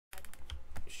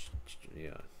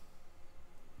Yeah.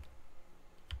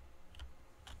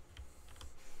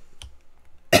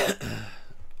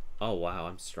 Oh wow,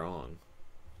 I'm strong.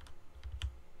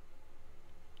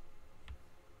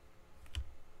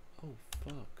 Oh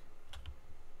fuck.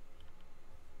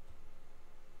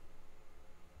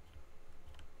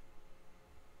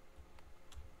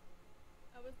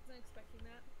 I wasn't expecting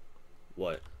that.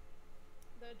 What?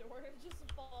 The door just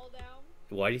fall down.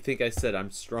 Why do you think I said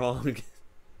I'm strong? Did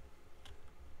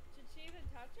she even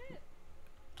touch it?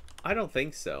 I don't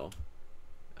think so.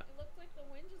 It looked like the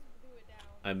wind just blew it down.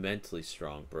 I'm mentally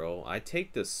strong, bro. I'd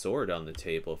take this sword on the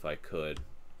table if I could.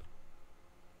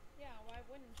 Yeah, why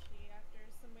wouldn't she after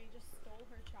somebody just stole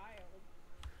her child?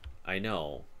 I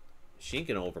know. She ain't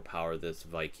gonna overpower this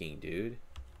Viking dude.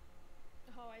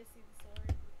 Oh, I see the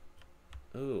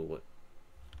sword. Ooh, what?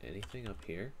 Anything up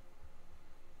here?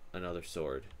 Another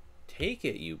sword. Take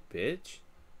it, you bitch.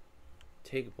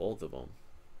 Take both of them.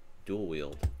 Dual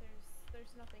wield.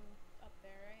 There's nothing up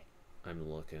there, right? I'm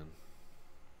looking.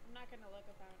 I'm not gonna look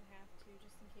if I don't have to,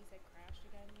 just in case I crash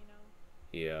again, you know?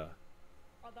 Yeah.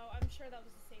 Although I'm sure that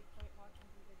was a safe point walking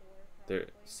through the door, There,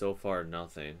 probably. so far,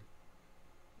 nothing.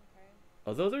 Okay.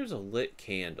 Although there's a lit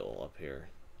candle up here.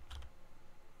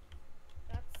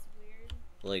 That's weird.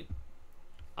 Like,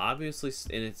 obviously,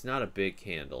 and it's not a big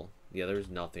candle. Yeah, there's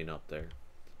nothing up there.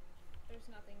 There's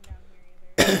nothing down here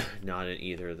either. Not in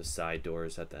either of the side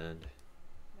doors at the end.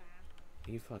 Nah.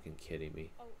 Are you fucking kidding me?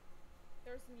 Oh,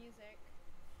 there's music.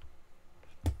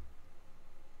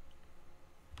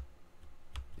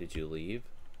 Did you leave?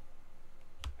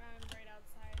 I'm right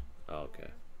outside. Oh, okay.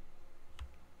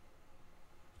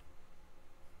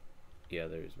 Yeah,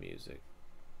 there's music.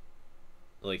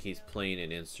 Like he's playing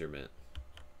an instrument.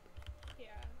 Yeah.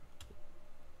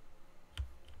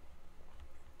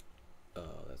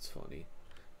 Oh, that's funny.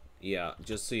 Yeah,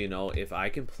 just so you know, if I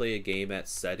can play a game at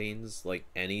settings, like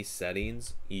any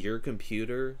settings, your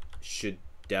computer should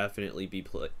definitely be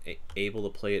able to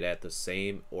play it at the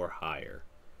same or higher.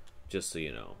 Just so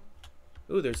you know.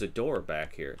 Ooh, there's a door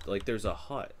back here. Like, there's a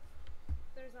hut.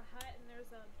 There's a hut and there's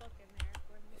a book in there.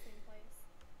 We're in the same place.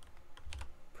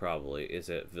 Probably. Is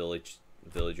it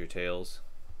Villager Tales?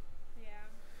 Yeah.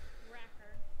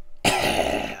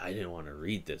 Racker. I didn't want to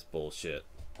read this bullshit.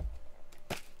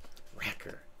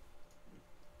 Racker.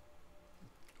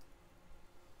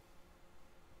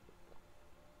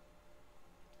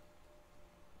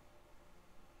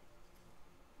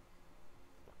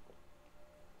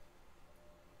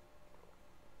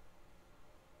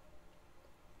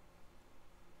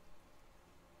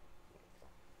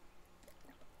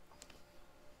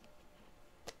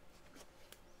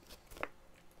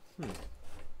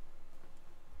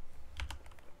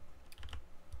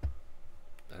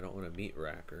 I don't want to meet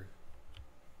Racker.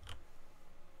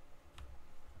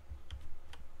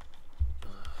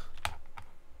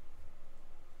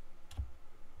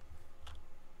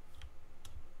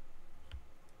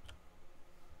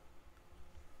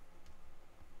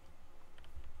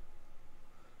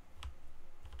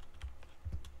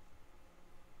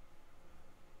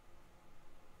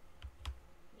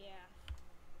 Yeah.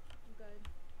 I'm good.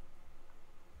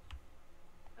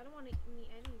 I don't want to meet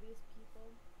any of these people.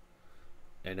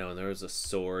 I know, and there was a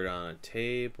sword on a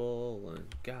table, and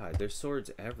God, there's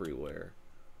swords everywhere.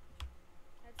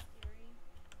 That's scary.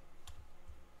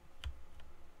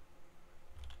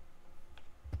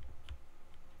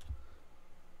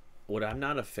 What I'm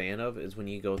not a fan of is when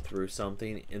you go through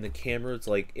something and the camera's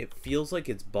like, it feels like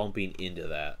it's bumping into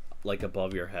that, like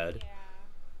above your head. Yeah.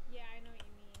 Yeah, I know what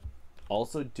you mean.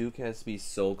 Also, Duke has to be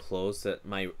so close that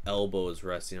my elbow is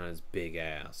resting on his big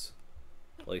ass.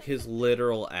 Like his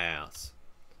literal ass.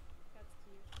 That's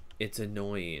cute. It's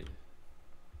annoying.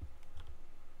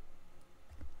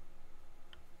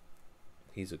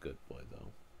 He's a good boy, though.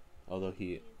 Although he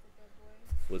He is a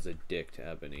good boy. was a dick to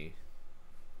Ebony.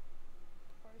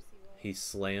 Of course he will. He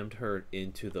slammed her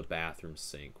into the bathroom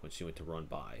sink when she went to run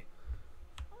by.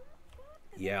 Oh my god,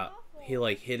 that's Yeah, awful. he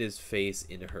like hit his face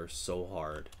into her so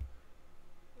hard.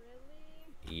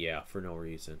 Really? Yeah, for no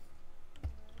reason. Oh,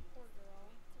 poor girl.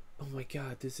 Oh my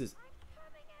god, this is...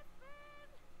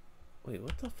 Wait,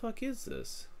 what the fuck is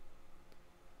this?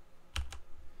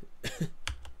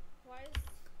 Why is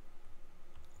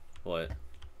What?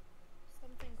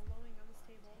 something glowing on this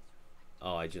table?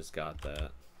 Oh, I just got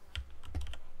that.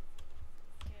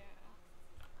 Yeah.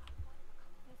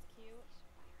 That's cute.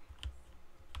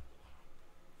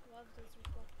 Love those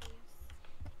reflectors.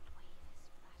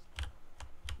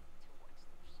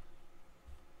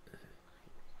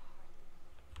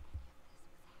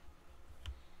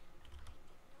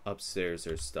 Upstairs,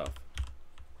 there's stuff.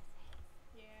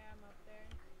 Yeah, I'm up there.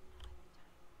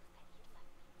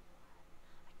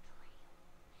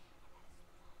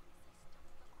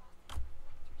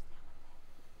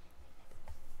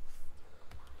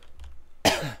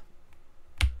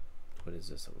 is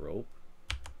this, a rope?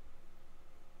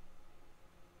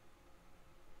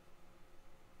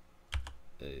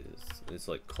 It's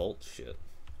like cult shit.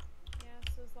 Yeah,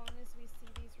 so as long as we see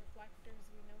these reflectors,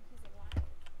 we know he's alive.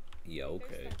 Yeah,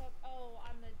 okay. There's stuff up, oh,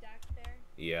 on the deck there.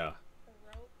 Yeah. The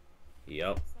rope.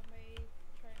 Yep. Somebody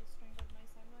tried to strangle my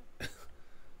son with.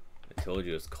 I told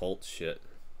you it's cult shit.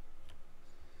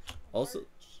 Also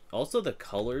the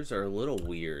colors are a little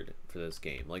weird for this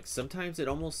game. Like sometimes it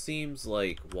almost seems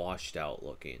like washed out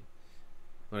looking.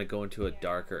 When I go into a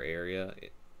darker area.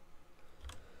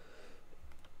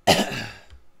 Oh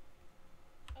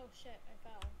shit, I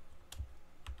fell.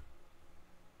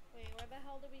 Wait, where the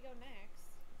hell do we go next?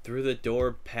 Through the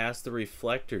door past the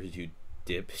reflectors, you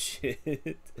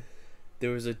dipshit.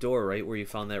 There was a door right where you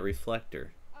found that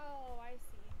reflector. Oh, I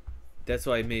see. That's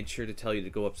why I made sure to tell you to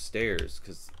go upstairs,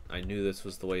 because I knew this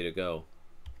was the way to go.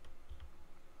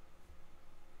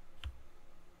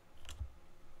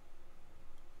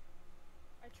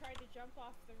 I tried to jump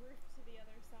off the roof to the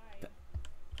other side.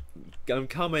 I'm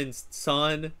coming,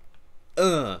 son.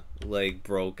 Leg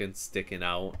broken, sticking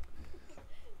out.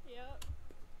 Yep.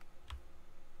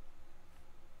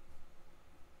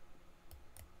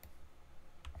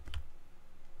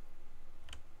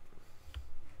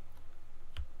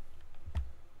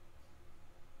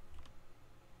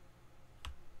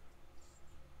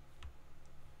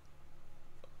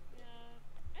 Yeah,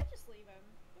 I just leave him.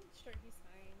 I'm sure he's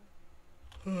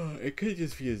fine. It could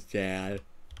just be his dad.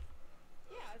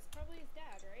 Yeah, it's probably his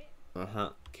dad, right? Uh-huh.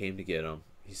 Came to get him.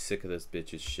 He's sick of this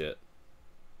bitch's shit.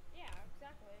 Yeah,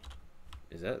 exactly.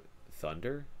 Is that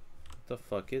thunder? What the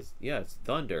fuck is... Yeah, it's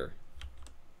thunder.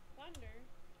 Thunder?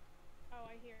 Oh,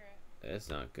 I hear it. That's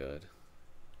not good.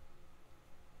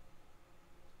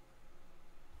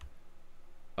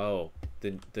 Oh,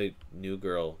 the new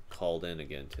girl called in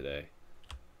again today.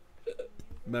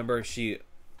 Remember she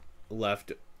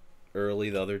left early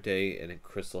the other day and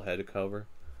Crystal had to cover?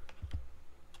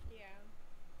 Yeah.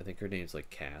 I think her name's like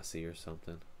Cassie or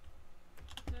something.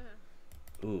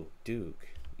 Ooh, Duke.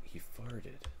 He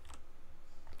farted.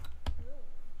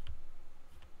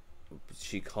 Ooh.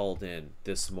 She called in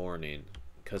this morning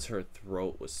because her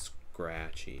throat was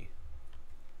scratchy.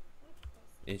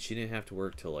 And she didn't have to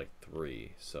work till like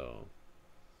 3, so...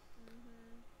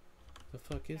 The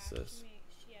fuck is this?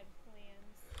 She had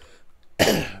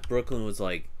plans. Brooklyn was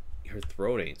like, her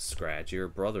throat ain't scratchy, her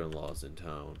brother-in-law's in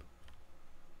town.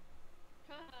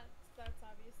 That's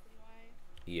obviously why.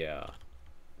 Yeah.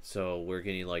 So we're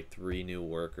getting like 3 new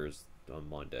workers on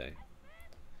Monday.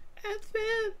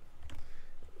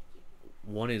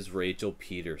 One is Rachel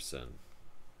Peterson.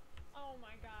 Oh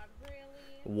my god,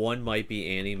 really? One might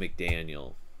be Annie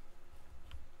McDaniel.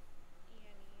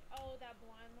 Annie. Oh, that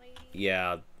blonde lady?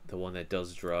 Yeah, the one that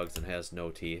does drugs and has no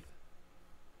teeth.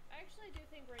 I actually do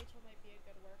think Rachel might be a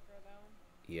good worker, though.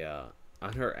 Yeah.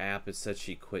 On her app it said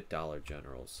she quit Dollar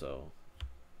General, so...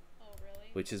 Oh,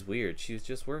 really? Which is weird. She was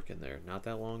just working there not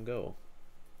that long ago.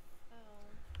 Oh,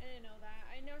 I didn't know that.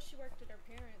 I know she worked at her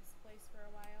parents' place for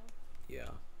a while.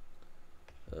 Yeah.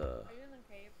 Are you in the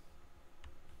cave?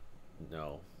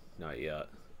 No, not yet.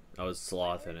 I was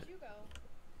slothing Where'd it. you go?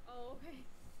 Oh,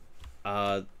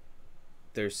 okay.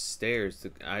 There's stairs.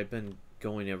 I've been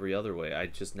going every other way. I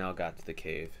just now got to the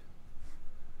cave.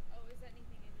 Oh, is there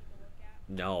anything I need to look at?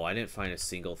 No, I didn't find a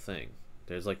single thing.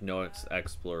 There's like no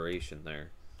exploration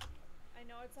there. I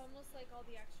know, it's almost like all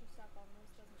the extra stuff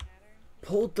almost doesn't matter.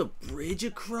 Pulled the bridge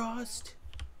across?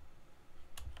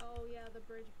 Oh, yeah, the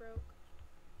bridge broke.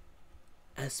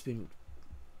 Espen,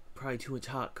 probably too much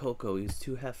hot cocoa. He's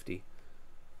too hefty.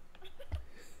 Oh,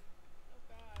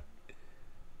 God.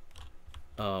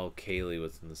 Oh, Kaylee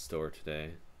was in the store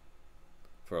today.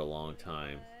 For a long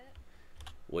time.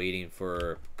 Waiting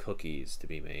for cookies to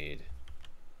be made.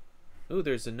 Ooh,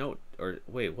 there's a note. Or,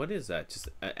 wait, what is that? Just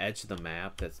an edge of the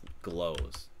map that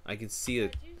glows. I can see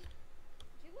it. Did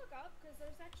you look up? Because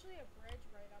there's actually a bridge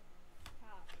right up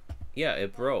top. Yeah,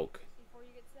 it broke. Before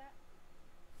you get to that?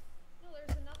 No,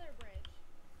 there's another bridge.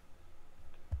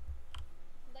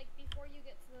 Like, before you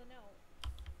get to the note.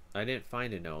 I didn't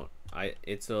find a note.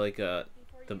 It's like a...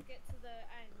 Before you get to the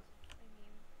end, I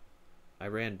mean. I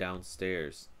ran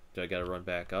downstairs. Do I gotta run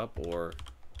back up, or...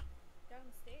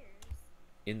 Downstairs?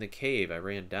 In the cave, I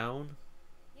ran down?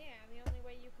 Yeah, the only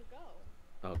way you could go.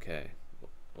 Okay.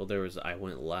 Well, I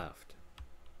went left.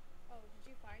 Oh,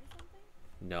 did you find something?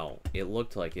 No, it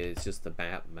looked like it. It's just the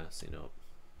map messing up.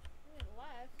 You went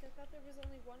left. I thought there was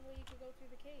only one way you could go through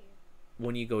the cave.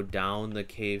 When you go down the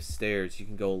cave stairs, you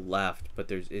can go left,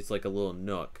 but it's like a little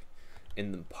nook.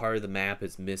 And the part of the map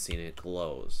is missing. It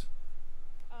glows.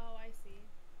 Oh, I see.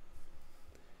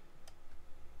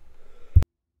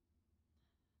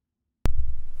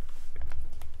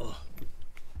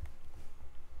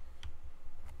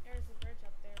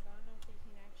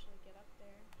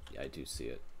 do see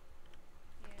it.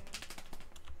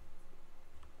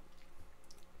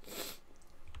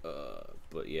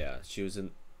 But yeah, she was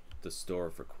in the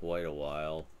store for quite a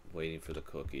while, waiting for the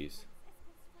cookies.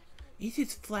 It's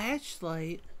his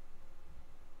flashlight.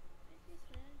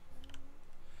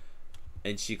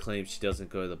 And she claims she doesn't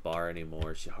go to the bar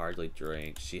anymore. She hardly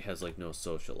drinks. She has like no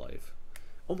social life.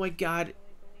 Oh my god.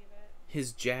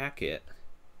 His jacket.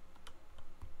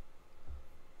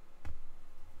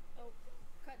 Oh,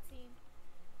 cutscene.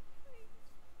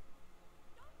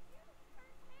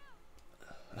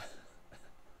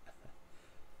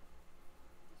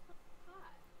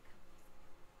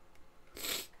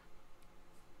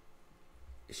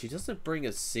 She doesn't bring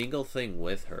a single thing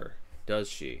with her, does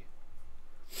she?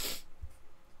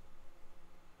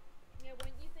 Yeah,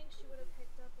 wouldn't you think she would have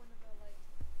picked up one of the, like,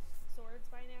 swords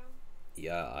by now?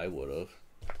 Yeah, I would have.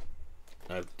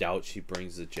 I doubt she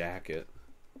brings the jacket.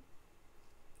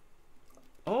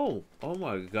 Oh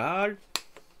my god.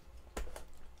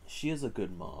 She is a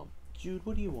good mom. Jude,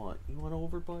 what do you want? You want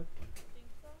over, bud? Think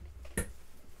so?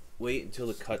 Wait until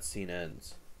the cutscene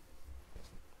ends.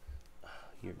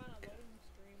 I'm on a loading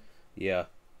stream. Yeah.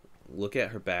 Look at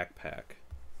her backpack.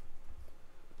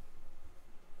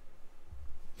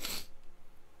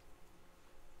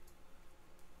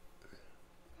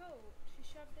 Coat. She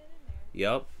shoved it in there.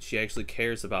 Yep, she actually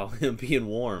cares about him being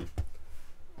warm.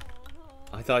 Aww.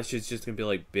 I thought she was just gonna be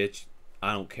like, bitch,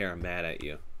 I don't care, I'm mad at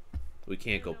you. We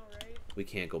can't go. I know, right? We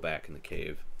can't go back in the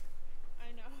cave.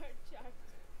 I know, I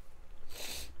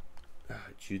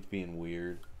checked. Jude's being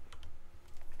weird.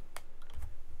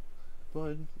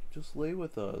 Bud, just lay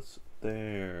with us.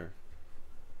 There.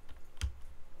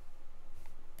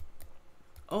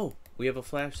 Oh, we have a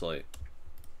flashlight.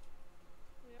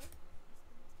 Yeah?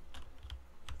 Oh,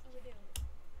 we do.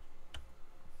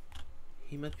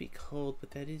 He must be cold,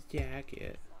 but that is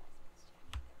jacket.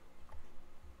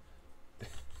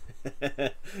 Hello,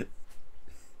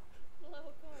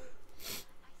 coat.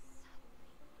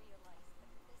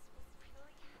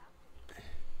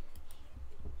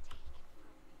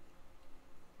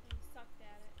 You sucked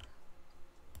at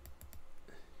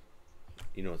it.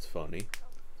 You know what's funny?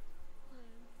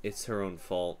 It's her own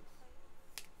fault.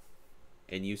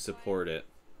 And you support it.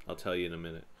 I'll tell you in a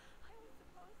minute.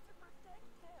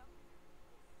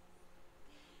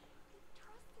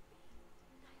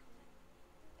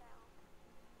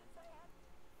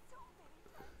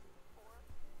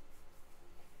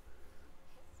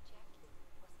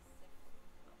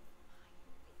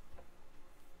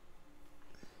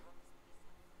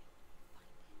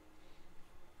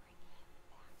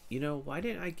 You know, why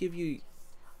didn't I give you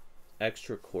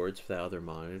extra cords for the other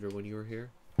monitor when you were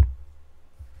here?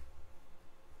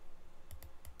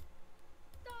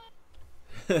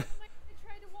 I tried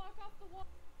to walk off the wall.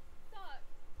 Stuck.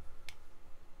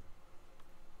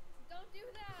 Don't do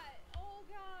that. Oh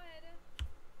god.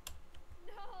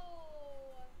 No.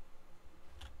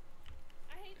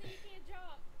 I hate that you can't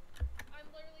jump. I'm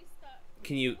literally stuck.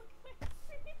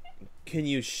 Can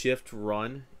you shift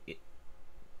run? It's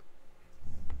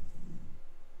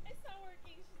not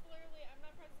working. She's literally, I'm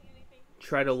not pressing anything.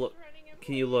 Try to look. She's running in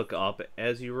Can you place. look up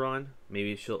as you run?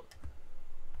 Maybe she'll.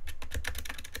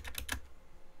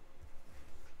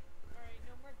 Alright,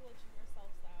 no more glitching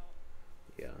yourselves out.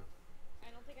 Yeah.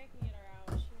 I don't think I can get her out.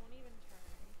 She won't even turn.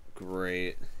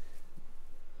 Great.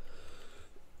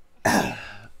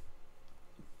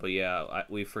 But yeah,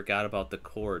 we forgot about the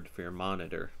cord for your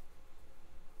monitor.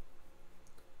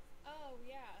 Oh,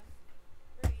 yeah.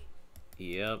 Great.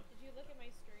 Yep. Did you look at my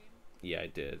stream? Yeah, I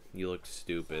did. You looked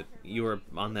stupid. her You were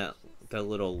running. on that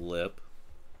little lip.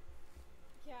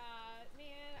 Yeah,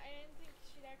 man, I didn't think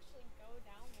she'd actually go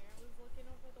down there. I was looking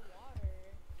over the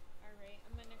water. Alright,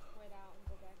 I'm gonna quit out and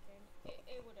go back in.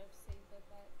 It would have saved it,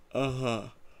 but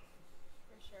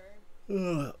for sure.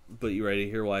 But you ready to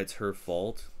hear why it's her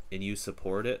fault and you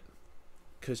support it?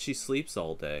 Because she sleeps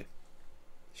all day.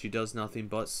 She does nothing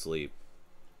but sleep.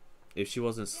 If she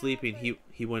wasn't Yeah, sleeping, but-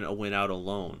 he wouldn't have went out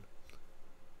alone.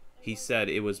 He said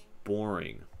it was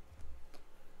boring.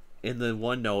 In the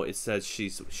one note, it says she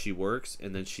works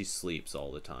and then she sleeps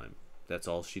all the time. That's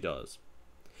all she does.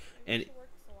 Maybe And she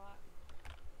works a lot.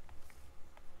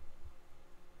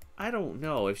 I don't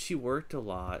know. If she worked a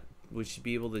lot, would she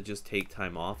be able to just take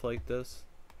time off like this?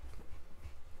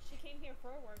 She came here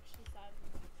for work, she said.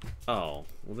 Oh,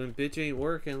 well then bitch ain't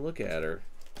working. Look at her.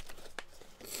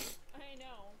 I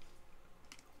know.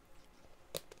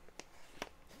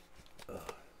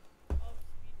 Ugh. Oh,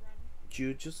 speedrun.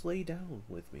 Jude, just lay down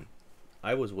with me.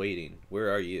 I was waiting.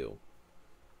 Where are you?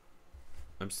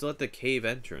 I'm still at the cave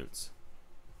entrance.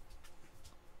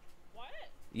 What?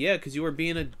 Yeah, because you were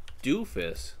being a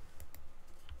doofus.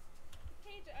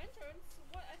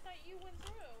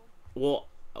 Well,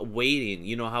 waiting.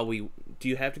 You know how we... Do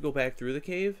you have to go back through the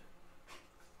cave?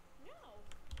 No.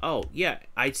 Oh, yeah.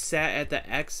 I sat at the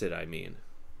exit, I mean.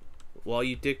 While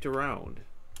you dicked around.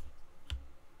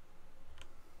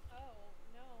 Oh,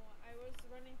 no. I was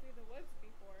running through the woods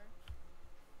before.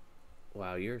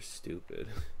 Wow, you're stupid.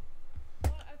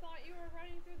 What? I thought you were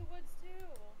running through the woods too.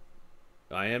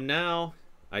 I am now.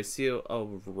 I see a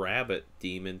rabbit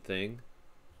demon thing.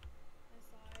 I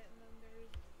saw it, and then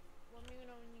there's... Let me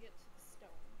know when you get to the stone.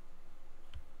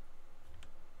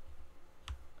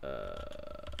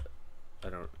 I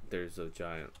don't... There's a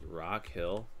giant rock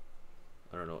hill.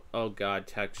 I don't know. Oh god,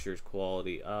 textures,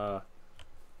 quality. I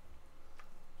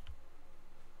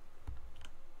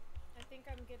think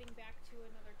I'm getting back to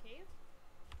another cave.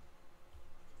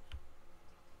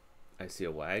 I see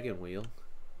a wagon wheel.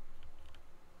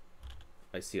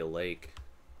 I see a lake.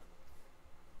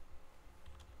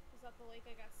 Is that the lake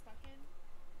I got stuck in?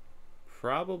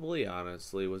 Probably,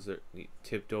 honestly. Was there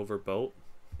tipped over boat?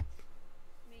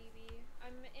 Maybe.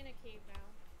 I'm in a cave now.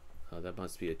 Oh, that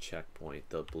must be a checkpoint.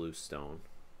 The blue stone.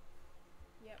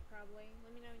 Yep, probably.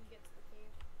 Let me know when you get to the cave.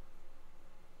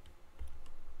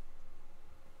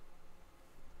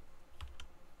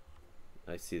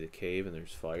 I see the cave and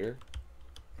there's fire.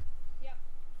 Yep.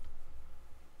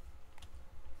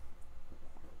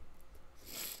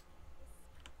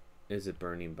 Is it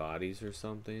burning bodies or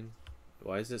something?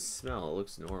 Why does it smell? It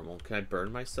looks normal. Can I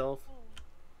burn myself? Oh,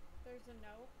 there's a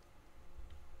note.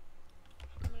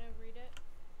 I'm gonna read it.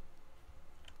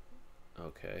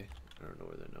 Okay. I don't know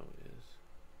where the note is.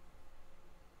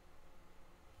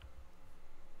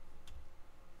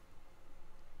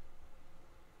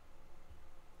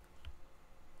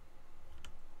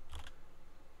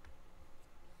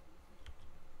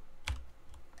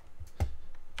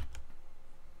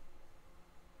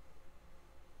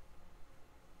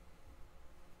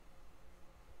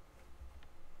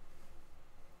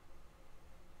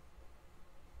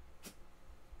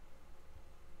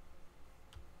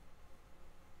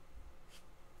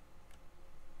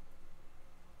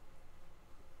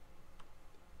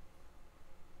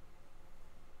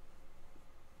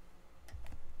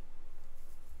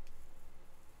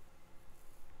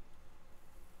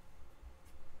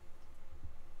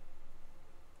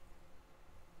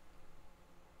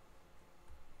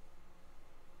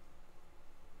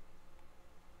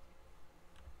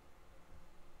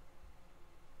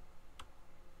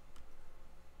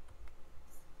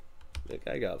 That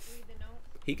guy got... Read the note.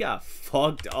 He got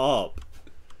fucked up.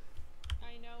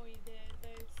 I know he did. The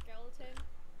skeleton.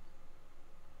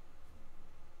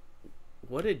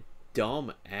 What a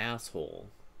dumb asshole.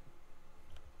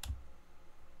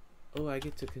 Oh, I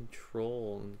get to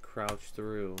control and crouch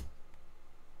through.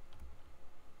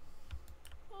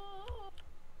 Oh.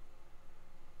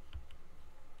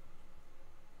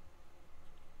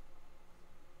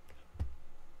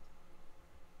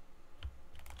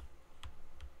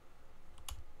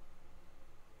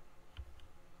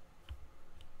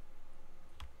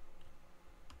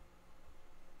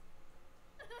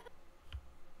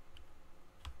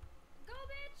 Go,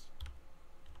 bitch!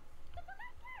 Get the fuck out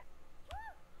here! Woo!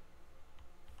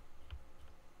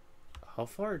 How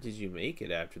far did you make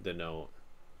it after the note?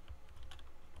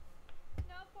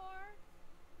 Not far.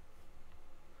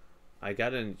 I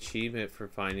got an achievement for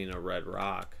finding a red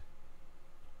rock.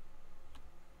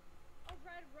 A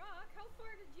red rock? How far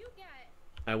did you get?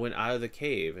 I went out of the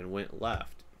cave and went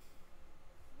left.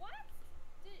 What?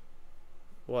 Did...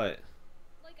 What?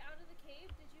 Like, out of the cave?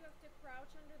 Did you have to crouch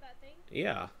under that thing?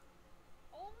 Yeah.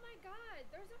 Oh my god,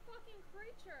 there's a fucking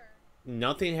creature.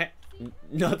 Nothing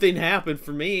happened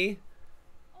for me.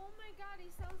 Oh my god, he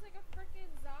sounds like a freaking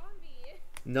zombie.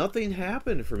 Nothing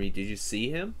happened for me. Did you see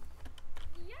him?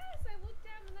 Yes, I looked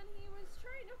at him and then he was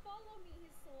trying to follow me.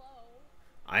 He's slow.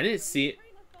 I didn't see it.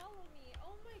 Trying to follow me.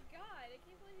 Oh my god, I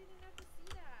can't believe you didn't have to see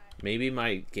that. Maybe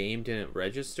my game didn't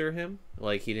register him.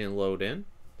 Like he didn't load in.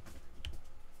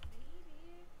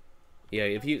 Maybe. Yeah,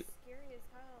 That was scary as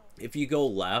hell. if you go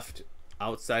left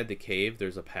outside the cave,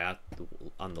 there's a path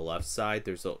on the left side.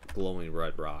 There's a glowing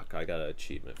red rock. I got an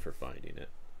achievement for finding it.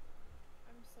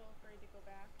 I'm so afraid to go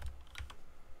back.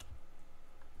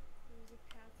 There's a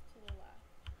path to the left.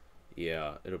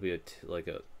 Yeah, it'll be like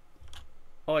a...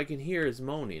 Oh, I can hear his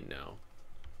moaning now.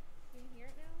 You can hear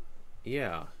it now?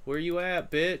 Yeah. Where you at,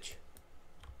 bitch?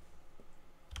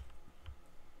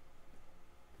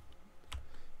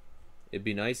 It'd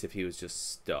be nice if he was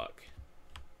just stuck.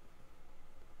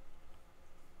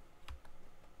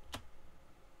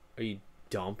 Are you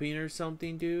dumping or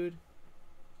something, dude?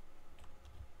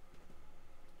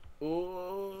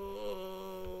 Oh.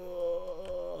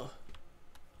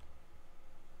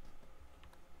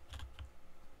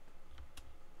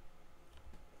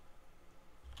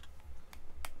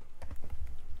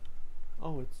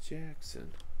 Oh, it's Jackson.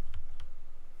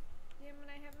 Damn, and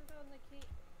I haven't found the key.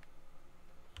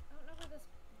 I don't know where this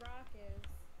rock is.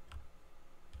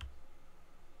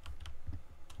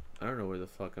 I don't know where the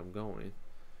fuck I'm going.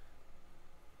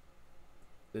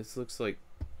 This looks like...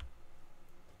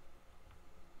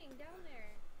 Down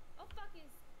there. Oh, fuck, he's...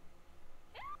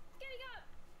 Ah, getting up!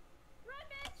 Run,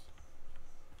 bitch!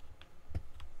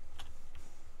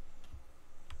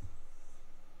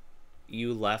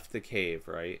 You left the cave,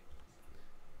 right?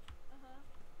 Uh-huh.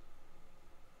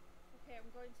 Okay,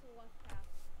 I'm going to the left path.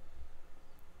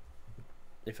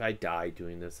 If I die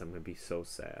doing this, I'm gonna be so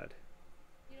sad.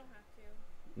 You don't have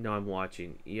to. No, I'm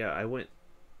watching. Yeah, I went...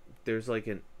 There's like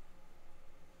an...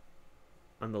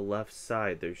 On the left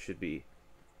side, there should be...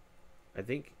 I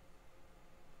think...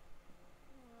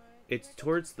 What? It's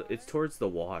towards the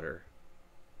water.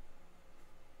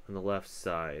 On the left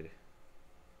side.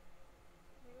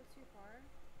 Did I go too far?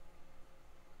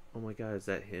 Oh my god, is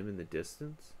that him in the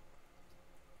distance?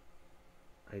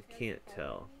 I can't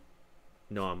tell.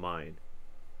 No, on mine.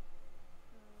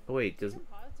 Oh wait, does...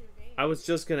 I was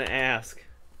just gonna ask.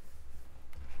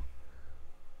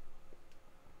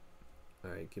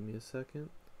 Alright, give me a second.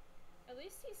 At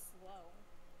least he's slow.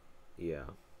 Yeah.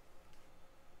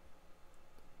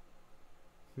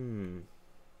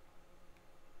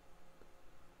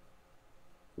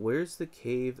 Where's the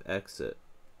cave exit?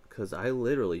 Because I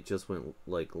literally just went,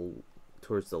 like,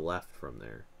 towards the left from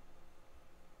there.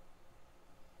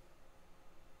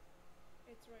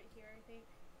 It's right here, I think.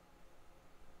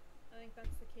 I think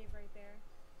that's the cave right there.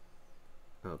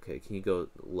 Okay, can you go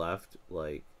left,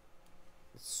 like,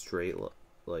 straight,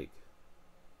 like...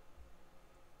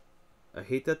 I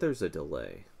hate that there's a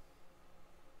delay.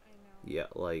 I know. Yeah,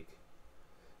 like,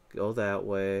 go that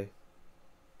way.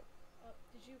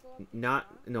 Did you go up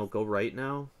No, go right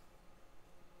now.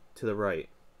 To the right.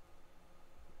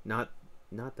 Not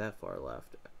that far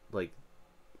left. Like,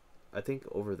 I think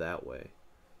over that way.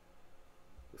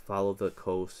 Follow the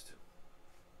coast.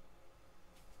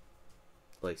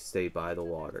 Like, stay by the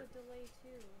water. There's a delay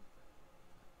too.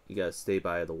 You gotta stay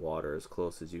by the water as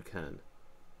close as you can.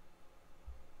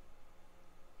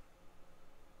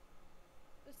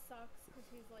 This sucks because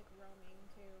he's like roaming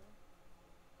too.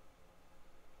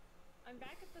 I'm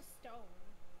back at the stone.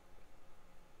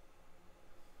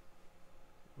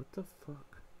 What the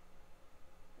fuck?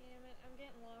 Damn it, I'm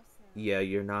getting lost now. Yeah,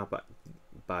 you're not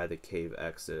by the cave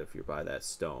exit if you're by that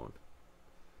stone.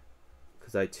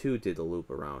 Because I too did the loop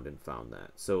around and found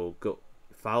that. So go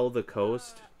follow the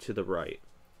coast to the right.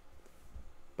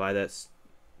 By that... This?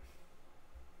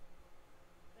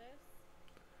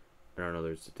 I don't know,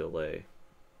 there's a delay.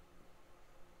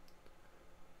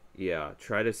 Yeah,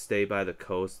 try to stay by the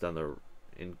coast on the...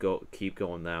 And keep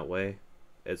going that way.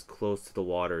 As close to the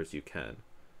water as you can.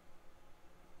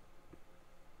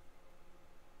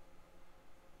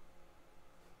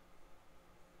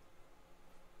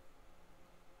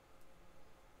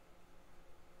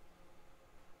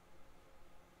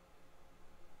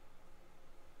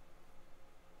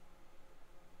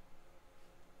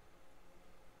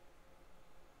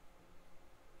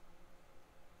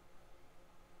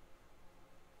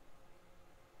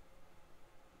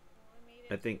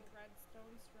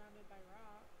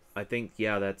 I think,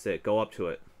 yeah, that's it. Go up to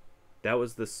it. That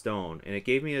was the stone, and it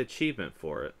gave me an achievement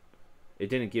for it. It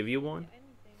didn't give you one? No,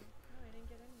 I didn't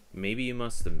get anything. Maybe you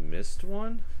must have missed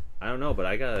one? I don't know, but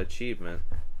I got an achievement.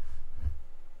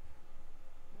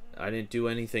 I didn't do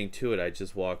anything to it. I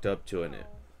just walked up to it. And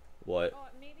what? Oh,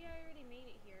 maybe I already made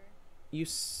it here.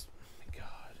 Oh my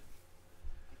god.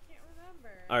 I can't remember.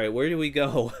 Alright, where do we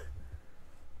go?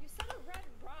 You said a red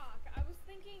rock. I was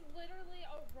thinking literally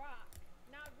a rock,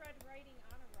 not red writing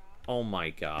on a rock. Oh my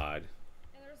god.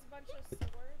 And there's a bunch of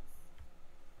swords.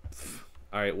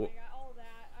 Alright, I got all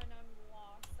that, and I'm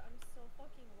lost. I'm so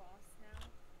fucking lost now.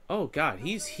 oh god,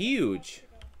 he's huge.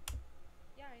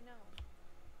 Yeah, I know.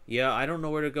 Yeah, I don't know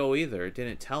where to go either. It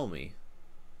didn't tell me.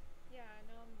 Yeah, I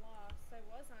know I'm lost. I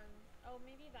was on... Oh,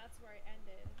 maybe that's where I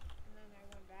ended. And then I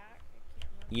went back. I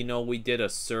can't remember. You know, we did a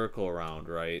circle around,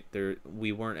 right?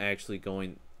 We weren't actually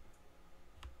going,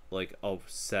 like, a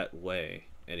set way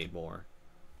anymore.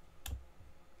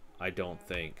 I don't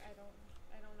think.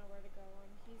 I don't know where to go.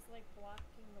 And he's, like,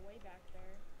 blocking the way back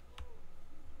there.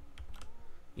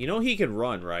 You know he can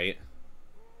run, right?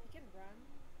 He can run.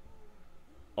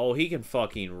 Oh, he can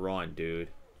fucking run, dude.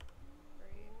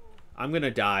 Great. I'm gonna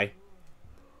die.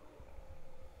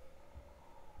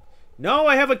 No,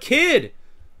 I have a kid!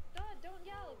 God, don't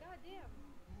yell. God damn.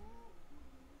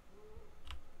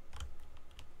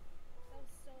 That was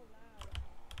so loud.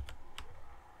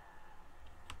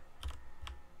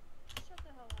 Shut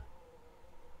the hell up.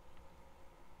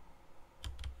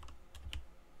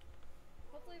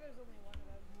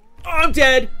 I'm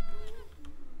dead!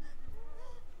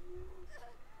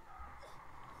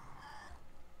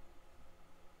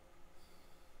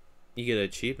 You get an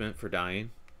achievement for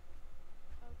dying.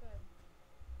 Oh, good.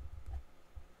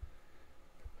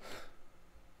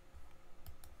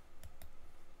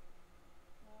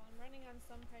 Well, I'm running on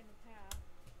some kind of path.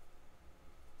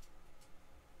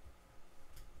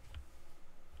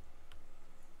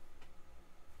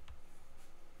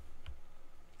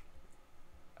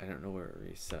 I don't know where it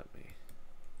reset me.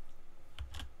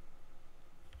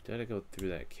 Did I go through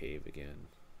that cave again?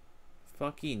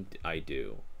 Fucking I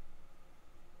do.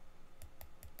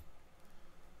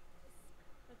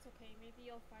 That's okay. Maybe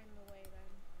you'll find the way then.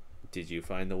 Did you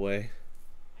find the way?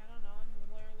 I don't know. I'm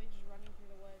literally just running through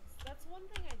the woods. That's one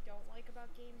thing I don't like about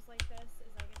games like this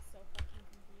is I get so fucking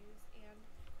confused. And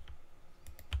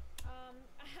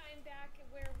I'm back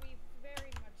where we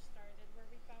very much started, where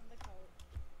we found the coat.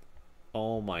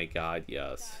 Oh my god,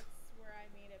 yes. That's where I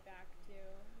made it back to.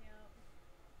 Yep.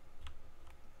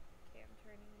 Okay, I'm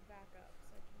turning you back up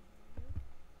so I can hear you.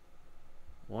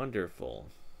 Wonderful.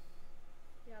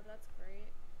 Yeah, that's great.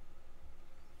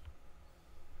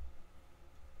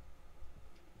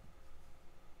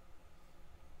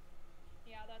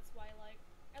 Yeah, that's why I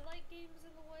like games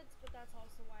in the woods, but that's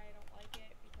also why I don't like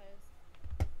it because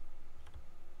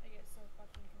I get so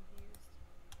fucking confused.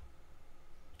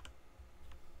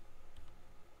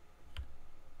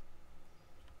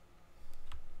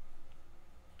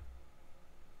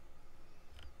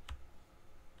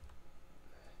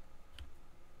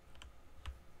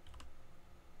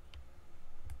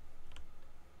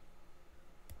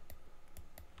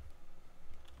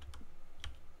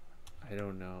 I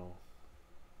don't know.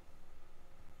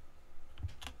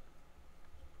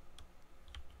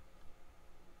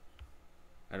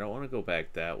 I don't want to go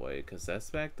back that way, because that's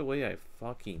back the way I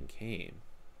fucking came.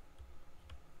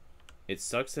 It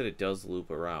sucks that it does loop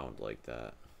around like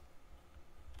that.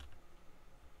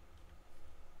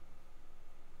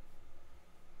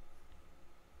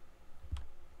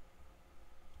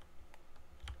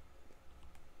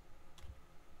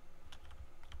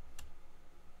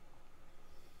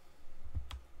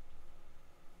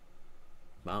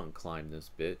 Mountain climb this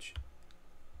bitch.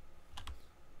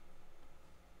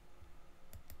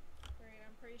 Great,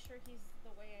 I'm pretty sure he's the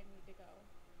way I need to go.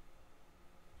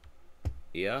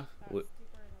 Yeah? That's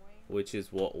super annoying. Which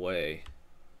is what way?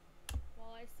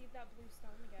 Well, I see that blue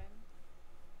stone again.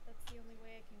 That's the only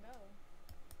way I can go.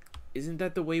 Isn't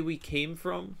that the way we came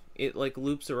from? It like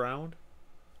loops around?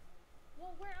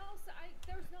 Well, where else?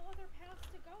 There's no other path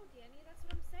to go, Danny. That's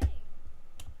what I'm saying.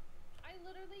 I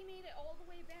literally made it all the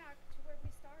way back to where we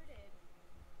started.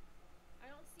 I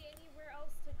don't see anywhere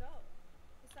else to go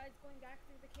besides going back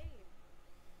through the cave.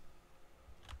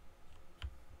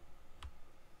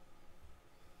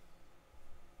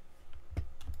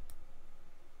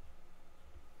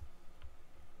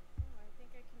 Oh, I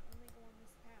think I can only go on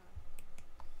this path.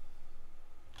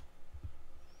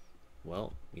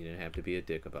 Well, you didn't have to be a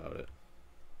dick about it.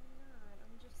 I'm not.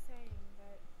 I'm just saying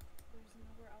that there's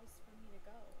nowhere else for me to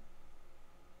go.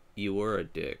 You were a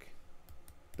dick.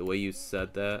 The way you Don't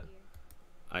said be. that,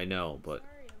 I know, but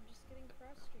Sorry, I'm just getting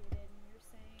frustrated and you're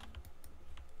saying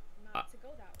not to go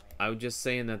that way. I'm just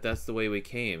saying that that's the way we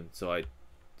came, so I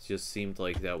just seemed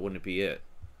like that wouldn't be it.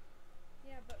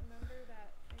 Yeah, but remember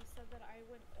that I said that I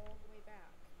went all the way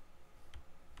back.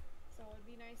 So it'd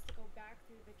be nice to go back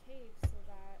through the cave so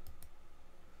that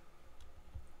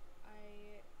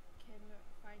I can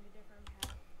find a different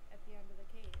path at the end of the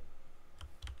cave.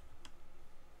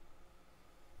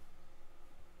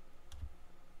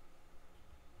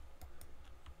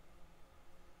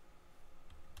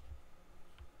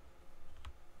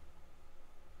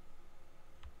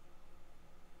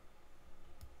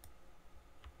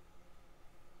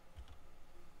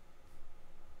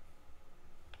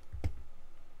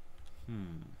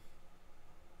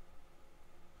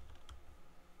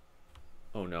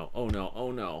 Oh no, oh no,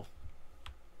 oh no.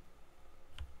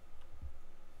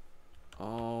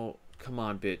 Oh, come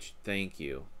on, bitch. Thank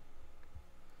you.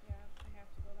 Yeah, I have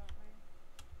to go that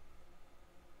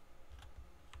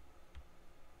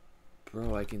way.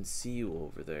 Bro, I can see you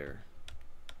over there.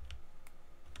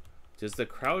 Does the Oh,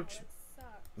 crouch that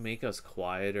sucks. make us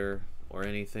quieter or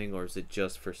anything, or is it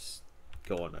just for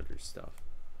going under stuff?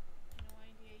 No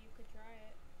idea, you could try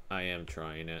it. I am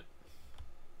trying it.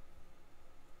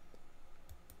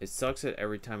 It sucks that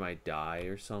every time I die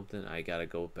or something, I gotta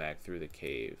go back through the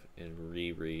cave and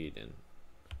reread and...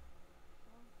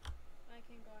 Well, I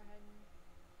can go ahead and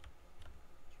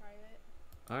try it.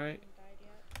 Alright. I haven't died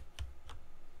yet.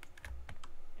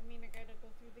 I mean, I gotta go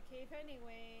through the cave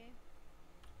anyway.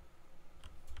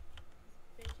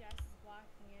 This bitch ass is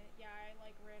blocking it. Yeah, I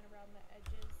like ran around the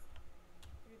edges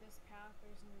through this path.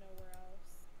 There's nowhere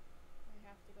else. I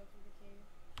have to go through the cave.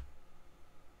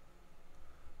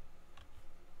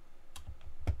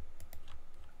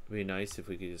 It'd be nice if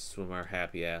we could just swim our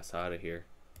happy ass out of here.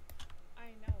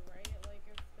 I know, right? Like,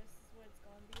 if this is what it's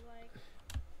gonna be like,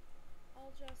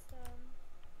 I'll just,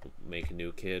 make a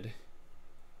new kid.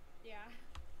 yeah.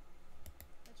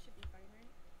 That should be fine, right?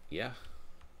 Yeah.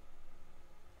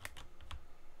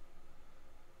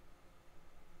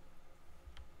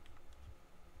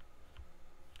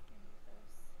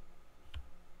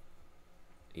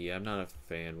 Yeah, I'm not a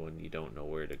fan when you don't know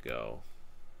where to go.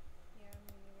 Yeah,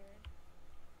 me neither.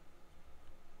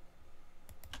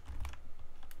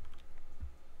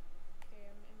 Okay,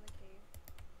 I'm in the cave.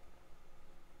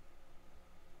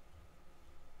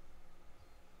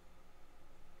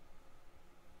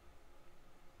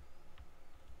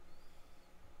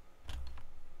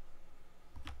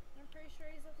 I'm pretty sure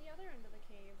he's at the other end of the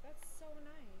cave. That's so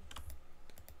nice.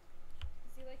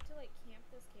 Does he like to, like, camp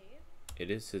this cave? It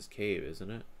is his cave,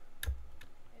 isn't it?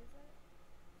 Is it?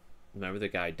 Remember the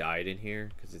guy died in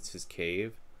here because it's his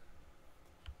cave?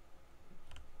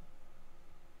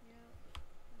 Yeah,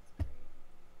 that's great.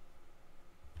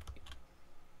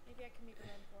 Maybe I can make a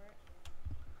run for it.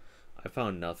 I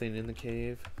found nothing in the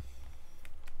cave.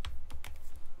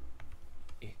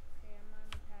 Okay, I'm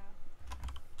on the path.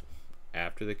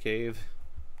 After the cave?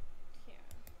 Yeah.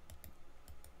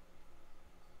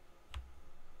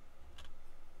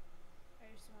 I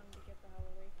just wanted to get the hell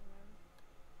away from him.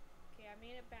 Okay, I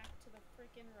made it back to the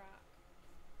freaking rock.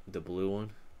 The blue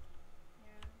one?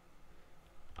 Yeah.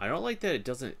 I don't like that it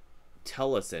doesn't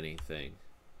tell us anything.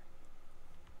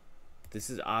 This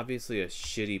is obviously a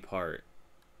shitty part.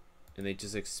 And they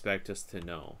just expect us to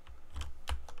know.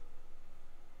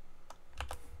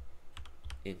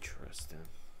 Interesting.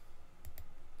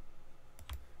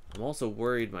 I'm also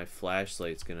worried my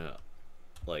flashlight's gonna,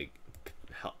 like,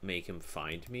 help make him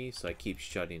find me, so I keep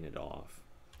shutting it off.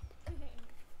 I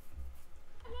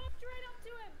walked right up to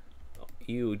him. Oh,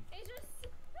 you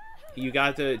He just...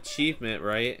 got the achievement,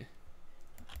 right?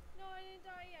 No, I didn't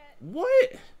die yet.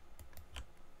 What?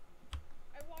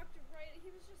 I walked right... He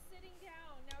was just sitting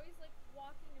down. Now he's, like,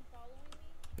 walking and following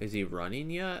me. Is he running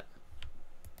yet?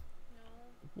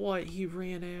 No. What? He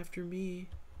ran after me.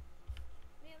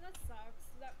 Man, that sucks.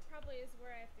 That probably is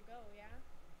where I have to go, yeah?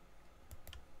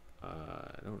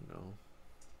 I don't know.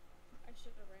 I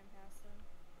should have ran past him.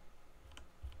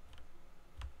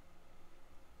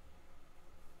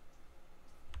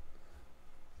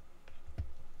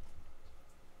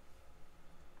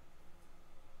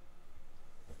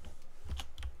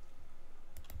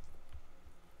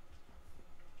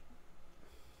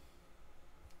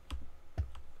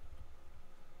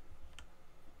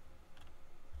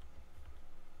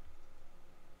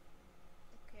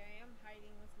 Okay, I am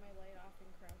hiding with my light off and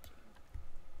crouching.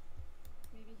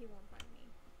 Maybe he won't find me.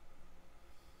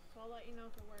 So I'll let you know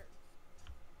if it works.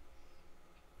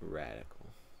 Radical.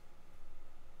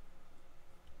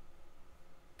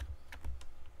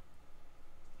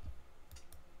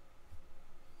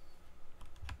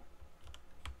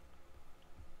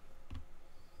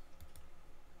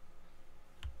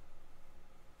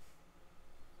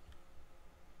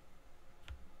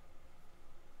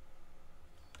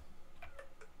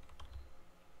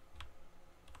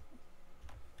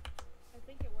 I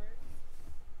think it works.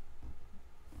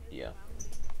 He Yeah. hasn't found me.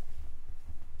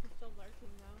 He's still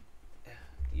lurking though.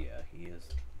 Yeah, he is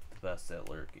the best at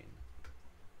lurking.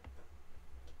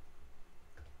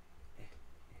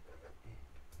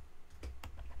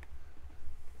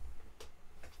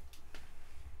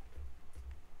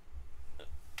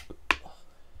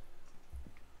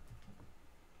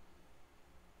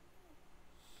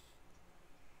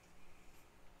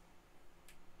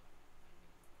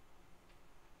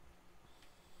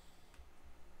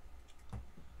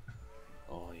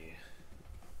 Oh yeah.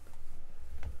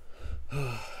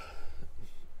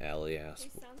 Allie asked. He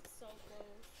sounds so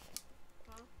close.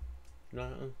 Huh?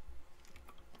 Nothing.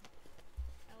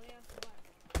 Ellie asked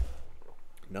what?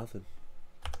 Nothing.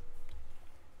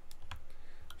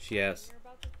 She asked. You're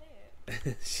about to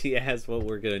say it. She asked what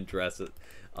we're gonna dress it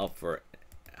up for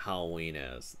Halloween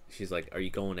as. She's like, "Are you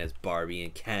going as Barbie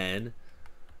and Ken?"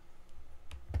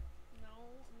 No,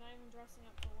 I'm not even dressing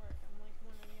up for work. I'm like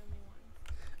one of the only ones.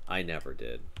 I never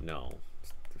did. No.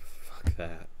 Fuck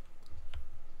that.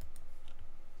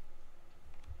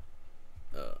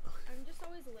 I'm just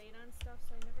always late on stuff,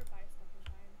 so I never buy stuff in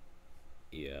time.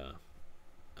 Yeah.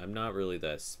 I'm not really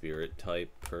that spirit type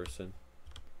person.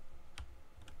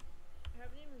 I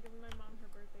haven't even given my mom her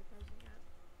birthday present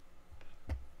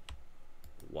yet.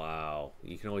 Wow.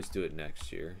 You can always do it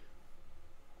next year.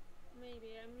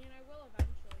 Maybe. I mean, I will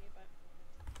eventually, but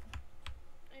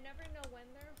I never know when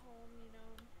they're home, you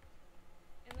know.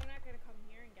 And they're not gonna come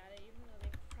here and get it, even though they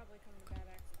probably come to Bad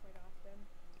Axe quite often.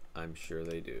 I'm sure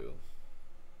they do.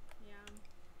 Yeah.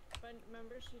 But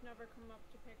remember, she's never come up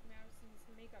to pick Madison's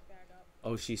makeup bag up.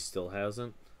 Oh, she still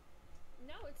hasn't?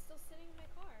 No, it's still sitting in my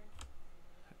car.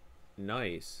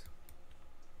 Nice.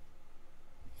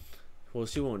 Well,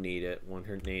 she won't need it when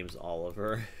her name's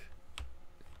Oliver.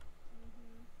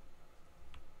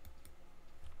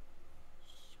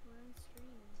 Shh, we're on stream.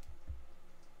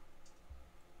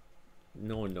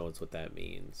 No one knows what that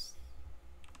means.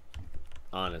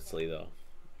 Honestly, though.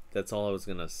 That's all I was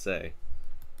gonna say.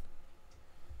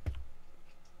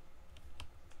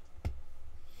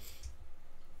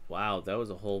 Wow, that was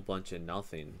a whole bunch of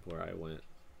nothing where I went.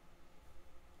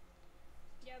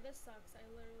 Yeah, this sucks. I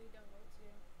literally don't know what to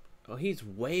do. Oh, he's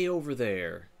way over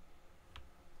there.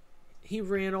 He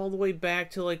ran all the way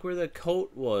back to like where the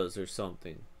coat was or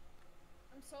something.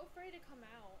 I'm so afraid to come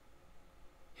out.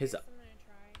 His, I'm gonna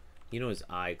try. you know his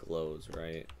eye glows,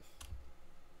 right?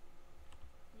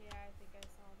 Yeah, I think I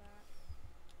saw that.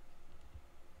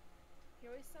 He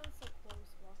always sounds so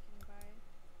close walking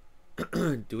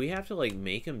by. Do we have to like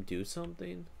make him do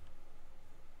something?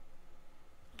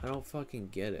 I don't fucking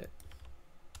get it.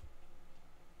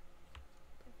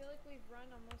 I feel like we've run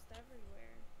almost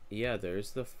everywhere. Yeah,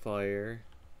 there's the fire.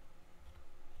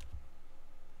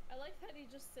 I like that he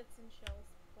just sits and chills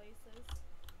places.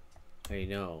 I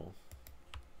know.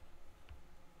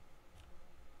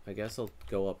 I guess I'll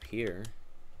go up here.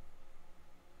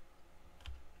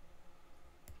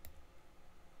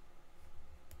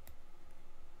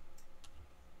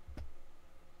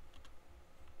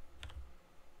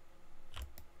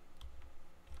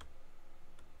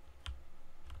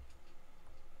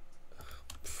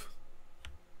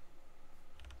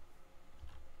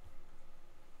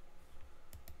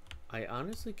 I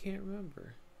honestly can't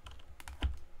remember.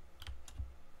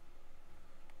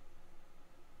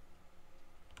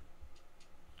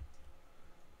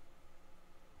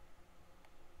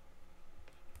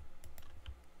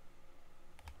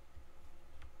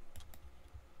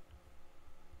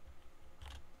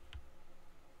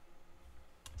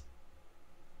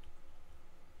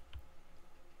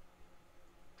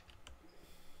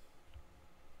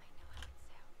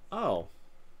 Oh.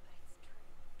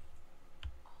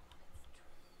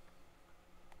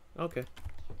 Okay.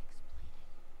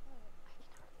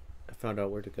 I found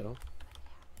out where to go.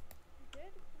 You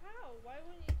did? How? Why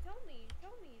wouldn't you tell me?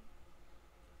 Tell me.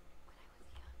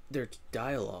 There's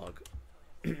dialogue.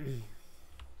 I'm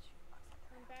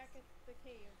back at the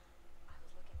cave.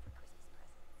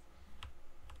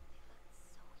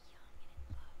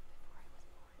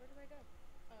 Where did I go?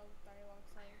 Oh, dialogue,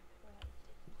 sorry. Go ahead.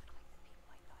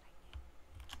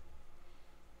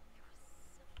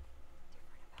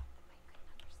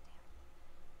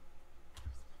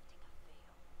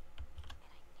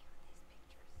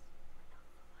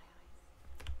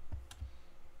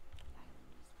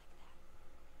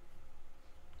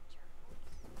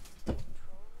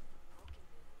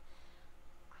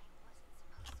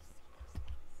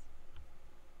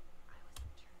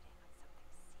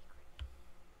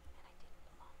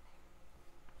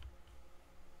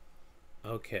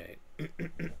 Okay.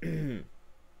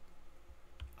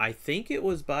 I think it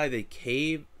was by the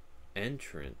cave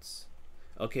entrance.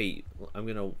 Okay, I'm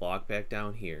gonna walk back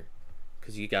down here.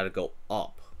 Because you gotta go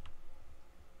up.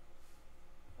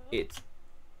 Oh. It's...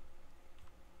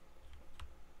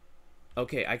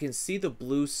 Okay, I can see the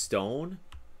blue stone.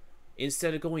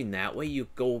 Instead of going that way, you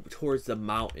go towards the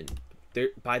mountain. There,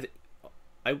 by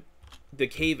the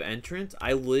cave entrance,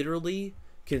 I literally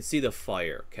can see the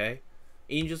fire, okay?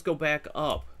 And you just go back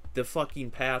up the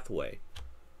fucking pathway.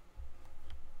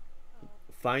 Oh.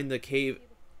 Find the cave.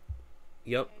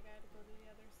 Yep. Okay, I gotta go to the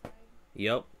other side.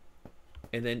 Yep.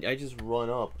 And then I just run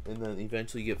up, and then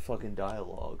eventually get fucking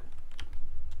dialogue.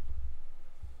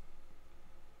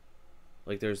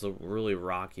 Like there's a really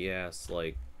rocky ass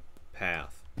like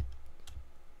path.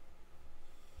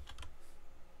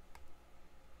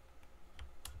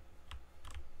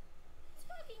 It's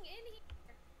fucking in here.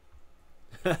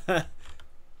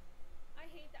 I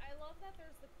hate that. I love that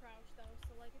there's the crouch though.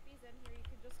 So like if he's in here, you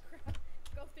can just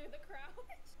go through the crouch,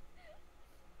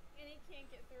 and he can't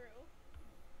get through.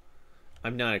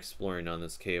 I'm not exploring on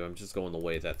this cave. I'm just going the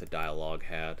way that the dialogue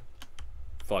had.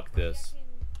 Fuck this.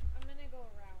 I'm gonna go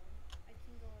around. I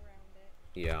can go around it.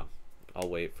 Yeah. I'll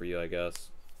wait for you, I guess.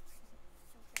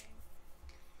 Okay.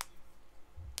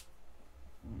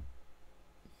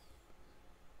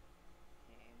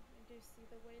 Okay, I do see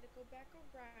the way to go back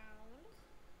around.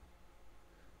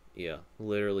 Yeah,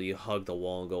 literally you hug the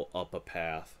wall and go up a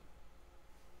path.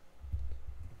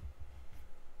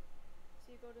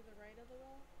 So you go to the right of the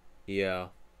wall? Yeah.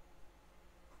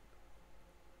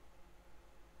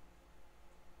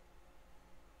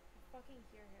 I fucking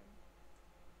hear him.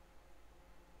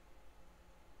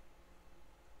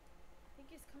 I think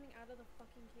he's coming out of the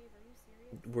fucking cave. Are you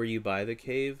serious? Were you by the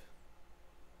cave?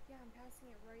 Yeah, I'm passing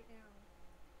it right now.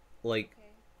 Like, okay.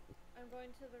 I'm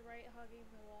going to the right, hugging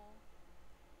the wall.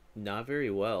 not very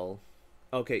well.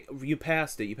 Okay, you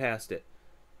passed it. You passed it.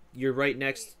 You're right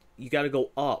next. You gotta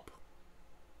go up.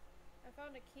 I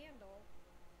found a candle.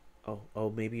 Oh,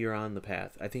 maybe you're on the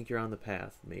path. I think you're on the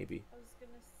path, maybe. I was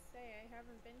gonna say, I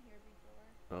haven't been here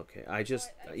before. Okay, I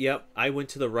just... I Yep, I went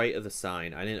to the right of the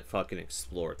sign. I didn't fucking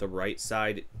explore. The right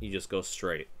side, you just go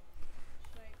straight.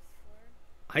 Should I explore?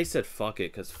 I said fuck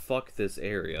it, because fuck this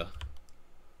area.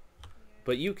 Yeah.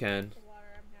 But you can. The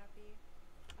water, I'm happy.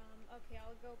 Okay,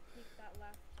 I'll go peek that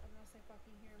left, unless I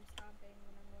fucking hear him stomping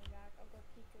when I'm going back. I'll go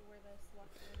peek at where this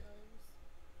left one goes.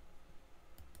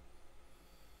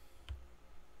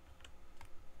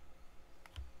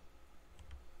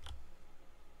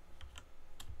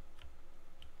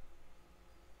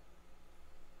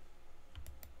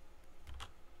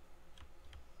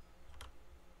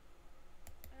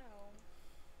 Oh,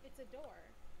 it's a door.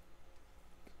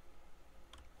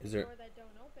 Is there... door that don't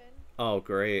open. Oh,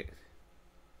 great.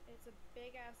 It's a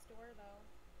big ass door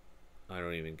though. I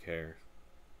don't even care.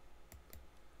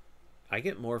 I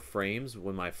get more frames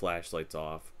when my flashlight's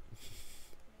off.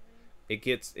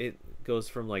 Really? It goes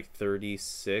from like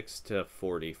 36 to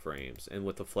 40 frames, and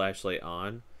with the flashlight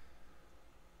on,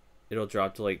 it'll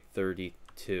drop to like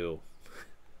 32.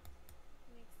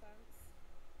 Makes sense.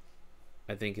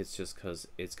 I think it's just because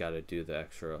it's got to do the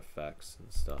extra effects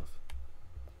and stuff.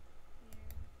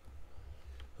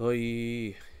 Yeah.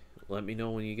 Oy, let me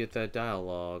know when you get that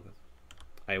dialogue.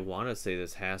 I want to say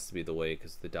this has to be the way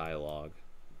because the dialogue.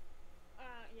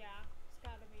 Yeah, it's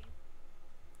gotta be.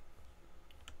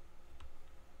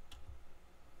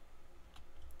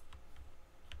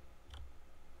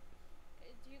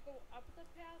 Do you go up the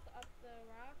path, up the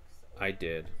rocks? I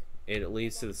did. It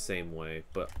leads to the same way,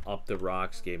 but up the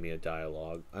rocks gave me a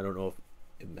dialogue. I don't know if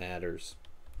it matters.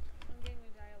 I'm getting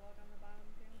a dialogue on the bottom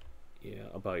too. Yeah,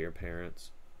 about your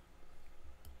parents.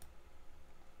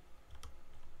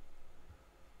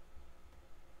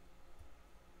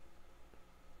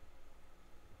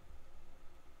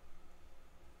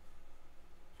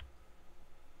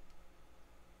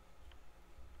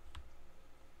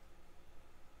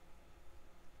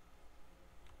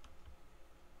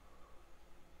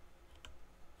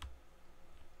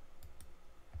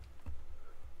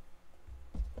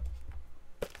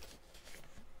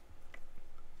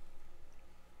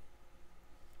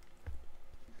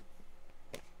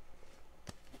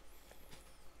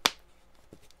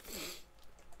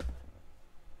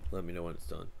 Let me know when it's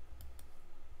done.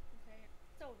 Okay,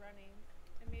 still running.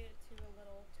 I made it to a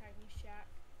little tiny shack.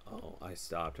 Oh, I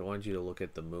stopped. I wanted you to look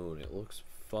at the moon. It looks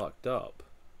fucked up.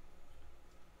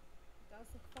 It does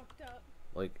look fucked up.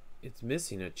 Like, it's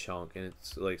missing a chunk and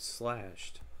it's like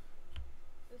slashed.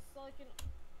 It's like an...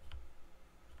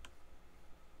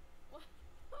 What?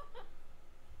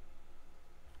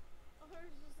 Oh,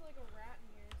 there's just like a rat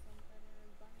in here or something,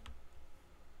 or a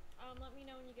bunny. Let me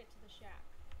know when you get to the shack.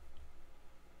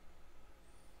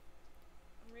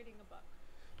 I'm reading a book.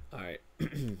 Alright.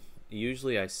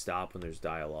 Usually I stop when there's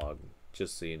dialogue,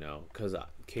 just so you know, because in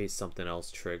case something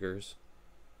else triggers.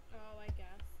 Oh, I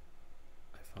guess.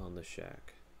 I found the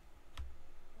shack.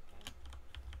 Okay.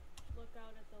 Look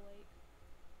out at the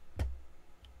lake.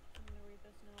 I'm gonna read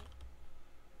this note.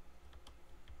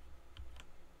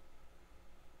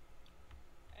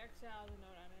 I X'd out the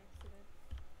note on accident.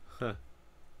 Huh.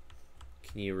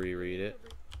 Can you reread it?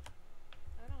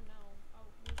 I don't know.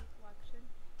 I'll read the collection.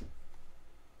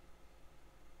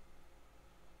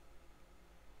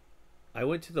 I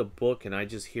went to the book and I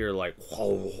just hear like,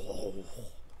 whoa, whoa,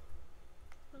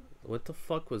 whoa. What the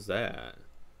fuck was that?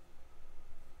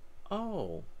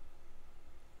 Oh.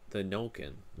 The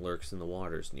Noken lurks in the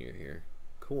waters near here.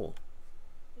 Cool.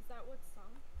 Is that what's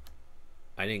sung?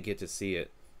 I didn't get to see it,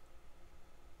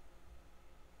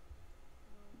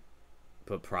 No.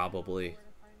 but probably. I don't know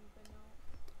where to find the note.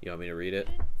 You want me to read it?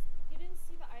 You didn't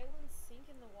see the island sink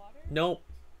in the water? Nope.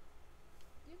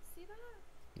 You didn't see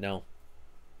that? No.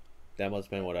 That must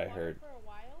have been what I Water heard. For a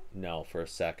while? No, for a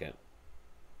second.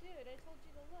 Dude, I told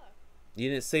you to look. You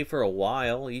didn't say for a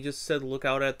while. You just said look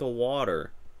out at the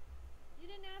water. You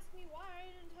didn't ask me why. I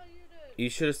didn't tell you to. You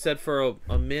should have said for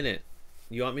a minute.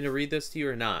 You want me to read this to you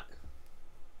or not?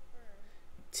 Sure.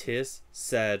 Tis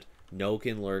said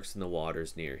Noken lurks in the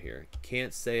waters near here.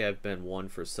 Can't say I've been one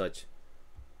for such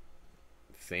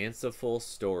fanciful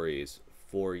stories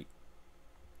for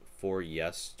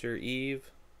yestereve.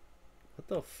 What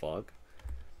the fuck?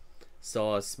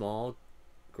 Saw a small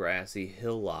grassy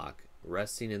hillock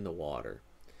resting in the water.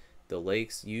 The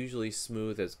lake's usually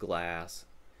smooth as glass,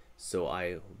 so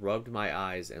I rubbed my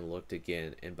eyes and looked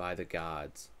again, and by the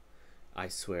gods, I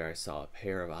swear I saw a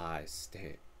pair of eyes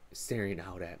staring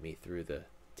out at me through the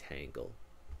tangle.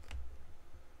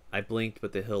 I blinked,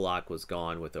 but the hillock was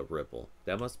gone with a ripple.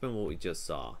 That must have been what we just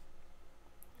saw.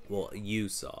 Well, you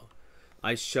saw.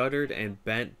 I shuddered and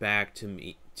bent back to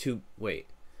me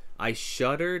I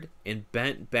shuddered and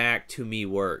bent back to me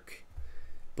work.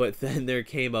 But then there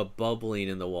came a bubbling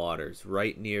in the waters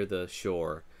right near the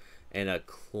shore, and a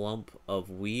clump of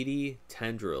weedy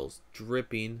tendrils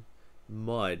dripping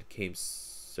mud came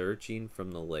surging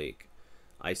from the lake.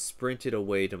 I sprinted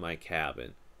away to my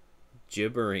cabin,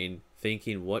 gibbering,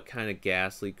 thinking what kind of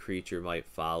ghastly creature might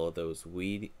follow those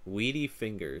weedy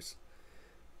fingers.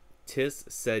 Tis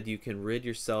said you can rid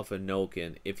yourself of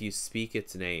Noken if you speak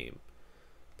its name.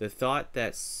 The thought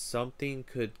that something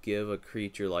could give a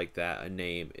creature like that a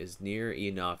name is near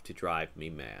enough to drive me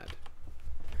mad.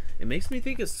 It makes me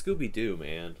think of Scooby-Doo,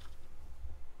 man.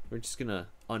 We're just gonna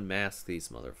unmask these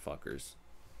motherfuckers.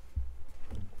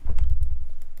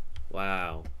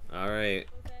 Wow. Alright.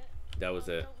 That was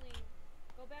it.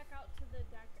 Go back out to the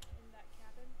deck in that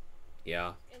cabin.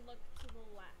 Yeah. And look to the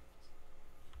left.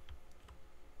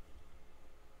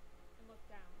 And look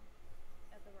down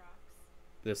at the rocks.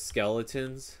 The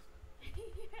skeletons? Yeah.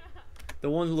 The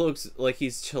one looks like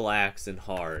he's chillaxing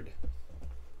hard.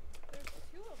 There's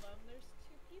two of them. There's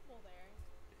two people there.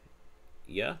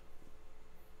 Yeah.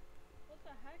 What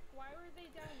the heck? Why were they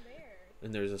down there?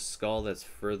 And there's a skull that's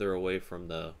further away from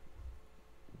them.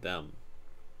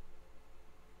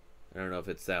 I don't know if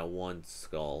it's that one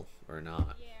skull or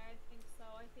not. Yeah, I think so.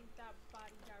 I think that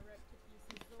body got ripped to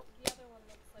pieces. The other one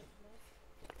looks like most.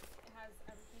 It has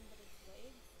everything but its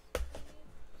legs.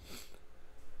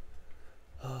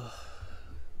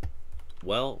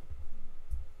 Well,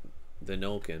 the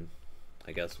Noken.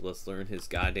 I guess let's learn his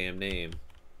goddamn name.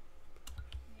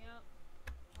 Yep.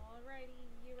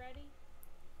 Alrighty, you ready?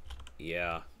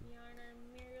 Yeah. We on our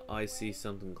merry I way? see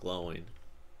something glowing.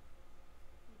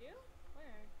 You do? Where?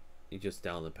 You just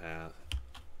down the path.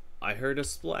 I heard a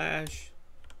splash.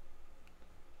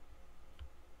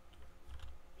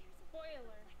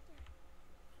 Spoiler.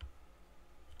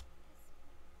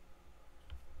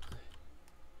 I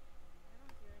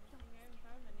don't hear anything. I haven't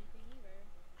found anything either.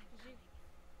 Did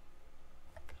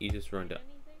you You just run find down.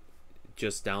 anything?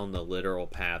 Just down the literal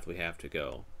path we have to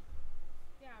go.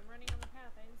 Yeah, I'm running on the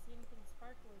path. I didn't see anything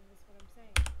sparkling, is what I'm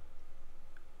saying.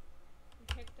 You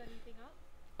picked anything up?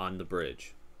 On the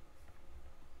bridge.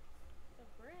 The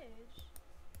bridge?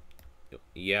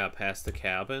 Yeah, past the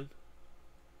cabin.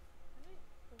 I might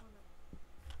go on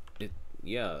up.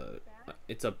 Yeah, Back?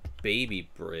 it's a baby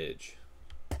bridge.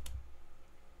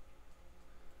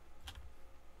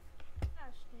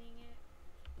 Gosh dang it.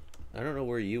 I don't know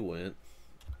where you went.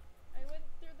 I went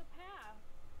through the path.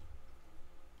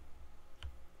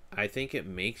 I think it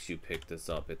makes you pick this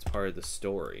up. It's part of the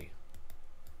story.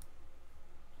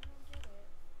 I don't get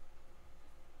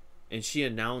it. And she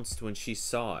announced when she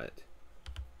saw it.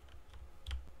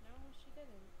 No, she didn't.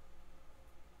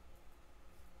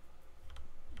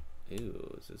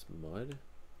 Ew, is this mud?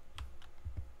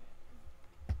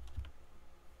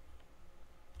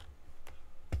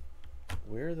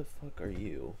 Where the fuck are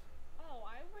you? Oh,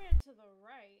 I ran to the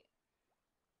right.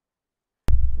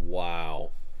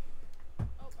 Wow.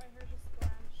 Oh, I heard a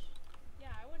splash. Yeah,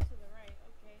 I went to the right.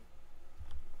 Okay.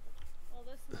 Well,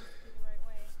 this must be the right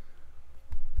way.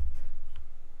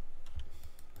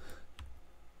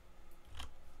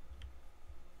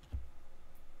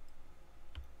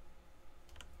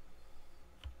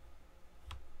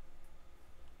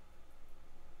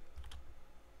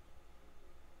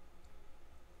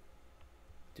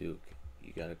 Duke,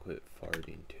 you gotta quit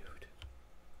farting, dude.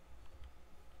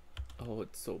 Oh,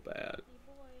 it's so bad. Hey,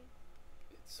 boy.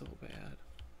 It's so bad.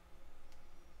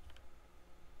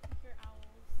 I hear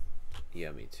owls.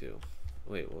 Yeah, me too.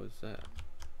 Wait, what was that?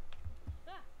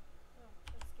 Ah! Oh,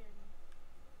 that scared me.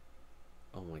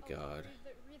 Oh my god.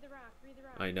 Read the rock. Read the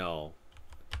rock. I know.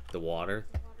 The water?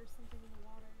 The water, something in the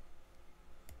water.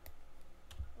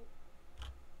 Oh.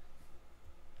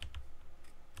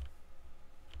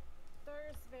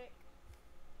 Thursvik.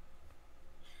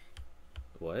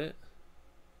 What?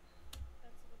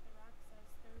 That's what the rock says.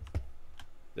 Thursvik.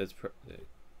 That's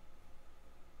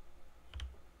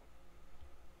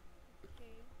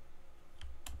Okay.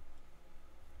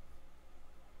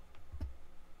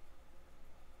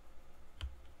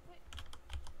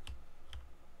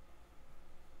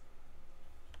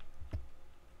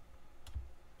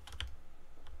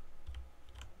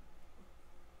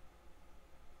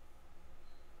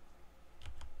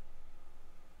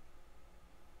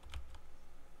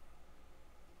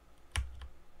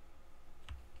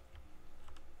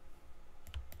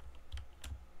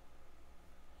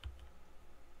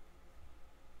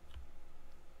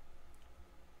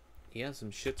 Yeah,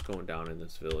 some shit's going down in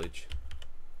this village.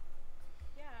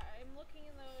 Yeah, I'm looking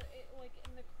in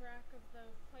in the crack of the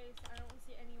place. I don't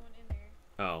see anyone in there.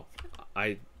 Oh,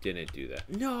 I didn't do that.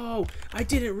 No, I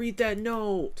didn't read that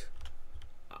note.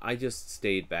 I just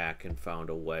stayed back and found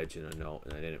a wedge and a note,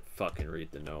 and I didn't fucking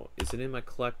read the note. Is it in my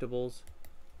collectibles?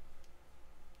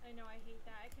 I know, I hate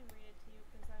that. I can read it to you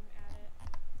because I'm at it.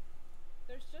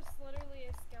 There's just literally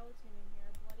a skeleton in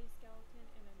here, a bloody skeleton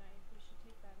and a knife. We should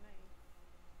take that knife.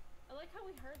 I like how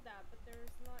we heard that, but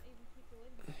there's not even people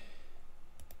in here.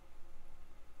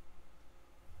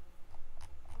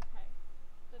 Okay.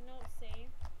 The note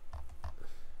say,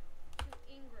 to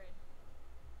Ingrid.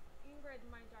 Ingrid,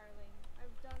 my darling,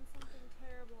 I've done something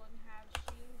terrible and have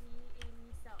shamed ye in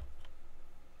myself.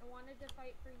 I wanted to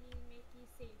fight for ye and make ye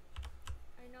safe.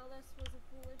 I know this was a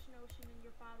foolish notion and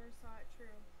your father saw it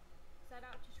true. Set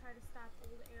out to try to stop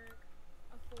old Eric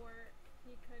afore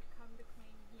he could come to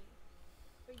claim ye.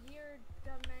 But ye are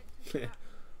dumb meant to stop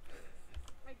me.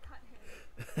 I cut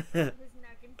him, his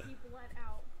neck, and he bled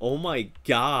out. Oh my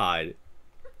god.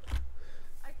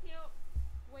 I can't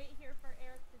wait here for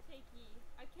Eric to take ye.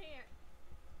 I can't.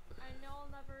 I know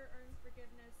I'll never earn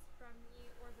forgiveness from ye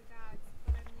or the gods,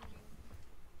 but I'm leaving.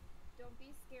 Don't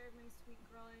be scared, my sweet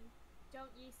girl, and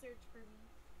don't ye search for me.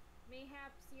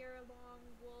 Mayhaps ere long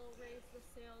will raise the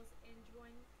sails and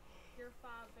join your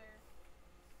father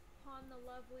upon the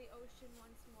lovely ocean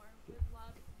once more. With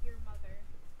love, your mother.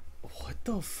 What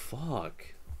the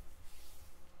fuck?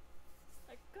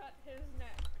 I cut his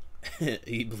neck.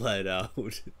 He bled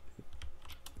out.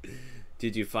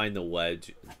 Did you find the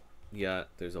wedge? Yeah,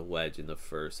 there's a wedge in the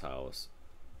first house.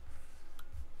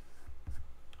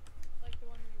 Like the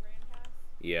one we ran past?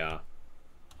 Yeah.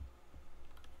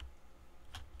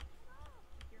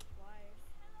 Your flies.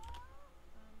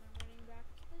 I'm running back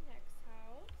to the next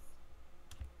house.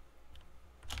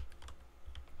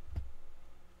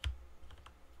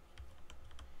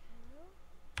 Hello?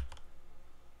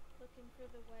 Looking for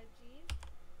the wedgie.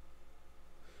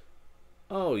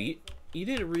 Oh, you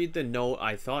didn't read the note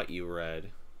I thought you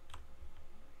read.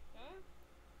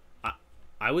 Huh?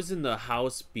 I was in the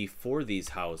house before these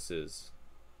houses.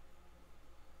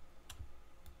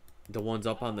 The ones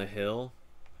up on the hill.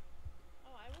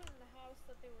 Oh, I went in the house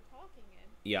that they were talking in.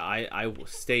 Yeah, I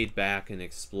stayed back and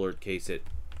explored in case it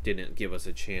didn't give us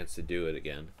a chance to do it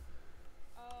again.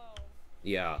 Oh.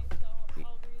 Yeah. Okay, so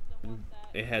I'll read the one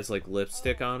that... It has like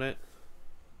lipstick on it,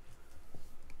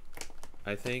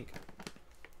 I think.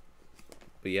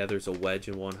 But yeah, there's a wedge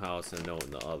in one house and a note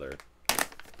in the other.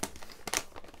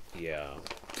 Yeah.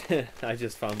 I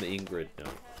just found the Ingrid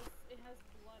note. It has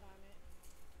blood on it.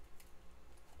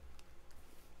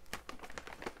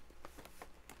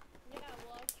 Yeah,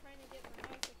 well, I was trying to get in the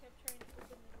house. I kept trying to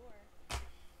open the door.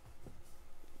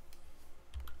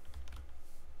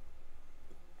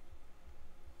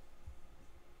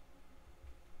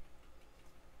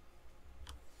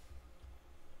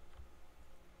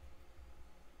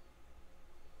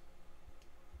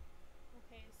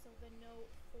 Okay, so the note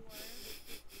for...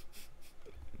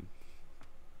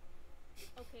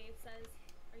 Okay, it says,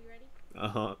 are you ready?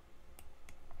 Uh-huh.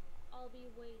 I'll be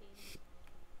waiting.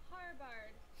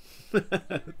 Harbard, when he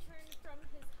returned from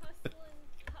his hustling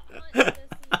hunt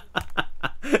this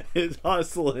eve. It's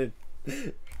hustling.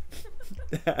 Okay.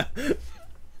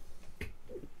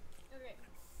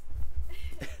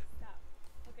 Stop.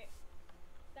 Okay.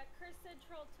 That cursed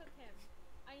troll took him.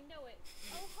 I know it.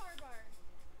 Oh, Harbard.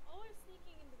 Always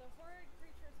sneaking into the horrid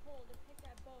creature's hole to pick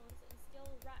at bones and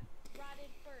steal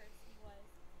rotted furs, he was.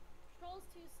 Troll's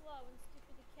too slow and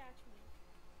stupid to catch me.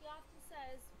 He often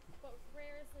says, but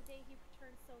rare is the day he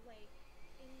returns so late.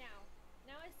 And now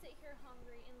I sit here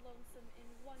hungry and lonesome and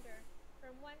wonder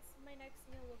from whence my next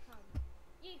meal will come.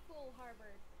 Ye fool,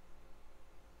 Harbard.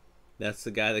 That's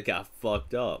the guy that got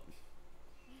fucked up.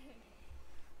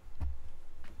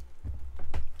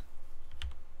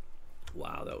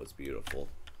 Wow, that was beautiful.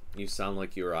 You sound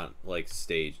like you were on like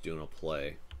stage doing a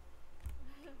play.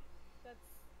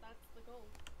 that's the goal.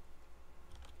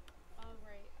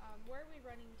 Alright, where are we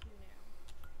running to now?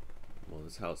 Well,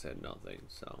 this house had nothing,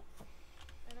 so.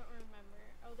 I don't remember.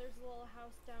 Oh, there's a little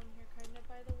house down here kind of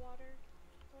by the water,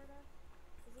 sorta.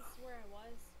 Is this where I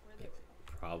was? Where they were?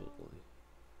 Probably.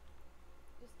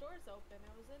 This door's open.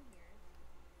 I was in here.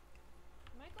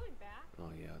 Am I going back?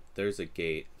 Oh yeah, there's a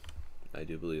gate. I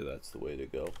do believe that's the way to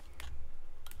go. I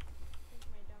think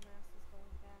my dumb ass is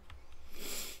going back.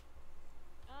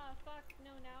 Ah, fuck.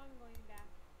 No, now I'm going back.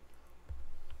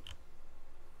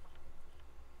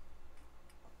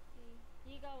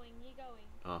 Ye going, ye going.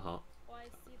 Uh-huh. Oh, I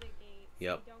see the gate.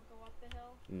 Yep. So you don't go up the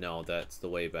hill? No, that's the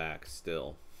way back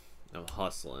still. I'm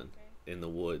hustling. Okay. in the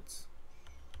woods.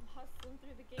 I'm hustling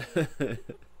through the game.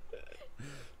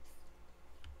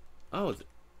 Oh,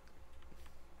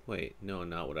 wait, no,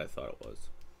 not what I thought it was.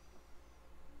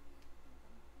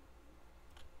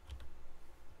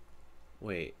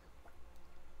 Wait.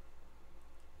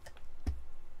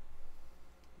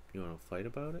 You want to fight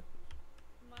about it?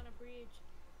 I'm on a bridge.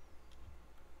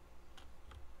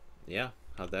 Yeah,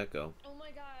 how'd that go? Oh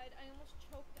my god, I almost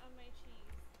choked on my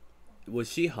cheese.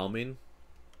 Was she humming?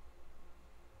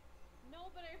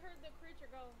 No, but I heard the creature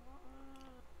go.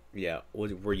 Yeah,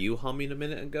 were you humming a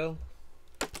minute ago?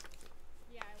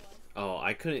 Yeah, I was. Oh,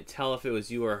 I couldn't tell if it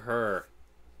was you or her.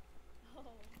 Oh, 2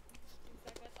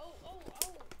 seconds.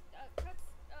 Cuts,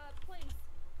 place.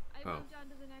 I moved on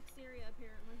to the next area,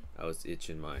 apparently. I was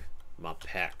itching my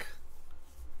peck.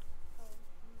 Oh.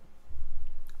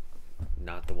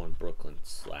 Not the one Brooklyn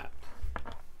slapped. I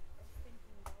was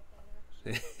thinking about that,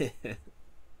 actually.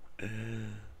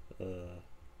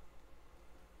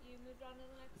 You moved on to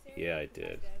the next area? Yeah, I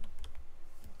did.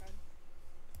 Okay.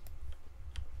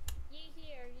 Ye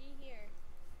here, ye here.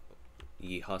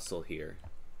 Ye hustle here.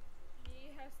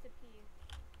 Ye has to pee.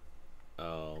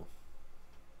 Oh.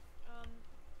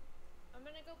 I'm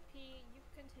gonna go pee. You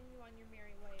continue on your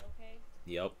merry way, okay?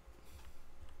 Yep.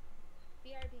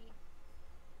 BRB.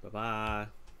 Bye-bye.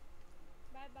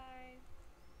 Bye-bye.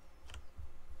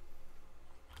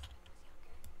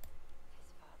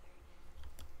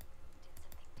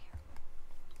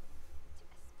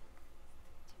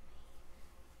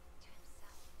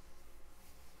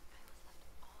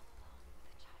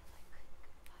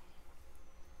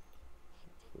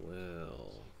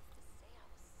 Well.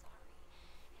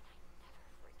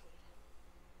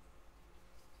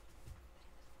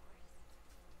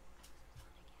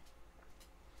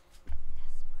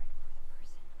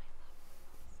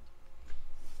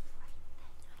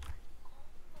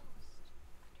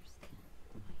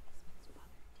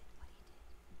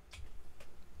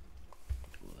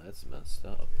 Well, that's messed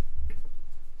up.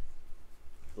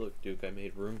 Look, Duke, I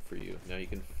made room for you. Now you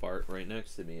can fart right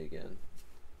next to me again.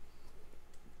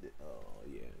 Oh,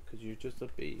 yeah, because you're just a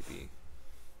baby.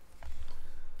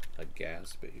 A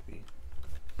gas baby.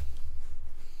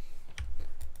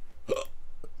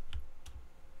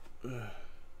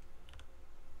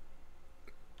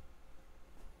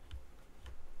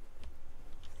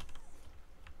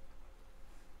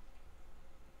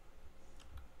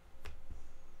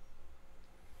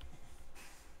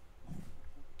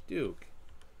 Duke,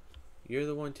 you're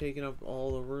the one taking up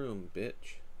all the room,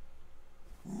 bitch.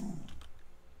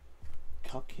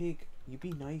 Cupcake, you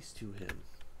be nice to him.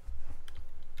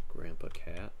 Grandpa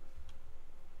Cat.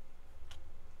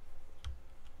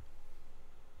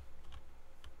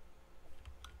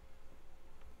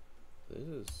 This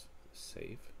is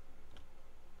safe.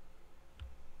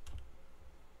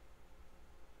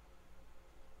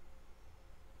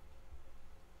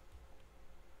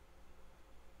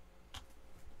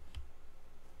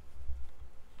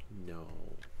 No.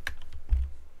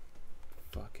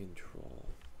 Fucking troll.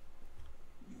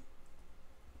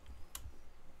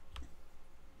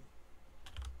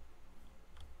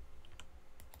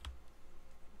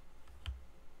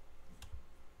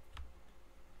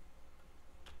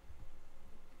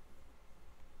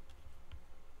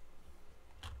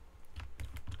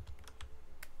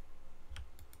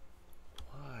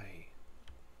 Why?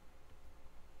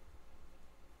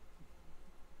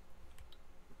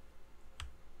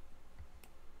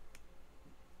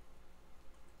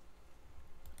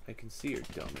 I can see your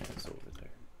dumbass over there.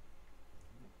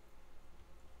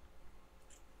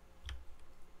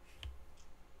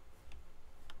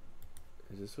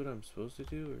 Is this what I'm supposed to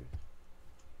do, or?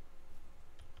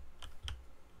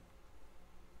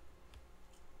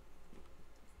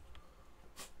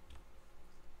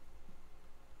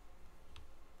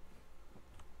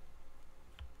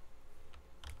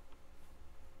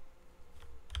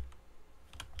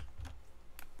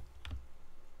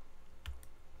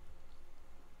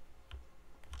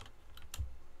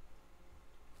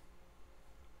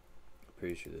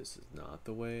 Pretty sure this is not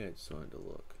the way. I just wanted to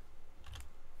look.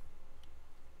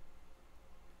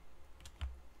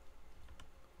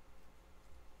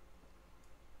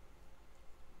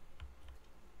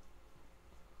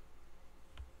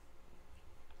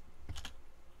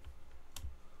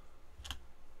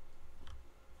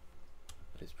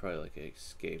 It's probably like an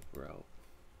escape route.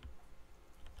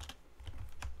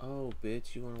 Oh,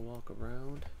 bitch, you want to walk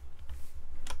around?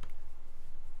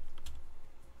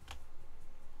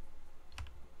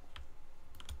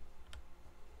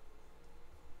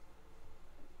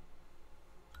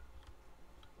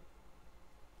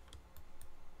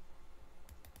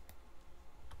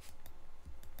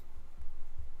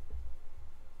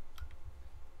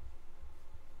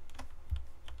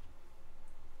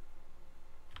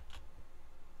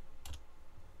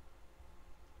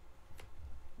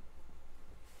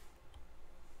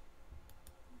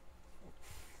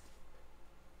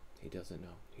 doesn't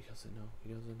know. He doesn't know.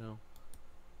 He doesn't know.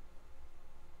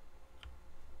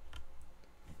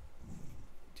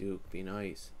 Duke, be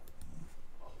nice.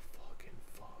 Oh, fucking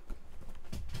fuck.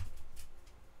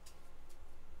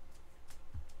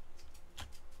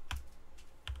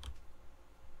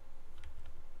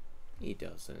 He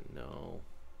doesn't know.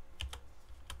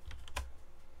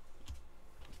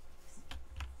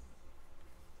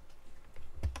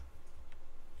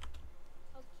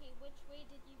 Okay, which way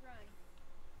did you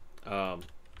run?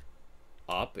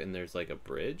 Up and there's like a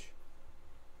bridge.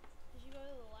 Did you go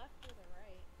to the left or the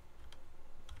right?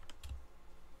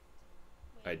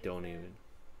 Wait, I is don't there... even.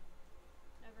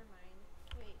 Never mind.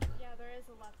 Wait, yeah, there is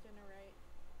a left and a right.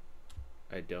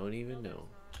 I don't even No, know.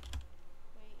 there's not.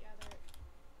 Wait, yeah, there...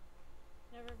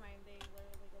 Never mind, they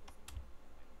literally go the same way.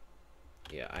 Never mind.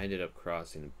 Yeah, I ended up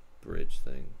crossing the bridge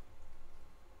thing.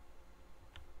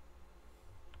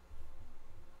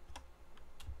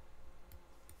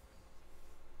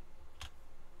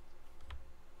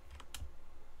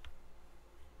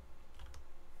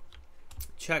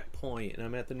 Checkpoint, and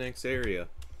I'm at the next area.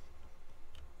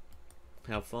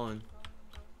 Have fun. I'm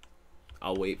going.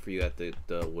 I'll wait for you at the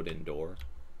wooden door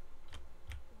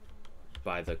Wooden door.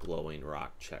 by the glowing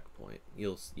rock checkpoint.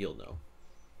 You'll know.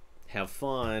 Have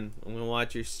fun. I'm gonna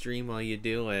watch your stream while you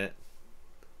do it.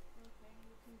 Okay,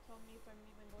 you can tell me if I'm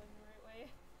even going the right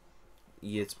way.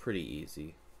 Yeah, it's pretty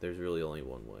easy. There's really only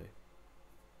one way. Is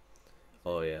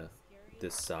Oh that yeah, scary?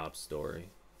 this sob story.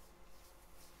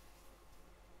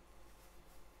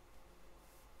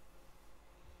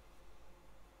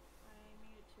 I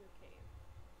made it to a cave.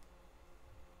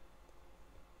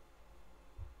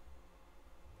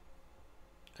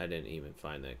 I didn't even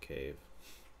find that cave.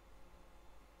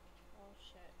 Oh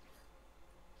shit.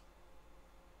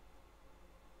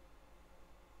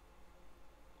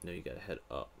 No, you gotta head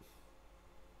up.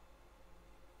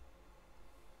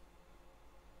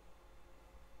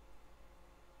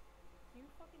 Can you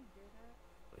fucking hear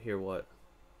that? Hear what?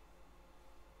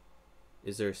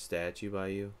 Is there a statue by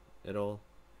you at all?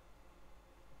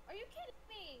 Are you kidding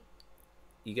me?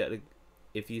 You gotta,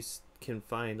 if you can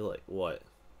find like what?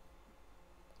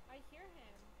 I hear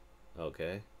him.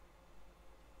 Okay.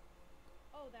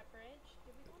 Oh, that bridge?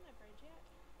 Did we go on that bridge yet?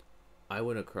 I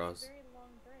went It's across. a very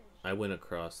long bridge. I went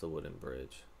across the wooden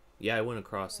bridge. Yeah, I went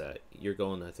across that. You're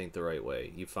going, I think, the right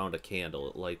way. You found a candle.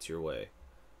 It lights your way.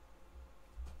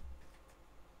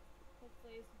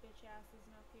 Hopefully his bitch ass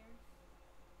isn't up here.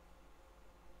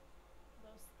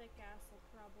 Those thick ass will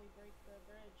probably break the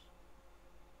bridge.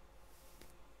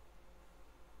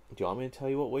 Do you want me to tell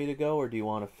you what way to go, or do you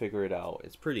want to figure it out?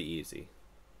 It's pretty easy.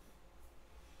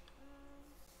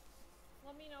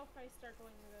 Let me know if I start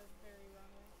going the very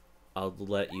wrong way. I'll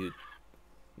let you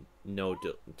know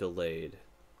delayed.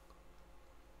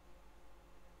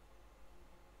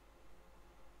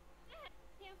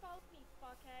 Can't follow me,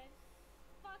 fuckhead.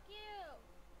 Fuck you!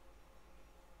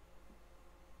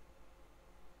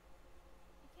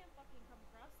 He can't fucking come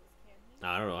across this, can he?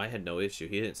 I don't know. I had no issue.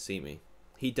 He didn't see me.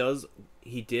 He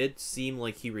did seem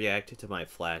like he reacted to my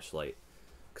flashlight,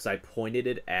 because I pointed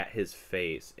it at his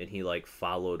face, and he like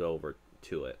followed over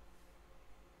to it.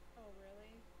 Oh,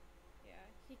 really? Yeah,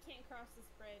 he can't cross this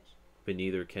bridge. But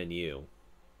neither can you.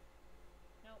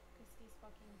 Nope, because he's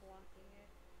fucking blocking it.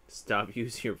 Stop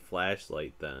using your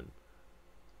flashlight then.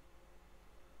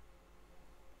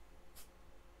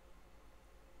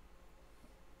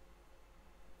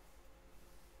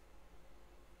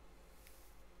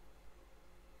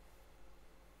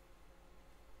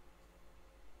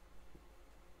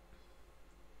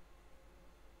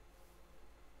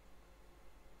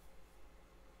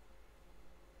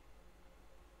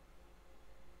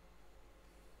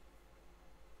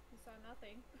 He saw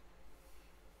nothing.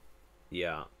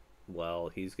 Yeah. Well,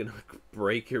 he's gonna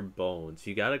break your bones.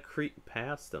 You gotta creep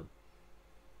past him.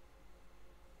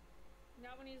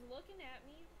 Not when he's looking at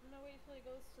me. I'm gonna wait till he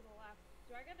goes to the left.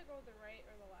 Do I gotta go the right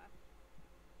or the left?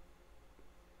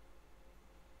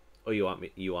 Oh, you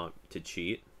want to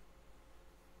cheat?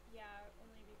 Yeah,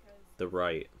 only because... The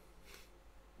right.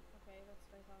 Okay, that's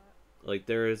what I thought. Like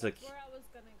there is That's where I was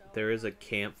gonna go. there is a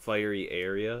honestly. campfirey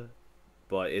area,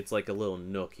 but it's like a little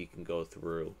nook you can go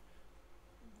through.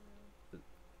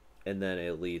 And then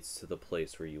it leads to the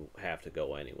place where you have to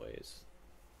go anyways.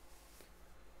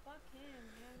 Fuck him,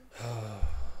 man.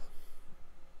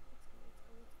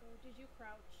 Let's go. Did you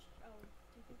crouch? Oh,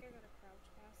 do you think I gotta crouch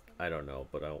past him? I don't know,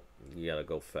 but you gotta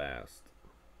go fast,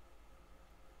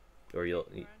 or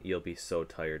Run. you'll be so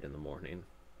tired in the morning.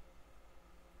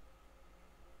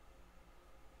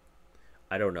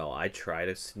 I don't know. I try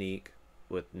to sneak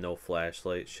with no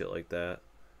flashlight, shit like that.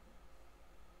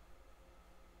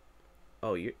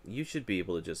 Oh, you should be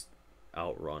able to just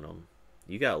outrun them.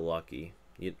 You got lucky.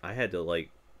 I had to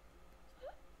like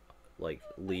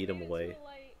lead him away.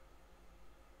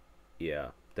 Yeah,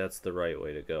 that's the right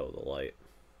way to go. The light.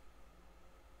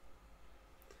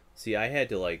 See, I had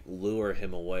to like lure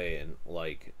him away and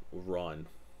like run,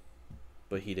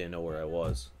 but he didn't know where I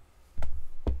was.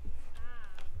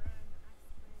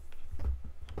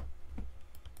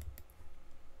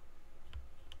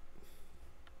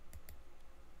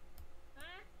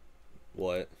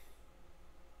 What?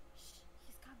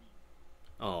 He's coming.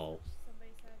 Oh.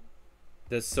 Somebody said.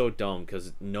 That's so dumb,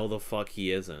 because no the fuck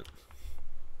he isn't.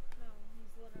 No,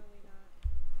 he's literally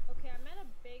not. Okay, I'm at a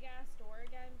big ass door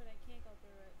again, but I can't go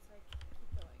through it, so I keep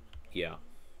going. Yeah.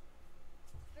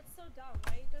 That's so dumb.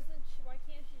 Why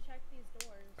can't she check these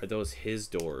doors? Are those his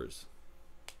doors?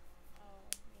 Oh,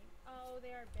 maybe. Oh, they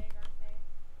are big, aren't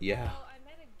they? Yeah. Oh, I'm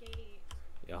at a gate.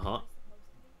 Uh-huh.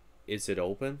 Is it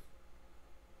open?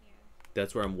 Yeah.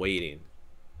 That's where I'm waiting.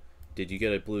 Did you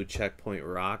get a blue checkpoint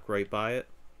rock right by it?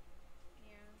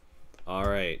 Yeah.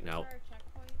 Alright, now. Where are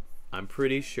checkpoints? I'm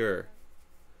pretty sure.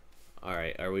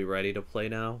 Alright, are we ready to play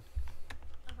now?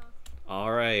 Uh-huh.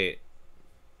 Alright.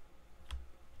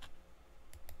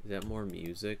 Is that more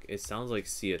music? It sounds like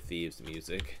Sea of Thieves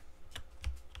music.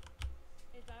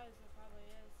 It does, it probably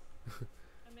is.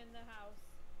 I'm in the house.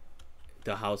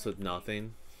 The house with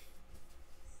nothing?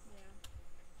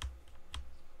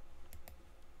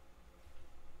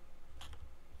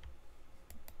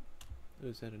 Yeah.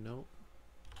 Is that a note?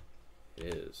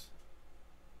 It is.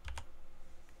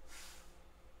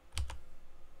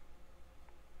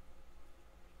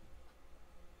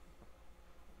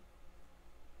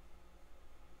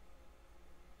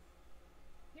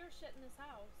 You're shit in this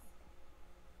house.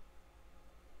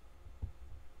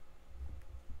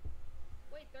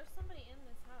 Wait, there's somebody in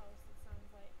this house, it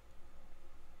sounds like.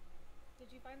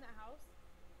 Did you find that house?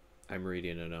 I'm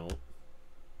reading a note.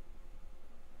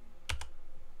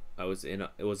 Was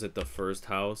it the first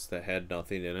house that had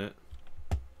nothing in it?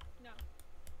 No.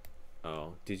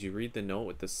 Oh, did you read the note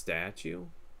with the statue?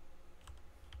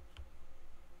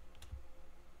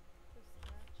 The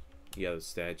statue? Yeah, the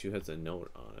statue has a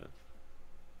note on it.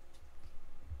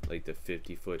 Like the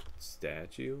 50-foot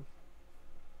statue?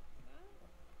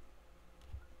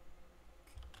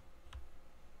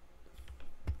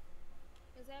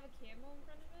 Does it have a candle in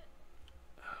front of it?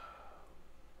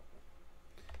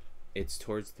 It's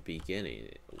towards the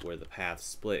beginning where the path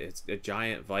split. It's a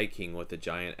giant Viking with a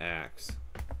giant axe.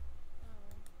 Oh.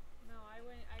 No, I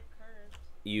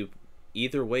curved.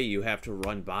 Either way, you have to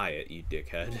run by it, you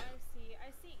dickhead. Oh,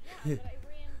 I see. Yeah, but I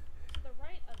ran to the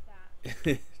right of that.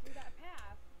 Through that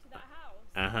path. To that house.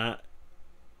 Uh-huh.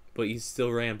 But you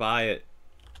still ran by it.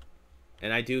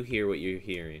 And I do hear what you're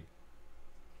hearing.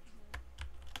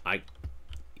 Mm-hmm.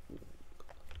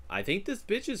 I think this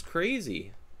bitch is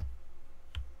crazy.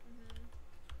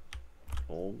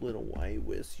 Mm-hmm. Oh, little white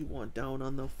whisk, you want down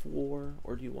on the floor,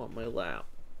 or do you want my lap?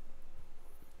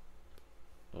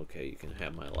 Okay, you can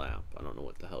have my lap. I don't know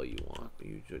what the hell you want, but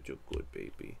you're such a good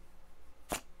baby.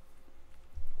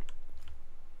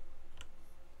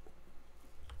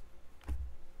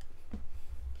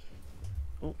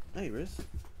 Oh, Iris,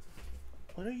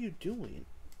 what are you doing?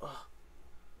 Ugh.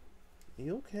 Are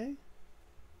you okay?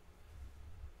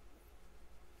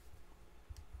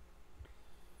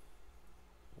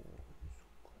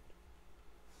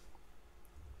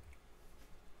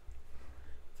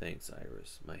 Thanks,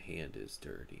 Iris. My hand is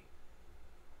dirty.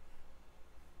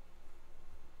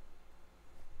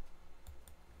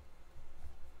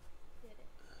 Did it.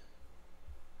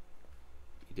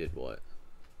 You did what?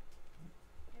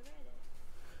 I read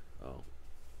it. Oh.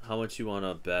 How much you want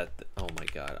to bet? Oh my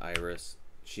god, Iris.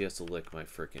 She has to lick my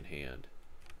freaking hand.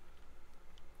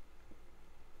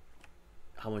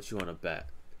 How much you want to bet?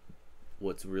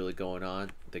 What's really going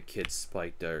on? The kids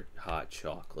spiked our hot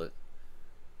chocolate.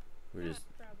 We're just...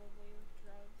 Probably with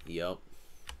drugs. Yep.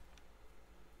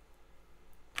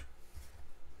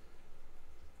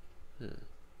 Huh.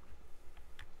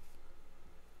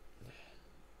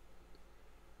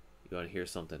 You want to hear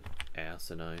something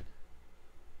asinine?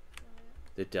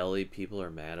 The deli people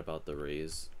are mad about the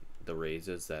raises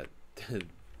that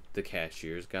the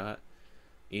cashiers got.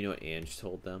 You know what Ange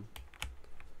told them?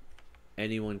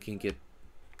 Anyone can get...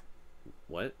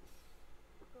 What?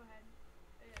 Go ahead.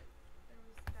 There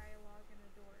was dialogue in the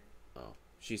door. Oh.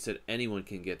 She said anyone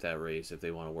can get that raise if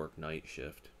they want to work night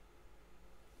shift.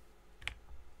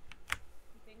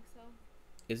 You think so?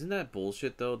 Isn't that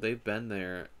bullshit though? They've been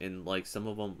there, and like some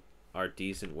of them are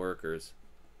decent workers,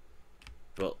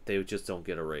 but they just don't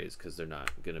get a raise because they're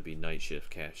not gonna be night shift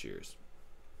cashiers.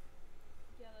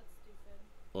 Yeah, that's stupid.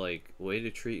 Like, way to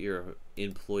treat your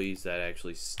employees that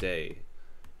actually stay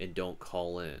and don't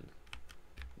call in.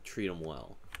 Treat them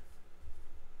well.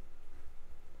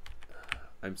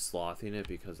 I'm slothing it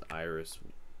because Iris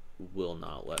will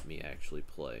not let me actually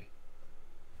play.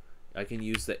 I can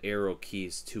use the arrow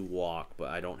keys to walk, but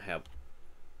I don't have...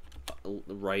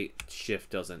 right shift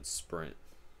doesn't sprint.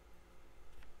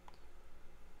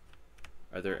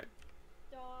 Are there...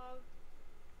 Dog.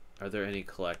 Are there any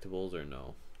collectibles or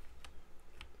no?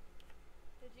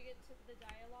 Did you get to the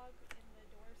dialogue in the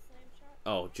door slam shot?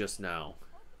 Oh, just now.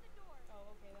 Open the door.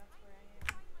 Oh, okay, that's where I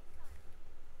am.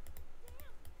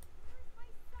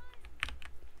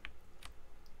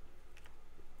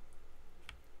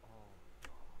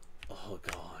 Oh,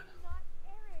 God. Not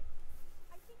Eric.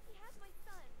 I think he has my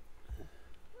son.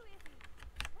 Who is he?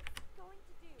 What's he going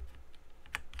to do?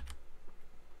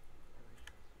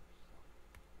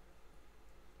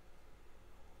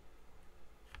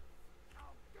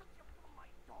 I'll get you from my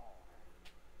door.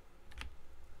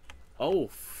 Oh,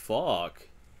 fuck.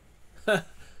 Oh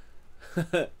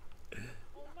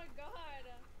my god.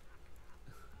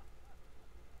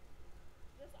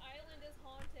 This island is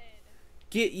haunted.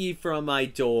 Get ye from my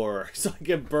door so I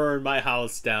can burn my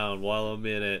house down while I'm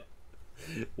in it.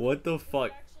 What the Is it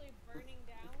fuck? actually burning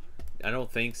down? I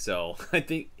don't think so. I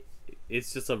think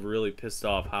it's just a really pissed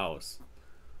off house.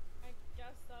 I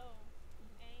guess so.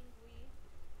 Angry.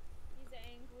 He's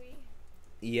angry.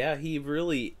 Yeah, he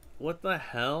really... What the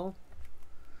hell?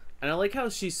 And I like how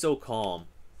she's so calm.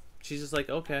 She's just like,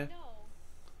 okay. No.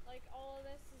 Like, all of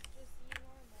this is just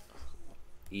normal.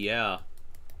 Yeah.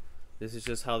 This is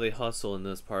just how they hustle in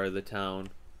this part of the town.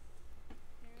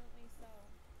 Apparently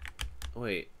so.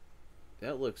 Wait.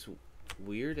 That looks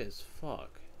weird as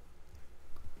fuck.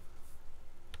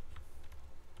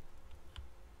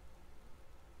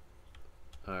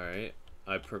 Alright.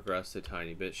 I progressed a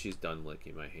tiny bit. She's done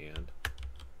licking my hand.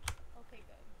 Okay,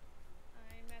 good.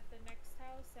 I'm at the next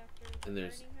house after the And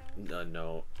there's burning house.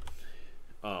 no.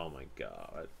 Oh my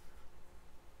god.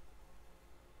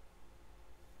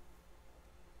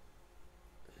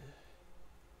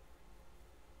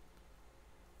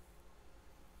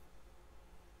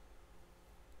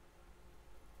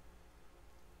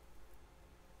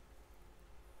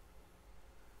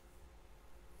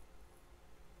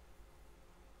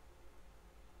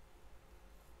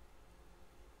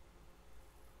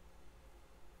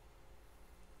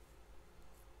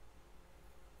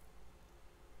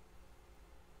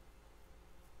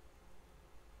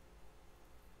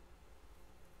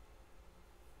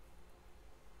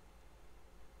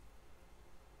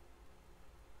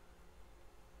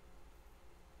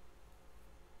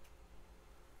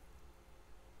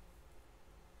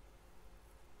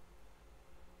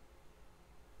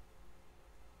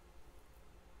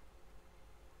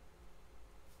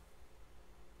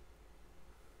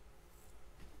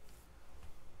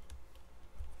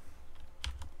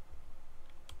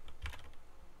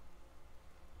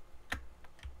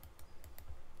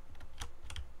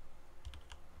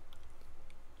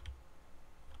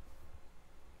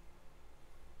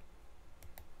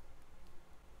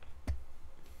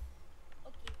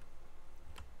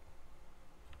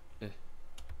 Okay.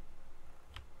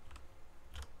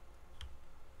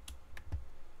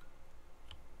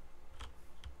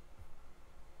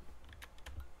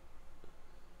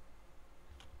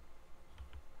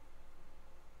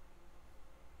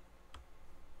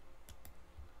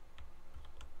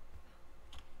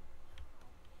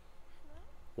 Hello?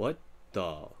 What the?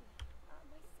 My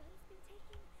son's been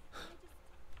taken. I just...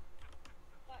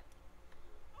 What?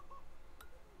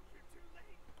 You're too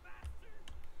late, bastard!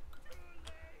 Too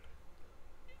late!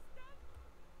 He's done!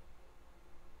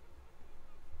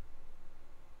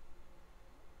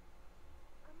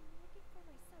 I'm looking for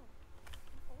my son.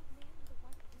 An old man with a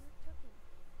white beard took him.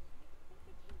 I think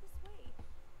they came this way.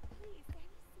 Please, have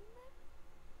you seen them?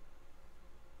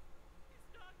 He's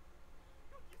done!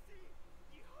 Don't you see?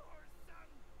 You whore son!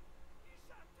 You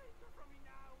shan't take her from me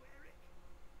now, Eric!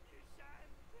 You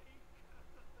shan't take her!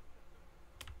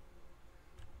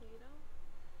 Potato?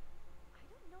 I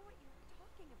don't know what you're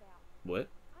talking about. What?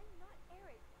 I'm not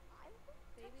Eric. I won't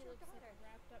touch Baby your looks like daughter. a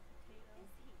wrapped up potato.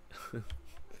 Is he? Does he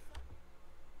have my son?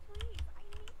 Please, I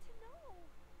need to know.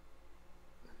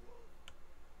 Wolf!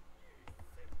 You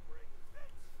simpering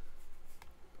bitch!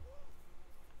 Wolf!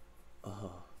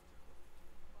 Oh.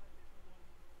 My little one.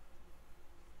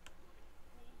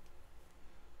 My wolf.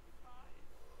 Goodbye.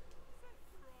 Send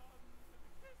her on with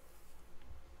a kiss.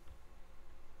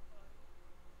 I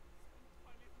sent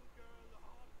my little girl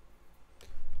on.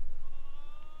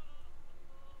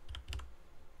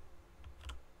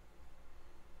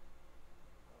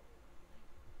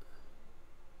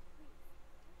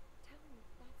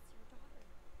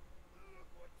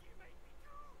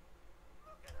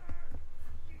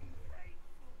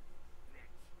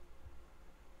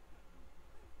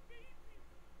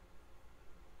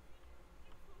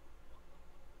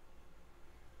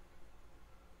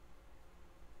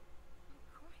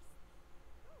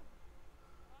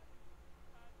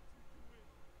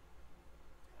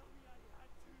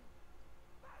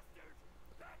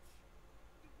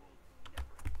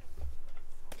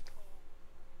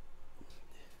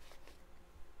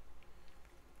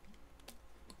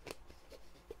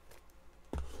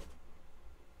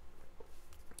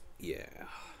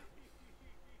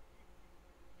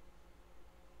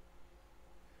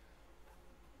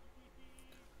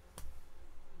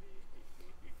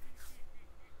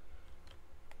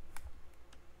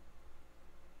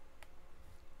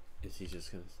 Is he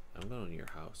just gonna... I'm going to your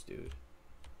house, dude.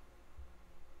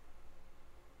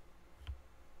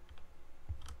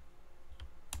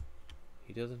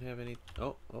 He doesn't have any...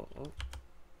 Oh.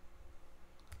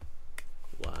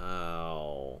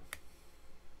 Wow.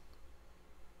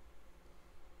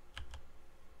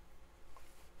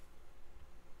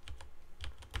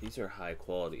 These are high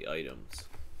quality items.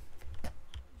 I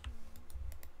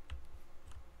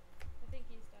think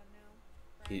he's done now.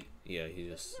 Brian. He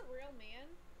This just... is a real man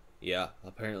Yeah,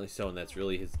 apparently so, and that's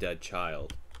really his dead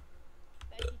child.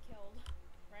 that he killed,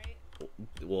 right?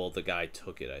 Well, the guy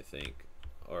took it, I think.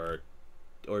 Or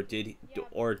did he... Yeah,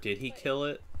 Or did he but kill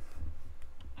it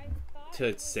I thought to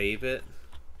it was, save it?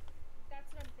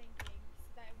 That's what I'm thinking.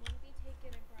 So that it wouldn't be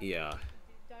taken and brought Yeah. back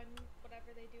and done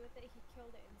whatever they do with it. He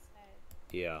killed it instead.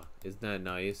 Yeah. Isn't that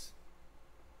nice?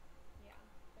 Yeah,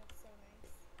 that's so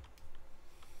nice.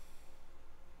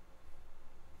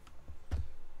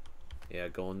 Yeah,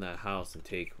 go in that house and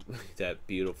take that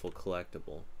beautiful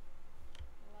collectible.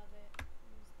 Love it.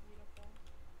 It was beautiful.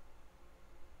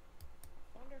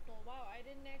 Wonderful. Wow, I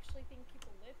didn't actually think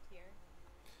people lived here.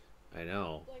 I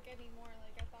know. Like anymore.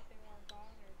 Like I thought they were all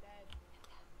gone or dead.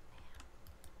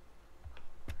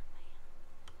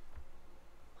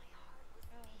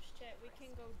 Oh shit, we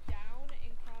can go down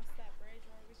and cross that bridge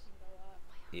or we can go up.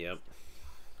 Yep.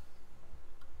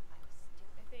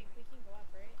 I think we can go up,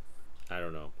 right? I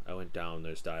don't know. I went down.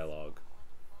 There's dialogue.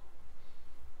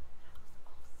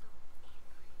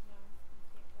 No, we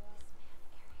can't go up.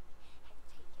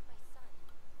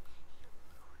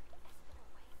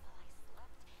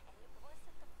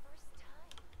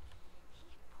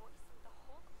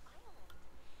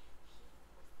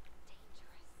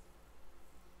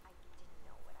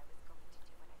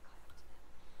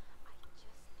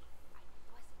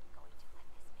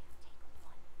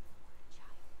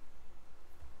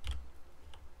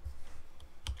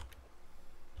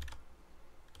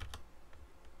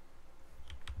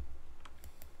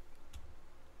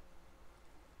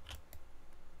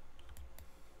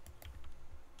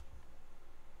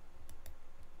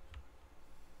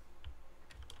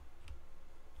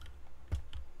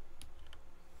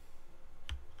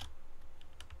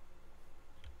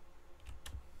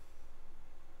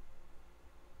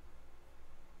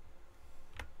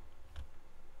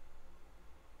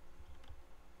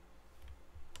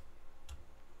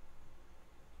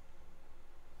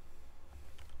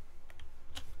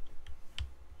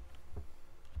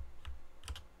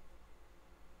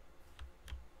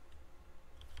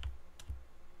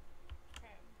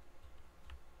 Okay.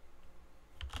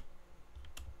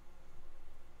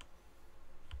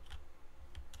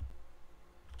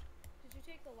 Did you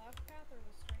take the left path or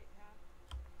the straight path?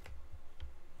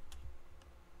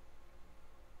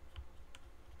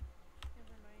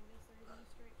 Never mind, is there even a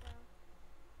straight path?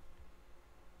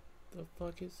 The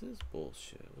fuck is this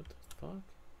bullshit? What the fuck?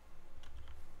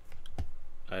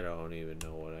 I don't even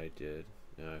know what I did.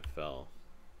 Now I fell.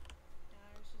 Nah,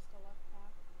 it was just a left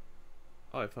path.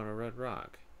 Oh, I found a red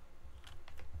rock.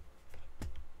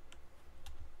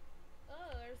 Oh,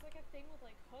 there's like a thing with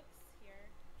like hooks here.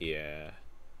 Yeah.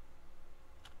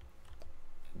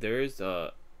 There's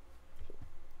a...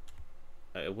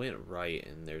 I went right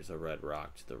and there's a red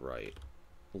rock to the right.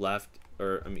 Left,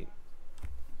 or, I mean...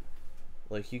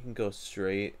 Like, you can go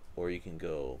straight, or you can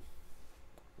go...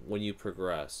 When you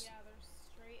progress. Yeah, there's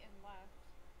straight and left.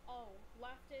 Oh,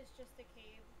 left is just a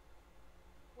cave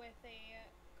with a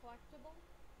collectible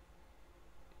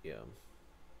Yeah.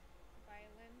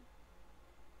 violin.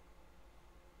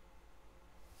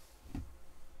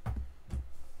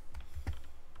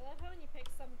 I love how when you pick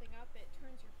something up, it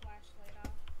turns your flashlight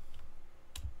off.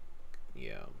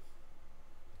 Yeah.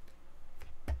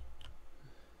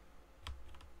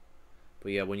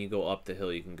 But yeah, when you go up the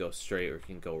hill, you can go straight or you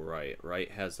can go right.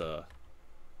 Right has a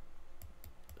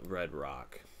red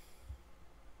rock.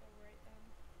 Go right then.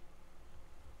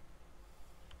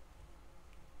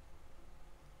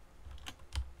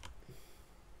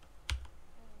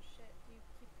 Oh shit, do you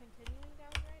keep continuing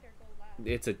down right or go left?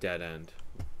 It's a dead end.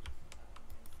 Oh, I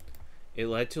see. It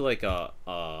led to like a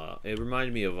it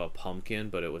reminded me of a pumpkin,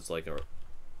 but it was like a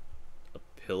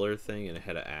pillar thing and it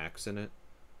had an axe in it.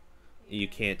 You Yeah,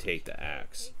 can't take the should really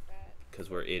axe take that. because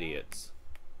we're Dumb. idiots.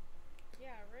 Yeah,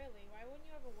 really. Why wouldn't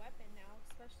you have a weapon now,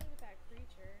 especially with that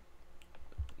creature?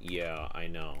 Yeah, I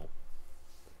know.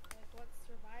 Like, what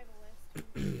survivalist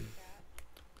would take that?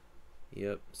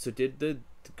 Yep. So did the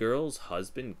girl's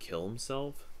husband kill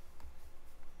himself?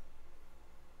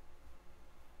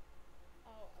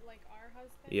 Oh, like our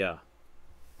husband? Yeah.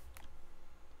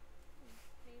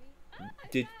 Maybe? Ah, I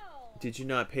Did fell! did you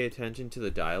not pay attention to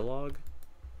the dialogue?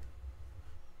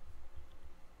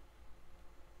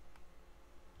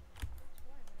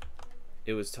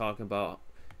 it was talking about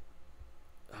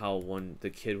how when the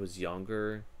kid was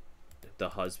younger, the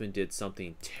husband did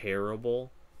something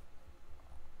terrible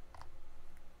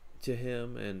to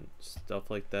him and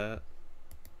stuff like that.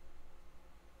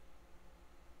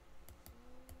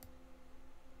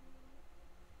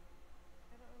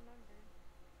 I don't remember.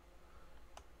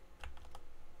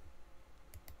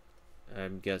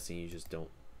 I'm guessing you just don't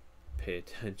pay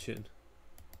attention.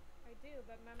 I do,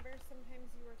 but remember sometimes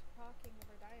you were talking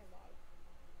over dialogue.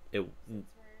 It Since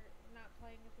we're not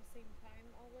playing at the same time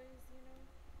always, you know?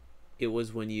 it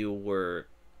was when you were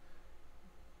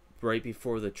right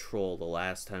before the troll, the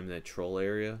last time in that troll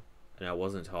area, and I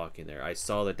wasn't talking there. I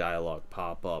saw the dialogue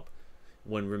pop up.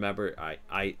 When remember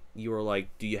you were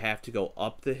like, do you have to go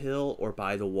up the hill or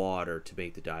by the water to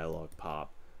make the dialogue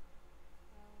pop?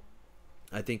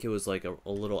 I think it was like a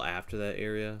little after that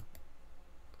area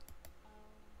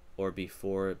or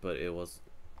before it, but it was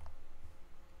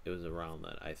around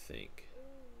that, I think. Ooh,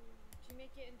 did you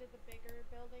make it into the bigger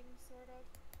building, sort of?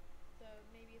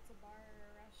 Maybe it's a bar or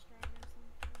a restaurant or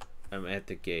something? I'm at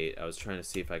the gate. I was trying to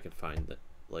see if I could find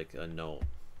like a note.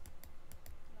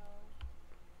 No.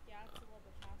 Yeah, it's a little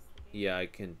bit past the gate. Yeah, I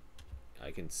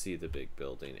can see the big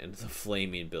building and the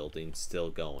flaming building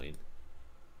still going.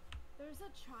 There's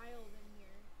a child in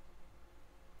here.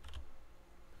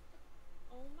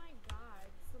 Oh my god.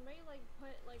 Somebody like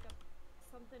put like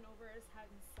something over his head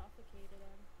and suffocated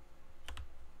him.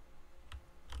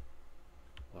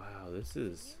 Wow, this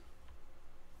is...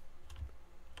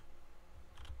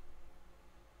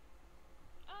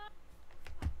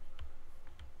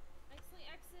 Actually,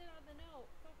 exit on the note.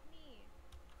 Fuck me.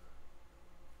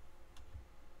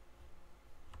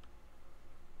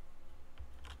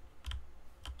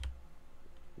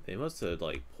 They must have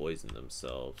like poisoned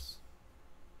themselves.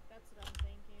 That's what I'm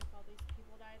thinking. If all these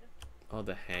people died. Oh,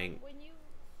 the hang... When you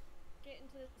get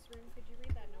into this room, could you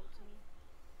read that note to me?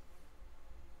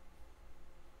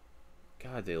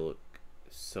 God, they look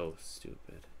so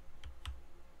stupid.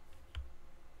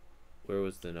 Where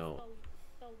was the note?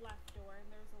 The left door, and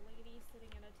there's a lady sitting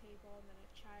at a table, and then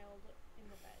a child in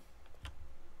the bed.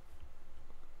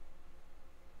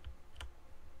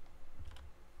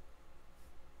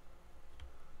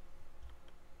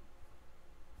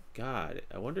 God,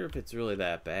 I wonder if it's really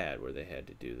that bad where they had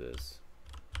to do this.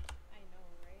 I know,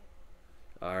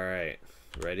 right? Alright,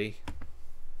 ready?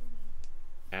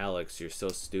 Alex, you're so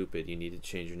stupid. You need to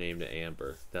change your name to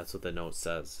Amber. That's what the note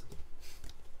says.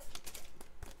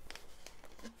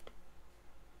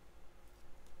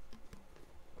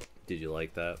 Did you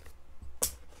like that?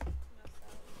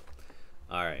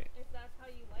 Alright. If that's how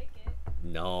you like it.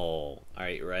 No.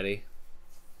 Alright, ready?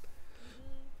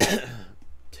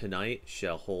 Tonight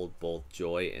shall hold both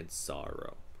joy and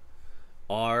sorrow.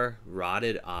 Our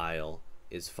rotted isle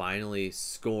is finally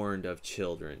scorned of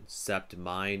children, except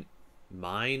mine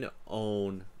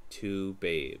own two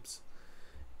babes.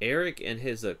 Eric and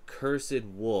his accursed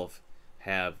wolf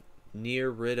have near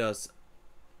rid us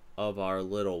of our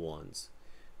little ones.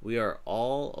 We are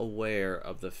all aware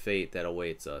of the fate that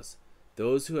awaits us,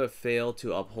 those who have failed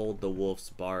to uphold the wolf's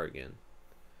bargain.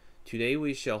 Today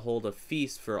we shall hold a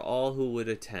feast for all who would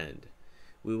attend.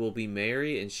 We will be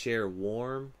merry and share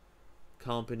warm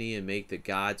company and make the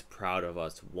gods proud of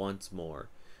us once more.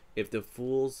 If the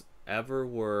fools ever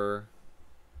were...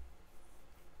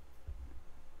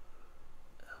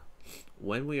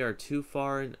 When we are too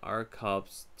far in our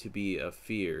cups to be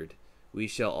afeared, we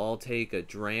shall all take a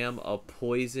dram of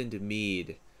poisoned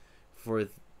mead, for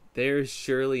there is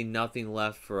surely nothing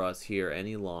left for us here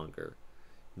any longer.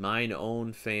 Mine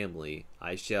own family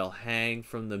I shall hang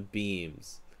from the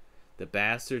beams. The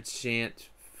bastards shan't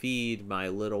feed my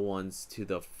little ones to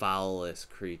the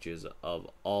foulest creatures of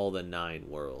all the 9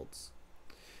 worlds.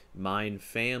 Mine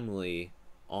family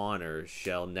honor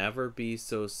shall never be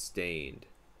so stained.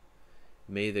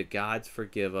 May the gods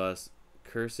forgive us,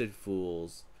 cursed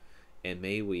fools, and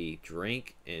may we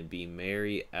drink and be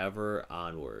merry ever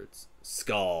onwards.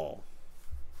 Skull.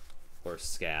 Or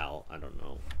scal, I don't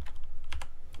know.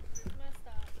 Messed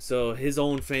up. So his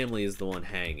own family is the one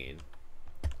hanging.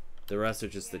 The rest are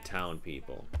just the town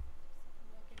people.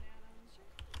 Looking at him.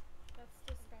 That's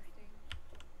disgusting.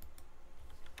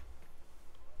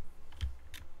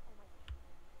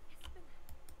 Espen,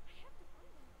 I have to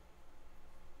find him.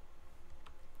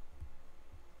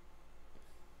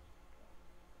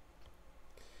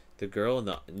 The girl in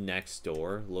the next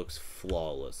door looks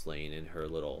flawless laying in her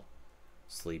little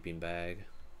sleeping bag.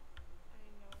 I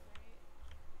know, right?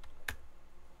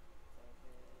 So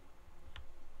good.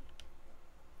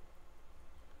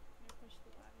 Can I push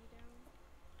the body down?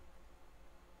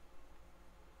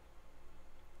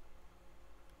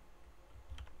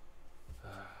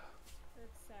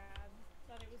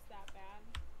 that bad.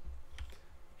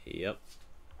 Yep.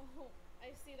 Oh,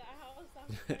 I see that house on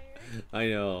fire. I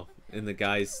know. And the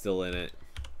guy's still in it.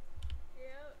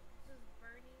 Yep, just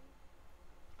burning.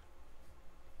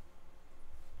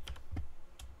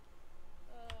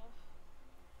 Ugh.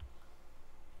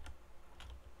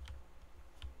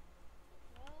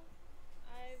 Well,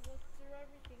 I looked through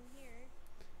everything here.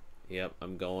 Yep,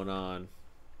 I'm going on.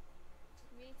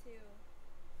 Me too.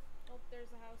 Oh,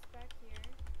 there's a house back here.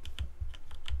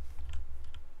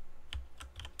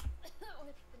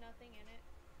 With nothing in it.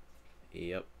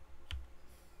 Yep.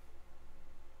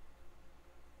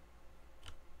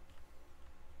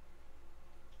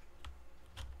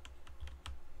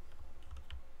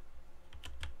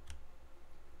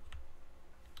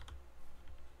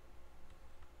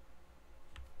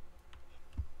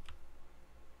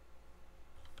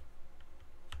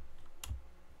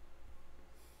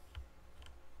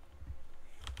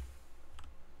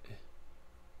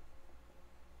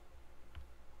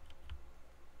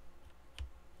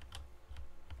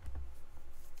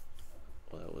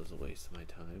 Well, that was a waste of my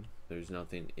time. There's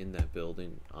nothing in that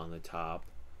building on the top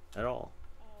at all.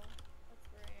 Oh, that's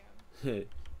where I am. You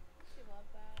love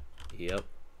that. Yep.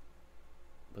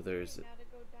 But there's... Now to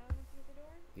go down and through the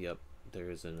door? Yep, there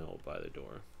is a note by the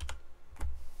door.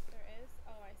 There is?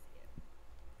 Oh, I see it.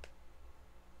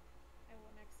 I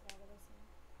won't exit out of this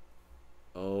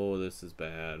one. Oh, this is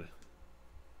bad.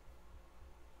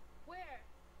 Where?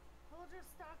 Huldra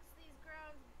stalks these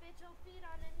grounds. Bitch will feed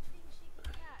on anything she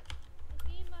can catch. If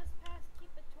he must pass,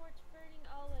 keep a torch burning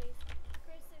always.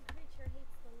 Cursed creature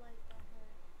hates the light by her.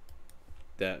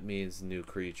 That means new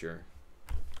creature.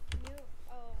 New?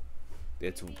 Oh.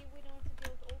 It's... Maybe we don't have to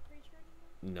deal with old creature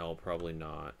anymore? No, probably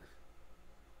not.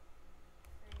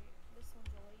 Great. This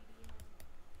one's a lady, huh?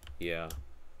 Yeah.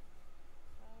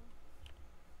 Well,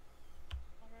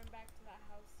 I'll run back to that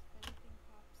house if anything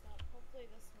pops up. Hopefully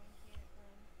this one can't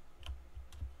run.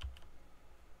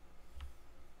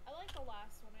 I like the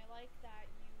last one. I like that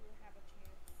you have a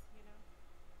chance, you know?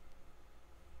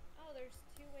 Oh, there's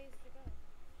 2 ways to go.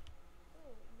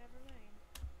 Oh, never mind.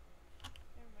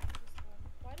 Never mind, just one.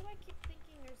 Why do I keep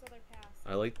thinking there's other paths?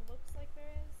 I like... It looks like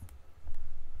there is.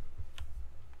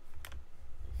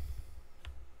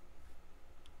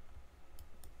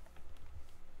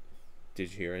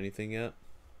 Did you hear anything yet?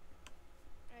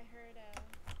 I heard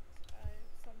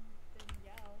something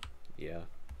yell. Yeah.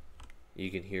 You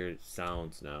can hear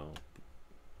sounds now.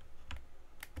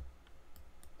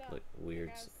 Like weird...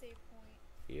 I got a save point.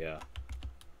 Yeah.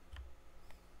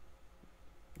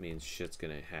 Means shit's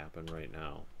gonna happen right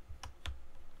now.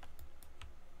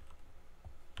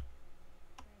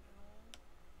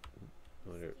 I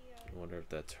wonder if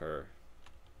that's her.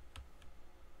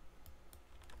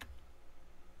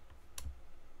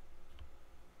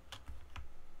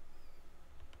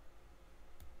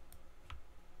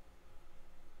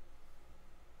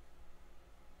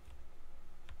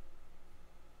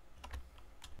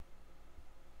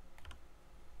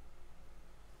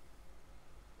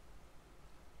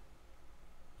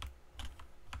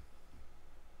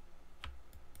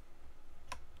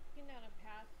 Looking down a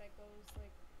path that goes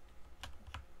like...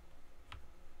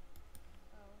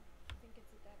 Oh, I think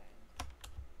it's a dead end.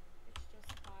 It's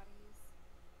just bodies.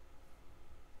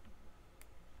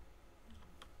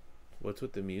 What's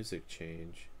with the music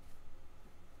change?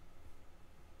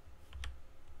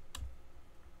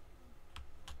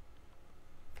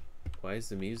 Why is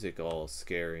the music all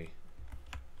scary?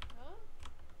 Huh?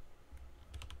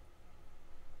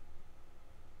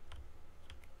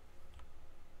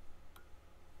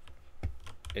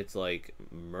 It's like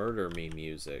murder me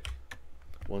music.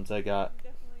 Once I got...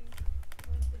 You definitely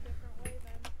went a different way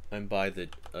then. I'm by the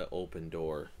open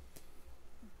door.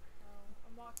 Oh,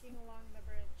 I'm walking along the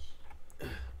bridge.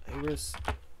 Iris,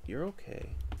 you're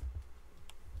okay.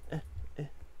 Oh,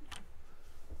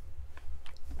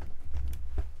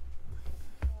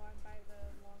 I'm by the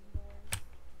long doors.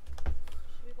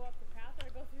 Should we go up the path or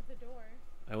go through the door?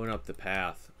 I went up the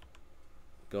path.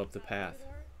 Go up the Not path. through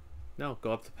the door? No,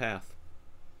 go up the path.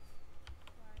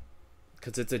 Why?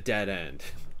 Because it's a dead end.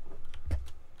 Oh.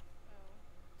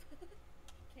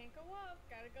 Can't go up.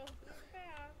 Gotta go through the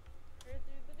path. Or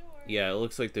through the door. Yeah, it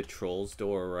looks like the troll's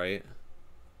door, right?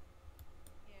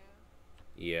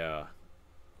 Yeah. Yeah.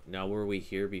 Now, were we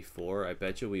here before? I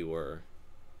bet you we were.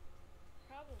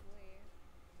 Probably.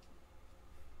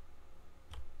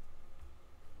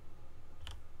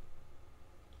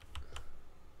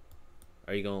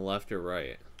 Are you going left or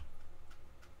right?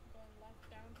 Going left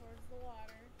down towards the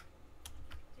water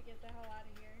to get the hell out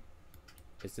of here.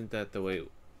 Isn't that the way...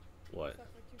 What?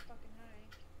 Except we're too fucking high.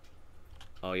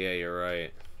 Oh, yeah, you're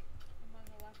right. I'm on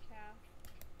the left path.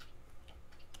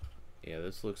 Yeah,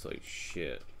 this looks like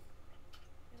shit.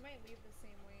 It might leave the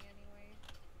same way anyway.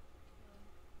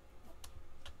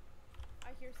 I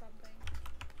hear something.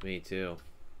 Me too.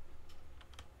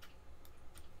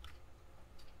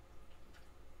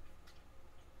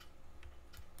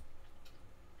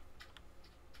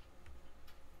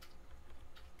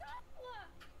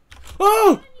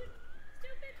 Oh!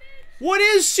 What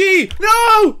is she?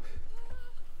 No!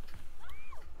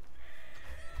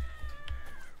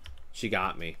 She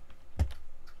got me.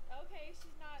 Okay,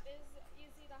 she's not as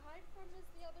easy to hide from as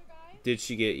the other guy. Did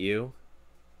she get you?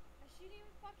 She didn't even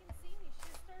fucking see me. She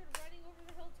just started running over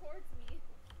the hill towards me.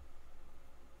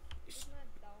 Isn't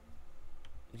that dumb?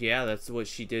 Yeah, that's what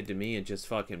she did to me and just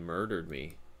fucking murdered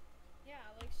me. Yeah,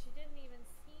 like she didn't even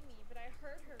see me, but I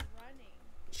heard her running.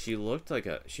 She looked like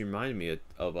she reminded me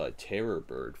of a terror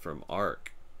bird from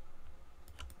Ark.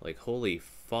 Like, holy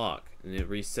fuck. And it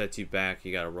resets you back,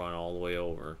 you gotta run all the way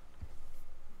over.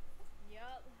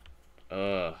 Yup.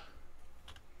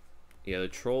 Yeah, the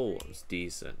troll was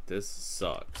decent. This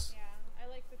sucks. Yeah, I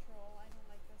like the troll. I don't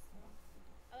like this one.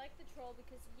 I like the troll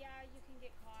because, yeah, you can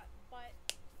get caught, but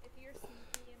if you're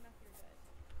sneaky enough, you're good.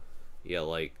 Yeah,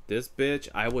 like, this bitch,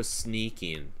 I was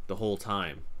sneaking the whole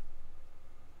time.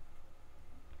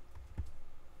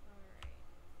 Alright.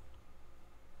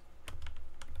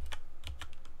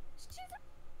 She's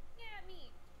at me.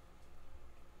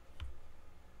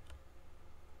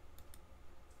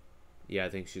 Yeah, I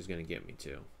think she's gonna get me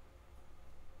too.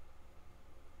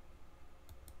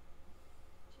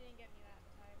 She didn't get me that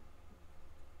time.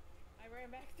 I ran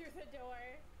back through the door,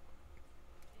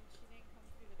 and she didn't come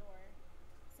through the door.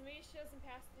 So maybe she doesn't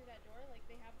pass through that door, like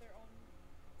they have their own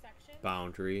section.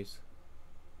 Boundaries.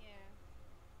 Yeah.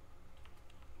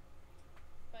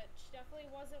 But she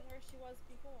definitely wasn't where she was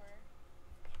before.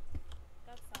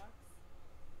 That sucks.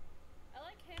 I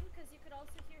like him because you could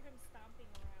also hear him stomping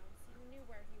around, so you knew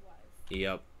where he was.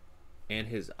 Yep. And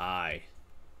his eye.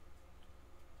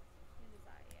 In his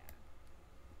eye, yeah.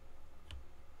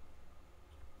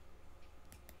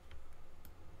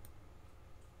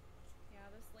 Yeah,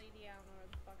 this lady, I don't know where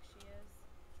the fuck she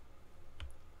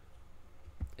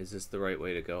is. Is this the right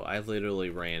way to go? I literally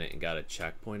ran it and got a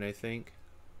checkpoint, I think.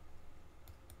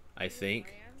 I think.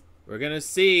 Ran? We're gonna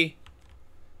see.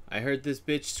 I heard this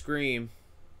bitch scream.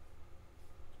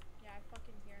 Yeah, I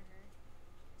fucking hear her.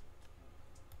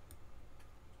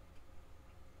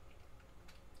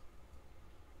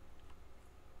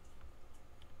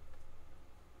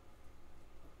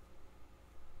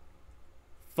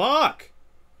 Fuck!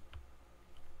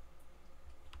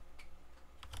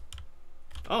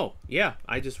 Oh, yeah.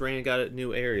 I just ran and got a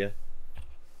new area.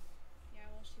 Yeah,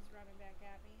 well, she's running back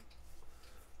at me.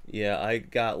 Yeah, I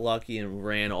got lucky and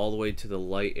ran all the way to the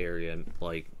light area and,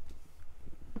 like,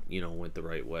 you know, went the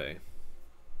right way.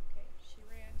 Okay, she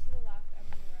ran to the left. I'm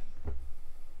gonna run.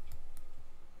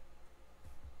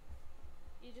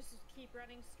 You just keep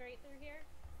running straight through here?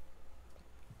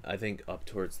 I think up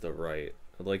towards the right.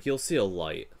 Like, you'll see a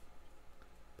light.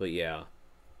 But yeah.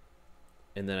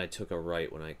 And then I took a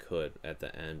right when I could at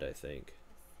the end, I think.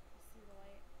 I see the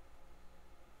light.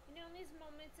 You know, in these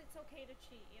moments, it's okay to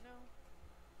cheat, you know?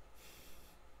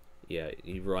 Yeah,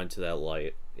 you run to that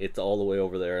light. It's all the way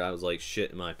over there, and I was like,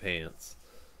 shit in my pants.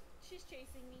 She's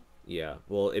chasing me. Yeah,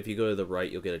 well, if you go to the right,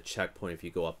 you'll get a checkpoint if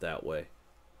you go up that way.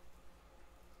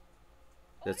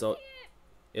 That's all.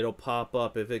 It'll pop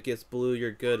up. If it gets blue,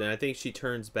 you're good. And I think she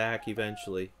turns back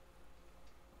eventually.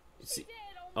 She See, did.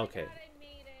 Oh my okay. God, I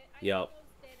made it. I Yep.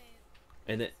 almost didn't.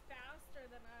 And She's faster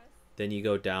than us. then you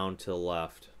go down to the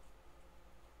left.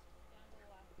 Down to the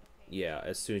left. Okay. Yeah,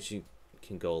 as soon as you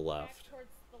can go Back left.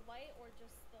 towards the light or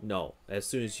just the No, as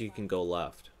soon as you can go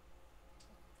left.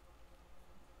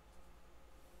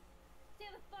 Stay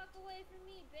the fuck away from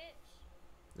me,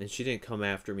 bitch. And she didn't come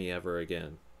after me ever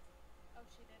again. Oh,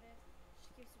 she didn't.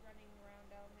 She keeps running around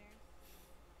down there.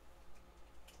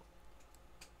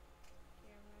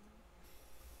 Okay, I'm running.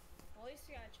 Well, at least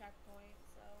we got a checkpoint,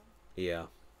 so Yeah.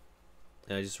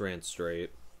 And I just ran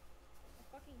straight. I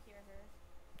fucking hear her.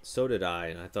 So did I,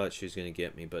 and I thought she was gonna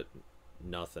get me, but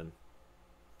nothing.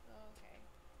 Oh, okay.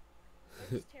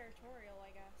 They're just territorial,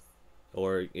 I guess.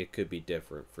 Or it could be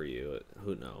different for you.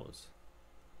 Who knows?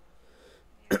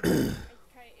 Yeah.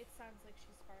 It sounds like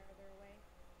she's farther away.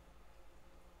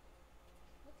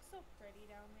 Looks so pretty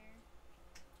down there.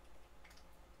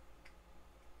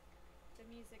 The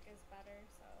music is better,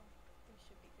 so we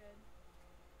should be good.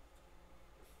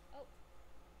 Oh,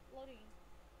 loading.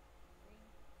 Green.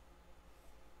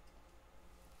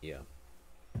 Yeah.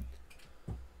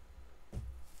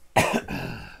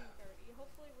 2:30.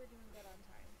 Hopefully we're doing good on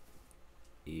time.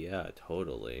 Yeah,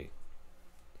 totally.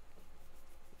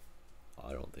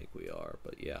 I don't think we are,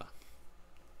 but yeah. Yeah,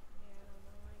 I don't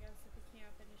know. I guess if we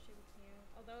can't finish it, we can't.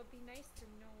 Although it'd be nice to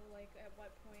know, like, at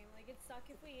what point. Like, it'd suck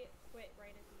if we quit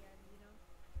right at the end, you know?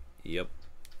 Yep.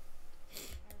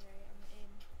 Alright, I'm in.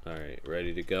 Alright,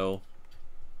 ready to go?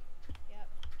 Yep.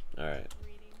 Alright.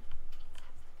 Reading.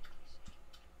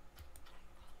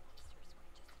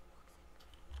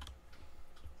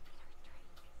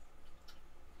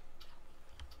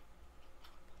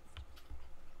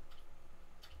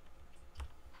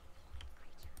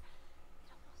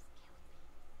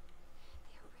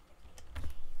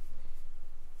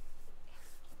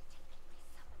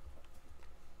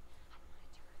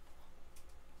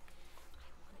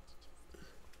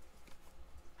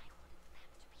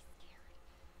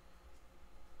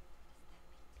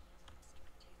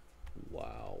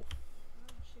 Wow. Oh,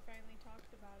 she finally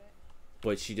talked about it.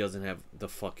 But she doesn't have the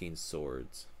fucking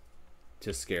swords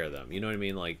to scare them. You know what I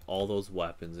mean? Like, all those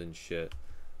weapons and shit.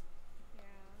 Yeah.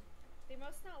 They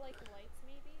must not like lights,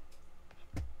 maybe?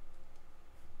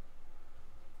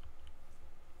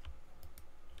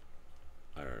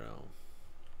 I don't know.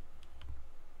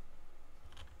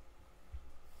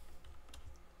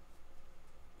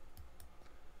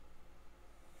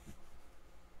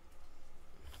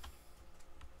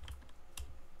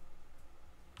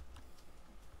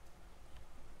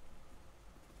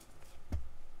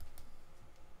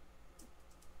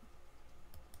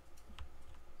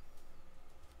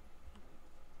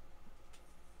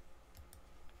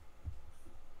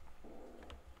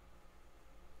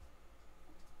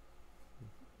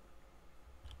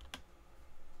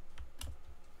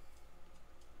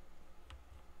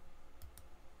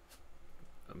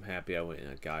 I'm happy I went in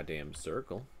a goddamn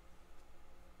circle.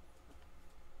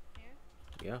 Yeah?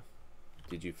 Yeah.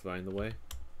 Did you find the way?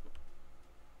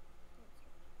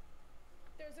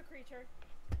 There's a creature.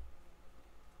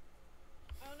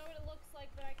 I don't know what it looks like,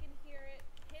 but I can hear it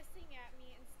hissing at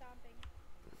me and stomping.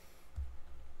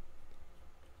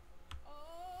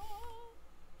 Oh!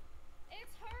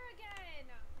 It's her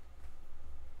again!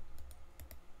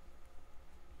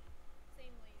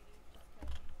 Same lady. Just killed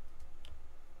me.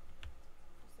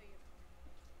 Just so you know.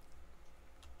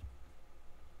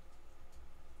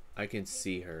 I can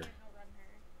see her. Can't outrun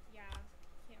her. Yeah.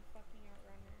 Can't fucking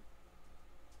outrun her.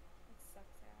 It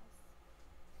sucks ass.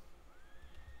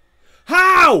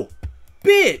 How?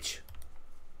 Bitch!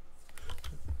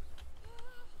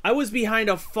 I was behind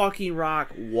a fucking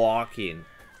rock walking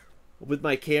with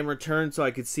my camera turned so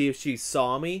I could see if she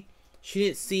saw me. She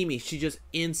didn't see me. She just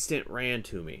instant ran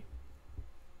to me.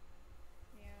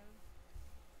 Yeah.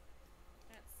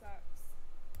 That sucks.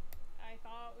 I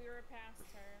thought we were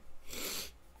past her.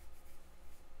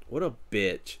 What a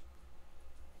bitch.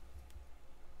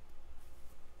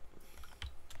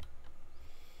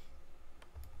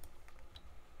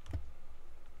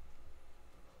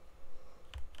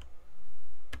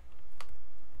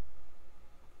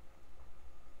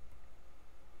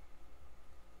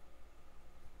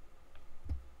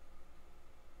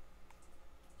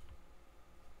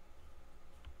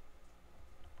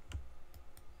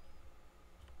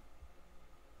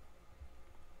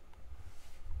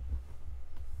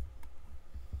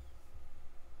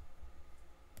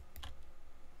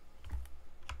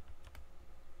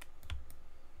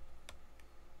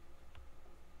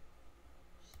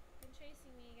 She's been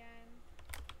chasing me again.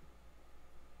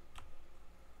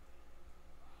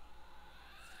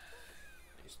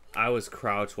 I was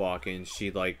crouch walking.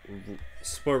 She like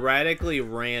sporadically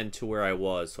ran to where I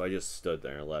was, so I just stood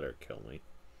there and let her kill me.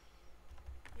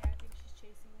 Yeah, I think she's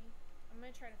chasing me. I'm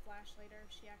gonna try to flashlight her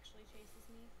if she actually chases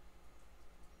me.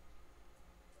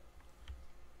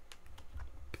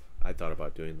 I thought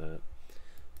about doing that,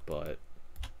 but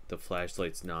the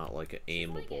flashlight's not like an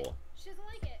aimable. She doesn't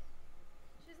like it.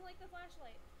 She doesn't like the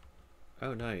flashlight.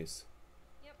 Oh, nice.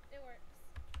 Yep, it works.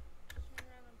 Just run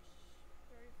around and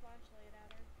throw your flashlight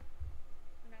at her.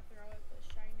 Or not throw it, but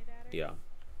shine it at her. Yeah.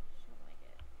 She don't like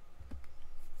it.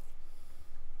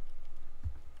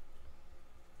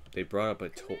 They brought up a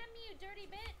Come at me, you dirty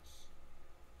bitch!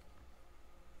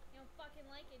 You don't fucking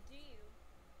like it, do you?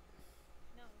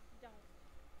 No, you don't.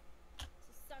 So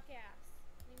suck ass.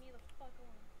 Leave me the fuck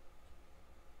alone.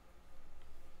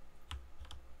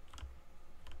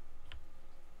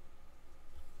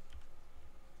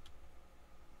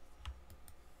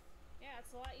 Yeah,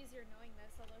 it's a lot easier knowing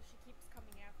this, although she keeps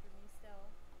coming after me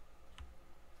still.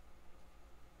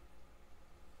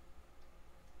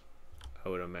 I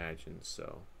would imagine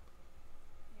so.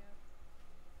 Yep.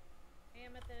 I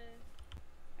am at the...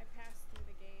 I passed through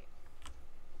the gate.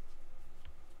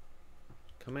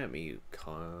 Come at me, you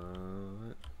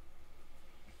cunt.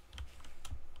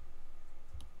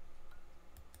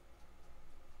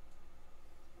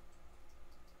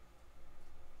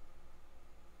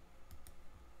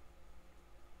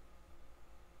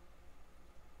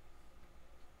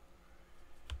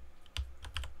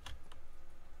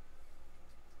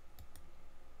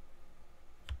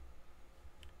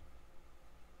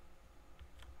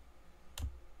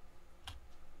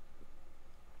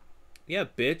 Yeah,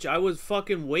 bitch, I was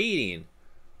fucking waiting.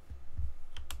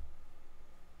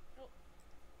 Oh,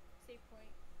 save point.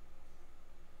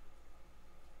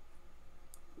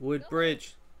 Wood Go.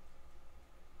 bridge.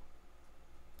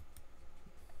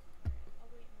 Alright, I'll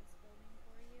wait in this building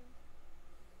for you.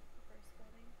 The first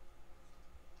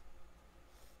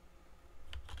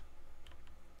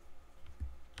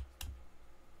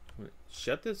building.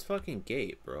 Shut this fucking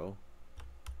gate, bro.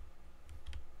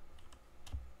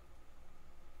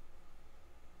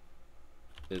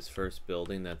 This first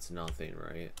building, that's nothing,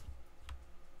 right?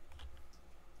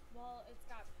 Well, it's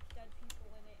got dead people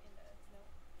in it and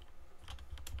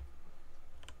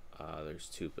no. There's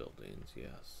two buildings,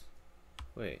 yes.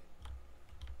 Wait.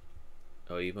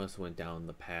 Oh, you must have went down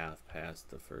the path past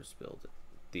the first building.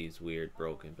 These weird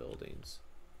broken buildings.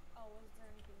 Oh, was there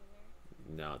anything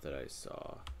in there? Not that I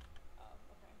saw. Oh,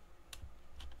 okay.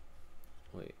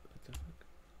 Wait, what the fuck?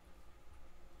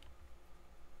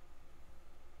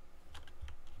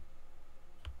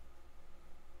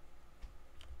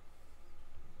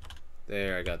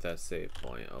 There, I got that save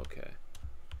point. Okay.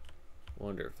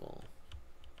 Wonderful.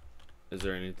 Is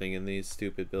there anything in these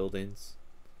stupid buildings?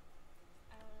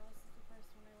 I don't know, this is the first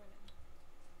one I went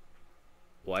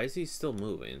in. Why is he still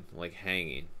moving? Like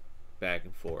hanging back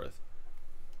and forth.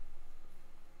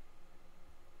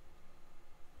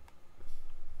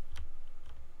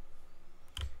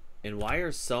 And why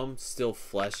are some still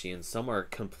fleshy and some are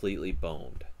completely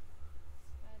boned?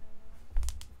 I don't know. I'm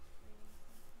just reading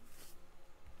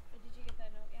something. Did you get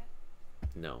that note yet?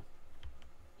 No.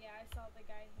 Yeah, I saw the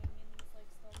guy hanging. He's like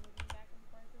still moving back and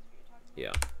forth. Is what you're talking about?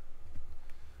 Yeah.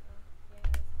 Oh, yeah,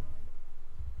 I saw him.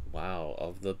 Wow,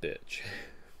 of the bitch.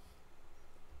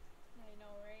 I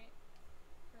know, right?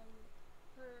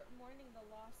 Her mourning the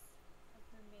loss of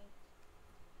her mate.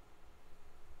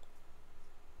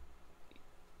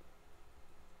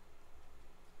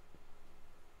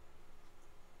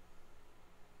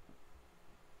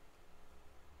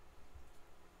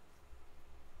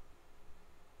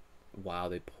 Wow,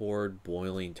 they poured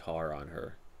boiling tar on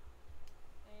her.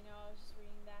 I know, I was just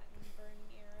reading that and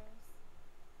burning arrows.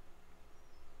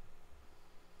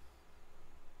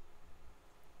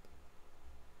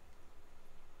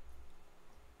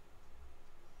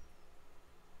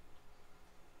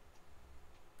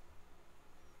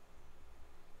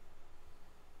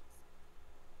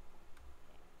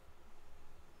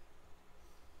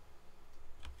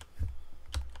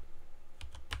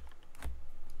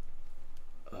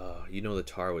 You know the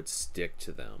tar would stick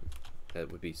to them.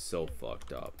 That would be so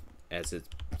fucked up. As it's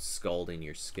scalding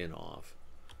your skin off.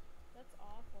 That's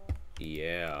awful.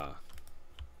 Yeah.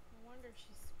 No wonder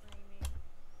she's screaming.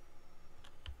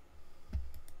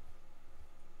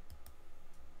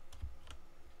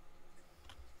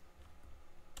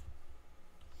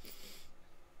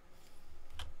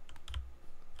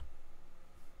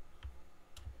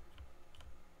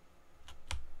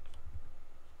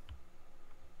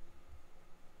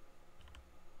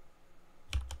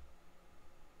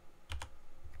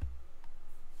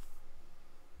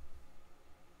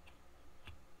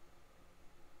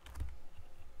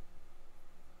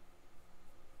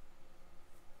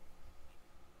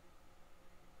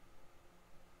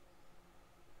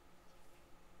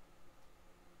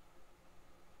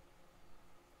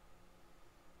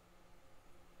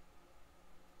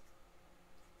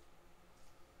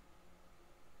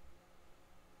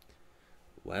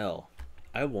 Well,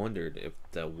 I wondered if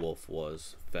the wolf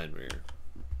was Fenrir.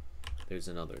 There's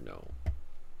another note.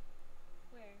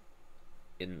 Where?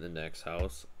 In the next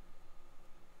house.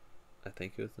 I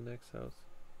think it was the next house.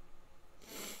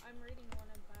 I'm reading one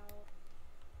about.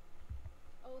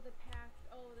 Oh, the pact.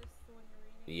 Oh, this is the one you're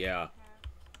reading. Yeah. The pact.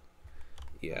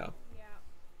 Yeah. Oh, yeah.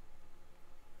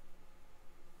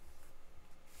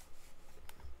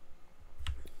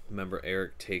 Remember,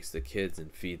 Eric takes the kids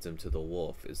and feeds them to the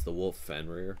wolf. Is the wolf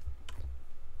Fenrir?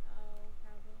 Oh,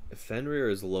 probably. Fenrir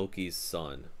is Loki's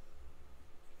son.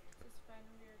 This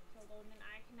Fenrir killed Odin.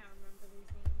 I cannot remember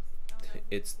these names. I don't know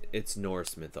who It's this is. it's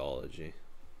Norse mythology.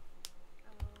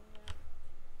 Oh, yeah.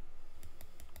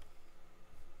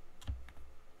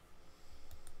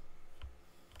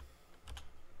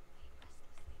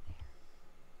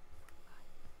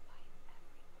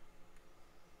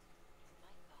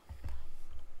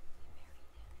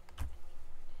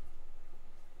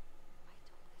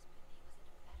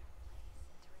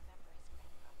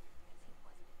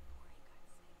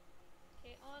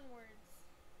 Okay, onwards.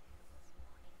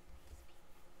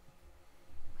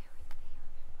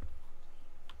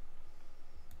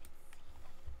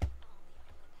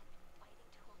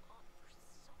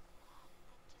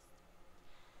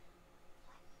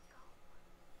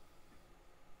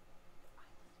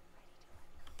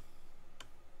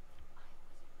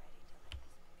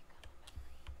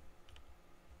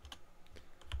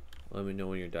 Let me know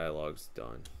when your dialogue's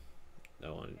done. I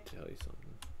wanted to tell you something.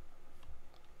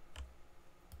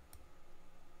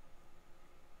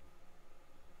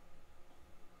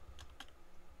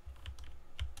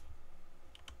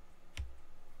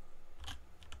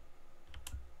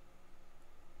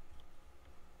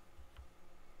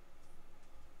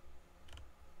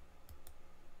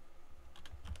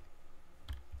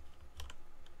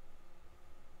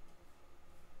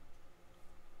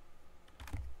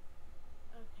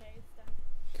 Okay, it's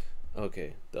done.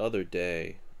 Okay, the other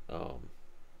day,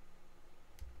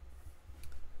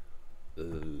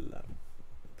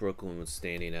 Brooklyn was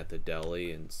standing at the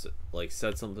deli and like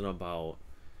said something about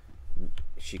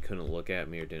she couldn't look at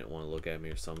me or didn't want to look at me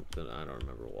or something. I don't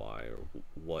remember why or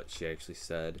what she actually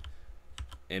said.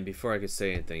 And before I could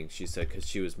say anything, she said because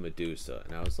she was Medusa,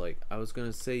 and I was like, I was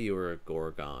gonna say you were a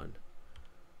Gorgon.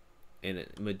 And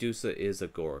Medusa is a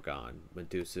Gorgon.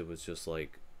 Medusa was just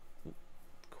like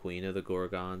queen of the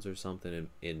Gorgons or something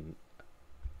in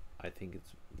I think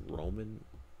it's Roman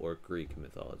or Greek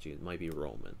mythology. It might be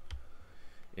Roman.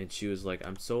 And she was like,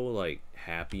 I'm so like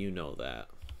happy you know that.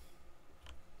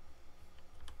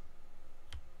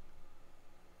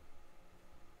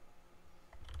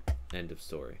 End of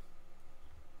story.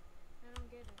 I don't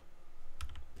get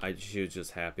it. She was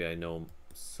just happy I know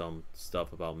some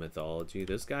stuff about mythology.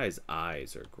 This guy's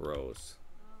eyes are gross.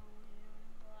 Oh yeah.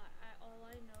 Well, all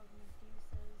I know of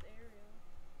Medusa is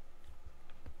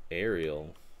Ariel.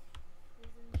 Ariel.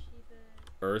 Isn't she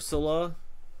the? Ursula?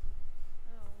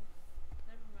 Oh,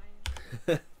 never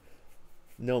mind.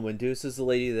 No, Medusa's the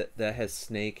lady that has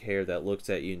snake hair that looks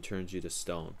at you and turns you to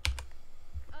stone.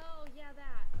 Oh yeah,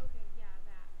 that. Okay, yeah,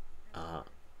 that. Uh-huh.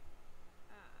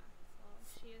 Well,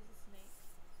 she is a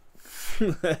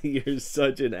snake. You're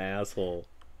such an asshole.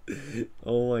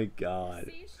 Oh my god.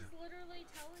 See, she's literally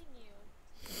telling you,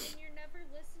 and you're never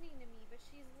listening to me, but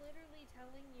she's literally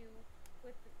telling you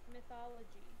with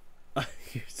mythology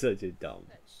You're such a dumb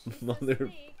that she's mother. a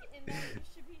snake and that you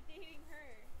should be dating her.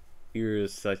 You're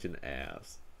such an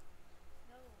ass.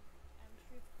 No, I'm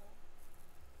truthful.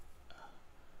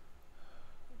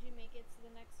 Did you make it to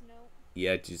the next note?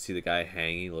 Yeah, did you see the guy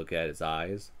hanging? Look at his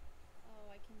eyes. Oh,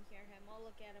 I can hear him. I'll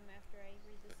look at him after I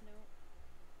read this note.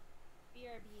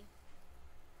 BRB.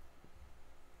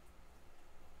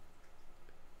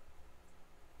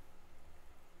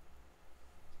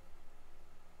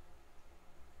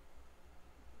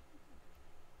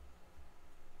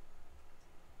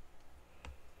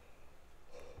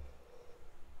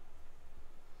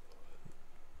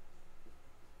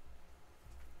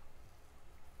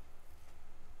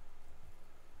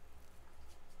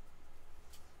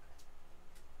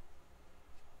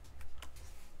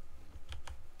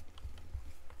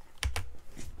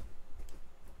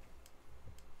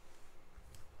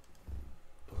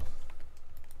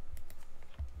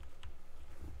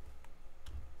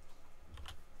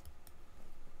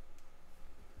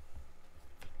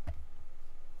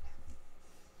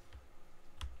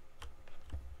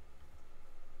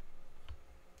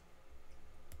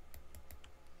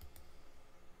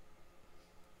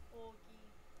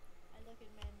 I look at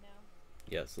men now.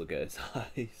 Yes, look at his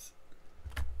eyes.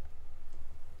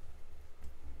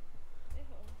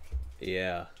 Ew.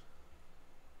 Yeah.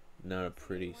 Not a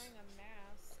pretty. He's wearing a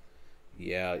mask.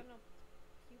 Yeah. I have no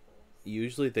pupils.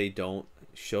 Usually they don't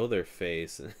show their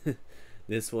face.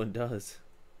 This one does.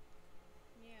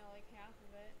 Yeah, like half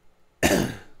of it.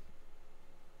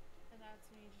 And that's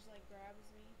when he just like grabs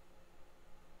me.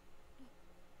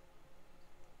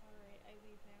 Alright, I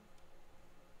leave now.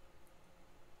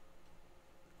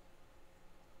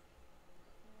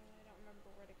 I don't remember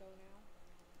where to go now.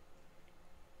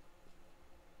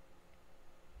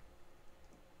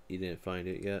 You didn't find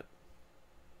it yet?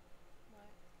 What?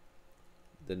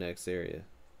 The next area.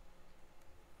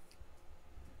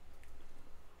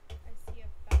 I see a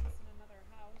fence in another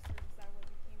house, or is that where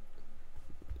we came from?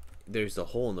 There's a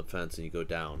hole in the fence and you go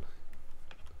down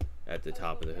at the Oh,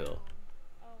 top of go the hill. down.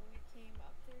 Oh, we came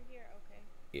up through here? Okay.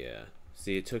 Yeah.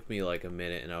 See, it took me like a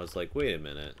minute and I was like, wait a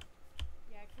minute.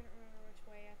 Yeah, I couldn't remember which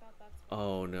way. I thought that's where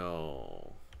Oh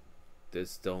no.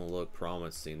 This don't look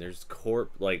promising. There's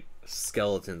like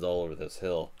skeletons all over this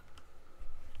hill.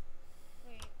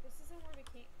 Wait, this isn't where we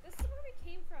came. This is where we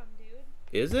came from, dude.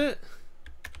 Is it?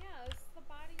 Yeah, this is the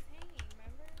bodies hanging.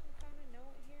 Remember, we found a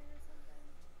note here or something.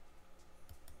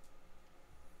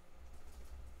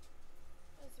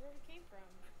 This is where we came from.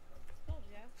 Told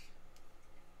ya.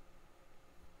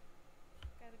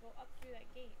 Gotta go up through that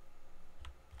gate.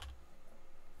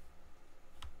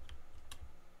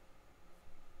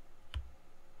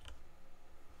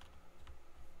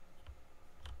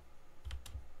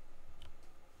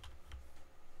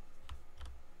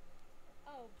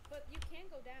 can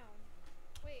go down.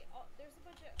 Wait, there's a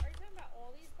bunch of. Are you talking about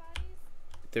all these bodies?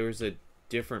 There was a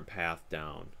different path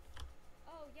down.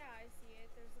 Oh yeah, I see it.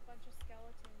 There's a bunch of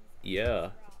skeletons. Yeah,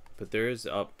 Rock. but there is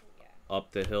up Okay, yeah.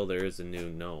 up the hill. There is a new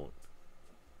note.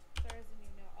 There is a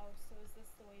new note. Oh, so is this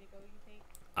the way to go? You think?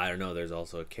 I don't know. There's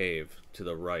also a cave to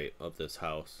the right of this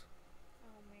house.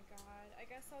 Oh my god. I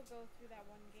guess I'll go through that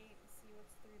one gate and see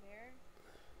what's through there.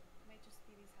 Might just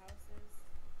be these houses.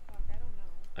 Fuck, I don't know.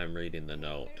 I'm reading the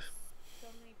note. There's so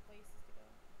many places to go.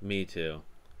 Me too.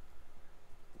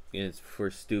 And it's for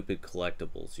stupid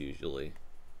collectibles usually,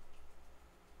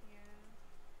 Yeah.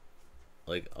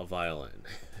 like a violin.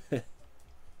 Yeah,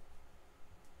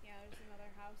 there's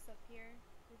another house up here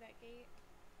through that gate.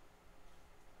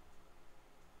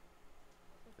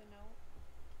 With a note.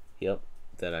 Yep,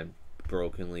 that I'm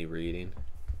brokenly reading.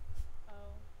 Oh,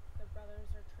 the brothers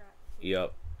are trapped too.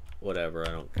 Yep, whatever.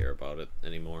 I don't care about it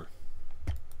anymore.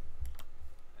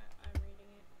 I'm reading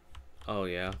it. Oh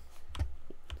yeah.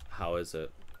 How is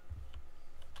it?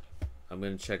 I'm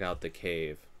gonna check out the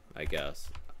cave, I guess.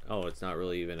 Oh, it's not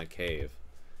really even a cave.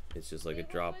 It's just like a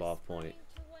drop-off point.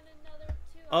 To one another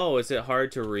too. Oh, is it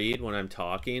hard to read when I'm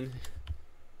talking?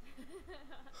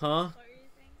 Huh? What were you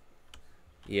saying?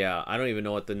 Yeah, I don't even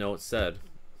know what the note said.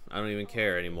 I don't even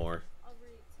care anymore. I'll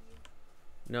read it to you.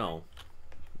 No.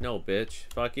 No, bitch.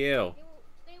 Fuck you.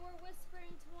 They were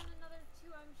whispering to one another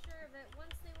too, I'm sure of it.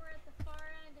 Once they were at the far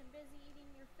end and busy eating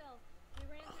your fill. We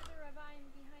ran through the ravine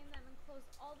behind them and closed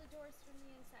all the doors from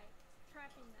the inside,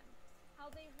 trapping them. How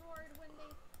they roared when they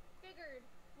figured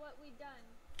what we'd done.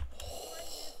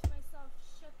 Coordinates myself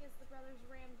shook as the brothers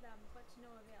rammed them, but to no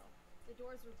avail. The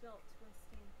doors were built to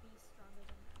withstand beasts stronger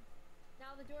than them.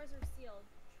 Now the doors are sealed.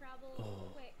 Travel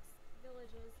quicks,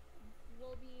 villages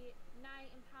will be nigh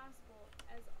impossible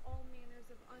as all manners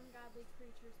of ungodly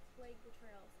creatures plague the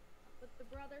trails. But the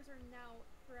brothers are now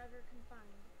forever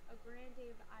confined. A grand day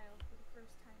of the Isle for the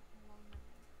first time in a long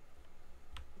memory.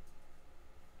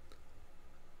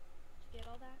 Did you get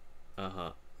all that?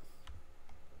 Uh-huh.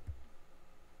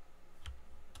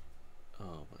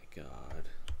 Oh my god.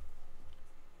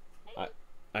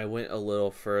 I went a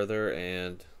little further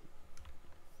and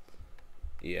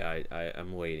yeah,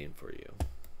 I'm waiting for you.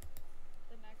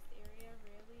 The next area,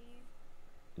 really?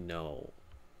 No,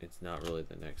 it's not really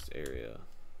the next area.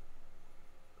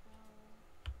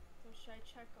 So should I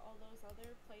check all those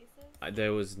other places?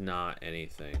 There was not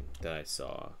anything that I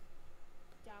saw.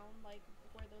 Down, like,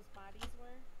 where those bodies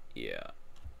were? Yeah,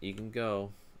 you can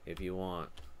go if you want.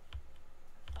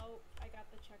 Oh, I got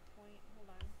the checkpoint. Hold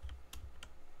on.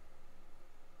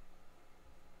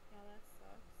 Yeah, that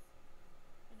sucks.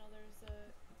 I know there's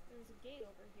a gate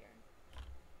over here.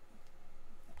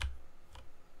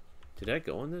 Did I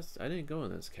go in this? I didn't go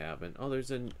in this cabin. Oh,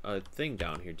 there's a thing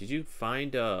down here. Did you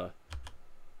find a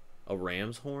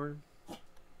ram's horn?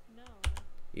 No.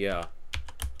 Yeah.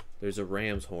 There's a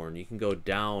ram's horn. You can go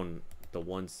down the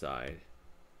one side.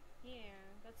 Yeah,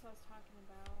 that's what I was talking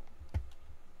about.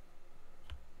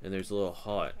 And there's a little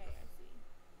hut Okay, I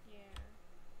see. Yeah.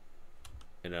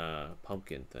 and a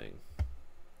pumpkin thing.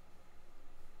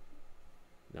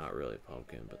 Not really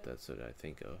pumpkin, but that's what I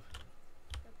think of.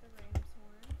 Got the ram's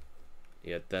horn.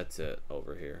 Yeah, that's it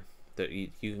over here. That you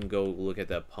can go look at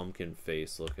that pumpkin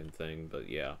face looking thing, but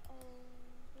yeah. Oh,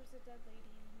 there's a dead lady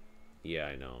in here. Yeah,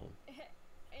 I know.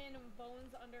 And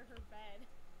bones under her bed.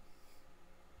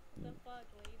 The fuck,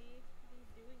 lady? What are you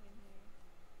doing in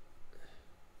here?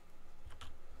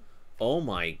 Oh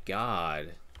my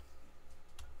god.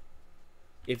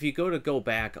 If you go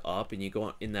back up and you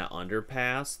go in that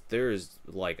underpass, there's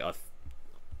like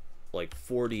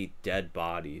 40 dead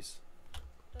bodies.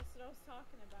 That's what I was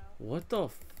talking about. What the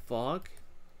fuck?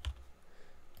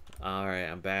 Alright,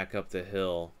 I'm back up the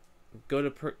hill. Go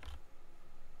to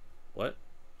What?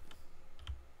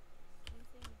 Didn't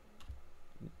say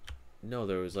anything. No,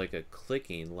 there was like a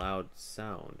clicking loud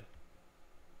sound.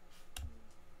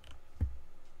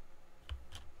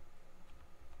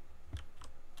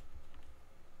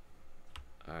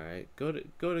 Alright,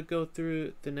 go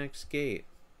through the next gate.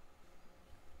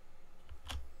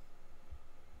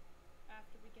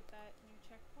 After we get that new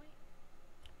checkpoint?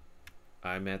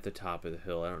 I'm at the top of the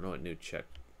hill. I don't know what new check.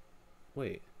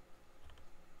 Wait,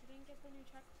 You didn't get the new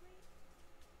checkpoint?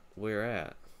 where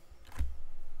at?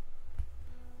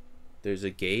 There's a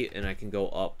gate and I can go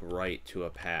up right to a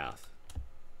path.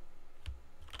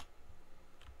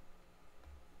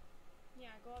 Yeah,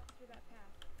 go up through that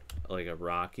path. Like a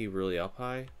rocky, really up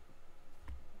high?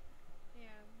 Yeah,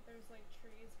 there's like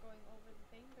trees going over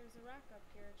the thing. There's a rock up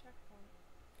here, a checkpoint.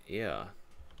 Yeah.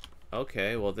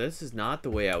 Okay, well this is not the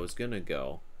way I was gonna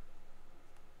go.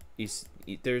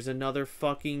 There's another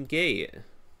fucking gate. There's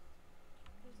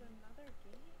another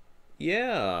gate?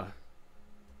 Yeah.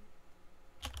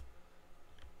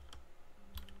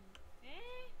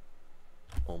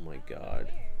 Oh my I don't know god.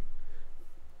 where.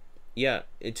 Yeah,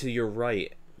 to your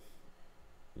right.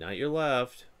 Not your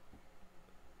left.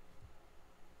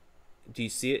 Do you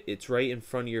see it? It's right in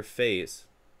front of your face.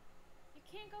 You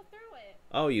can't go through it.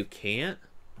 Oh, you can't?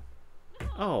 No,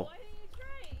 Oh. why didn't you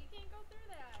try it? You can't go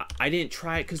through that. I didn't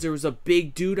try it because there was a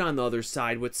big dude on the other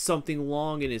side with something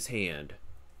long in his hand.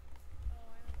 Oh,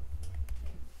 I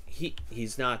don't see anything.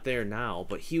 He's not there now,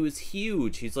 but he was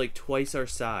huge. He's like twice our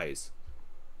size.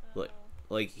 Oh.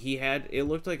 Like he had, it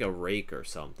looked like a rake or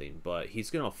something, but he's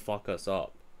gonna fuck us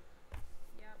up.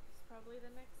 Yep, he's probably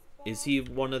the next boss. Is he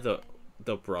one of the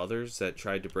brothers that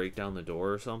tried to break down the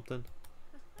door or something?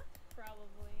 Probably.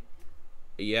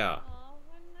 Yeah. Aw,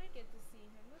 why didn't I get to see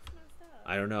him? That's messed up.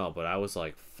 I don't know, but I was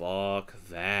like, fuck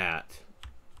that.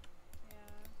 Yeah.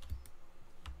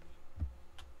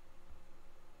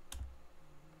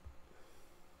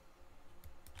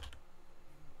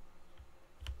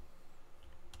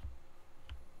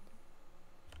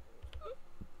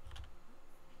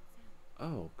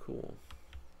 Oh, cool.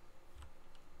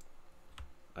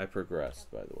 I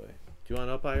progressed, by the way. Do you want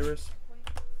up, Iris? Point.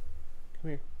 Come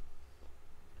here.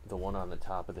 The one on the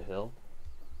top of the hill?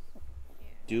 Yeah.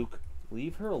 Duke,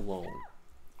 leave her alone.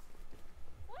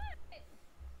 What?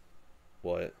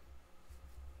 What?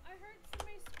 I heard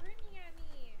somebody screaming at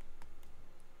me.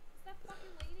 Is that fucking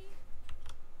lady?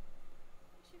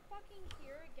 Is she fucking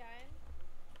here again?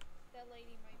 That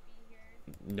lady might be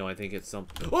here. No, I think it's some.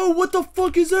 Oh, what the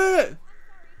fuck is that? I'm sorry.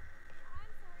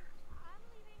 I'm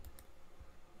leaving.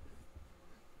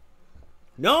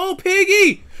 No,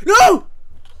 Piggy! No! Oh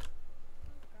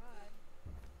god.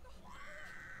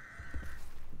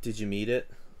 Did you meet it?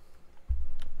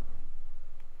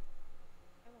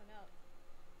 I went up.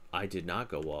 I did not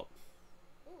go up.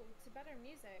 Ooh, it's a better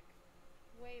music.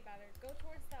 Way better. Go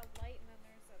towards that light and then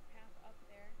there's a path up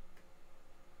there.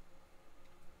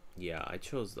 Yeah, I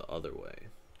chose the other way.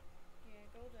 Yeah,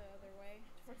 go the other way.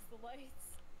 Towards the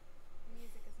lights. The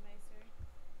music is nicer.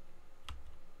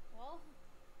 Well,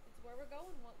 it's where we're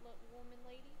going, woman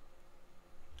lady.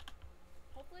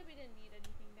 Hopefully we didn't need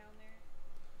anything down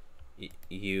there.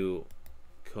 You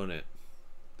couldn't.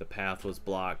 The path was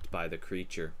blocked by the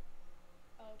creature.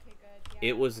 Oh, okay, good. Yeah,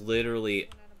 It was I'm literally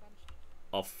went on a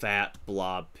bunch. a fat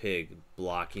blob pig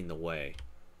blocking the way.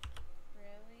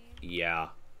 Really? Yeah. Yeah,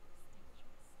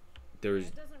 There's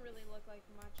it doesn't really look like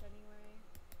much anyway.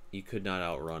 you could not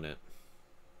outrun it.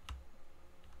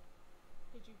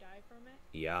 Did you die from it?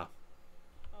 Yeah.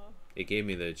 Oh, It gave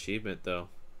me the achievement though.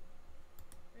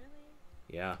 really?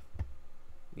 Yeah.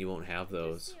 You won't have I just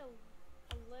those. see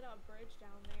a lit up bridge down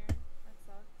there. That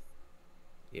sucks.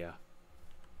 Yeah.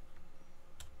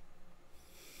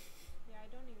 Yeah, I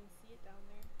don't even see it down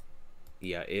there.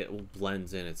 Yeah, it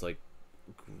blends in. It's like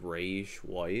grayish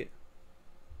white.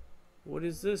 What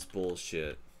is this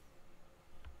bullshit?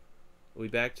 Are we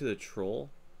back to the troll?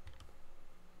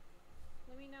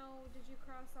 Let me know, did you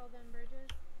cross all them bridges?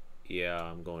 Yeah,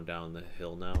 I'm going down the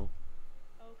hill now.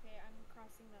 Okay, I'm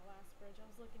crossing that last bridge. I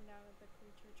was looking down at the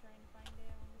creature trying to find it.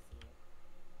 I want to see it.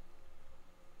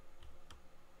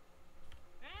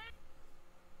 Ah!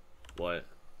 What?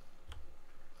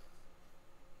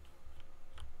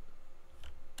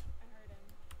 I heard him.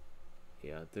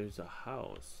 Yeah, there's a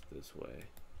house this way.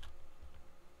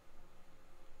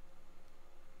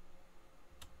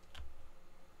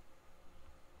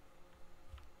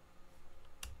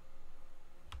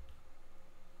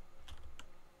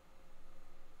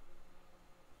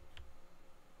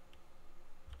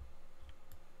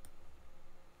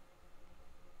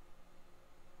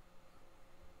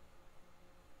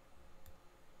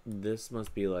 This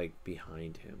must be like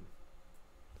behind him.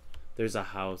 There's a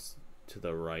house to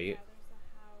the right. Yeah, there's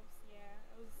a house. Yeah,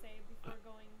 I would say before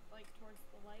going like towards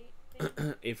the light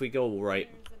thing. If we go right,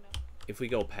 There's enough. if we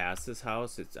go past this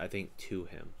house, it's I think to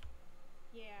him.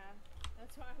 Yeah,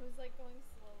 that's why I was like going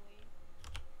slowly.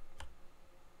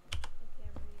 Okay,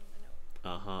 I'm reading the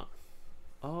note.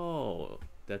 Uh-huh. Oh,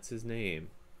 that's his name.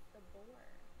 The boar.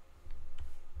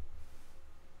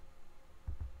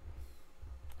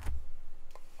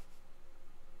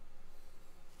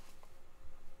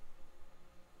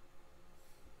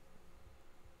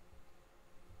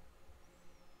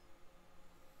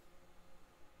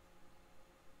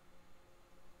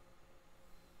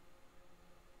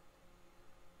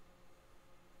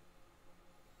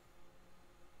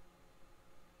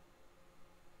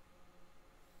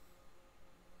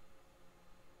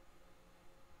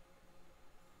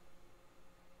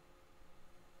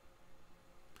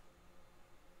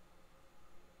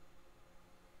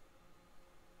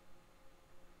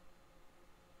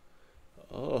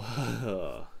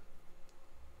 Ugh.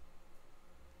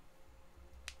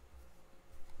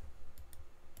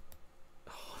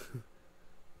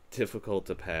 Difficult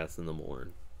to pass in the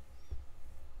morning.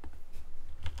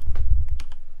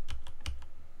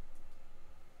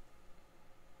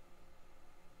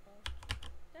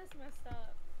 That's messed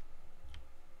up.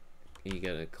 You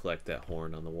gotta collect that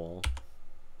horn on the wall.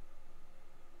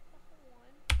 The whole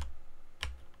one.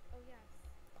 Oh yes.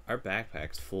 Our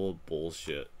backpack's full of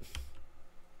bullshit.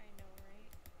 I know,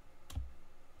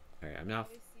 right? Alright, I'm All not.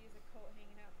 we see is a coat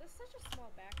hanging out. That's such a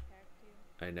small backpack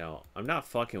too. I know. I'm not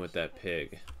fucking with that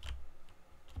pig.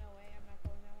 No way, I'm not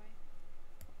going that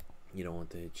way. You don't want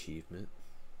the achievement?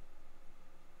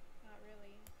 Not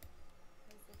really.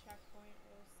 Because the checkpoint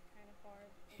was kind of far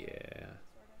away. Yeah.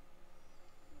 Sort of.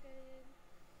 I'm good.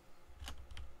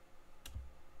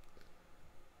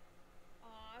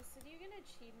 Aw, so do you get an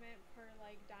achievement per,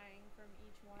 like, dying from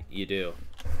each one? You do.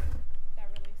 That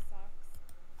really sucks.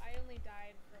 I only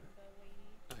died from the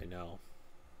lady. I know.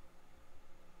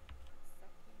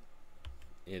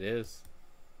 Sucky. It is.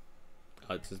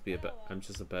 I'll Yeah. just be Oh, well. I'm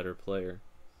just a better player.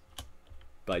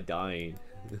 By dying.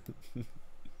 You know what?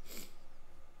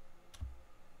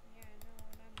 Yeah, no,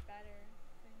 and I'm better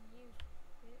than you,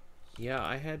 bitch. Yeah,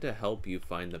 I had to help you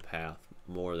find the path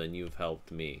more than you've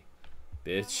helped me.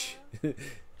 Bitch. Yeah,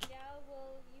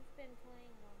 well, you've been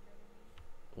playing longer than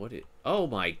me. What it? Oh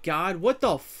my god, what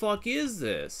the fuck is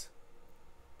this?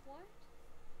 What?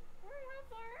 How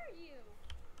far are you?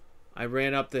 I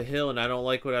ran up the hill and I don't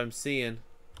like what I'm seeing.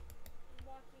 I'm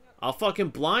walking up. I'll fucking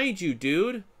blind you,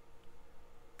 dude.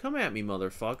 Come at me,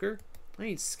 motherfucker. I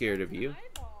ain't scared of you.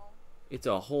 Eyeball. It's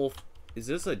a whole... Is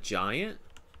this a giant?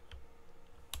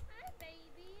 Hi,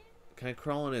 baby. Can I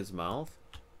crawl in his mouth?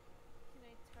 Can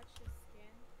I touch his skin?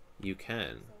 You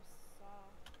can. So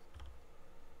soft.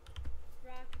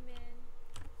 Rockman.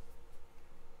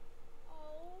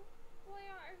 Oh, boy,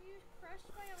 are you crushed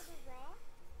by all the rock?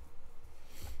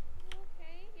 You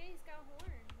okay? Yeah, he's got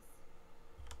horns.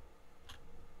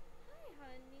 Hi,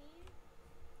 honey.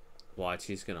 Watch,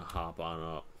 he's gonna hop on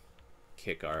up.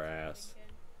 Kick our ass.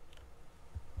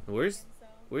 Thinking. Where's Thinking so.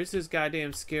 where's this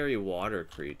goddamn scary water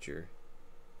creature?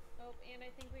 Oh, and I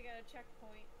think we got a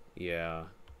checkpoint. Yeah.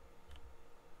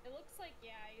 It looks like,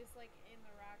 yeah, he's like in the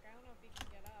rock. I don't know if he can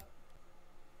get up.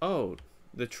 Oh,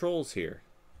 the troll's here.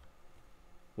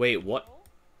 Wait, what? Oh?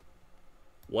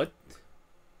 What?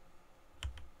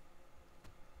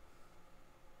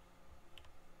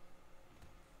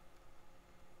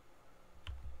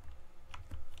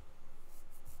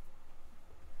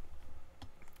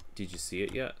 Did you see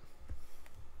it yet?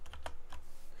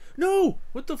 No!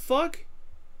 What the fuck?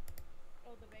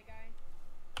 Oh, the big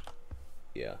guy.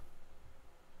 Yeah.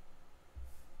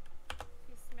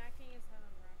 He's smacking his head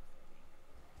on rocks,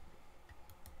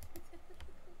 I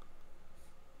think.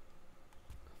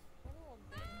 What a little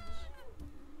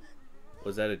bitch.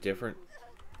 Was that a different...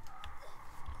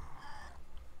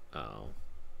 Oh.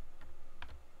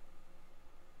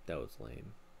 That was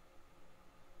lame.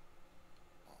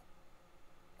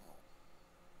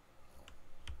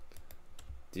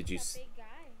 Did you That big guy.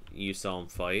 you saw him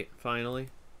fight finally?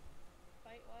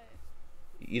 Fight what?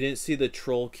 You didn't see the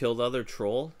troll kill the other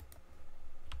troll?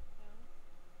 No?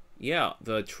 Yeah,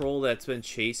 the troll that's been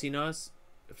chasing us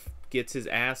gets his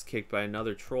ass kicked by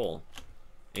another troll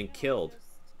and No, killed.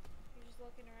 He's just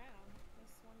looking around.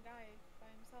 This one guy by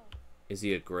himself. Is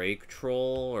he a gray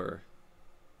troll or?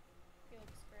 He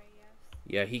looks gray, yes.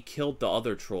 Yeah, he killed the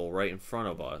other troll right in front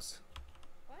of us.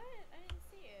 What? I didn't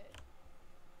see it.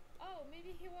 Oh,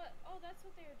 maybe he was. Oh, that's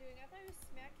what they were doing. I thought he was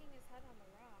smacking his head on the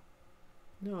rock.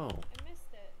 No. I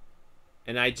missed it.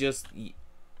 And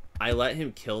I let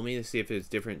him kill me to see if it's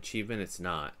different achievement. It's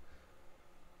not.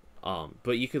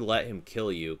 But you could let him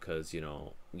kill you because, you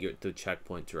know, the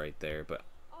checkpoint's right there. But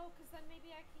Oh, because then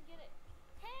maybe I can get it.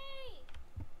 Hey!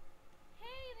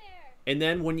 Hey there! and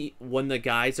then when the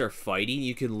guys are fighting,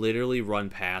 you can literally run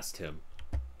past him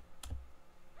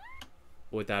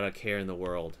without a care in the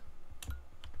world.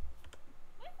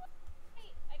 What?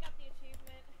 Hey, I got the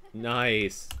achievement.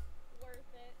 Nice. Worth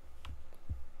it.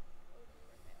 Totally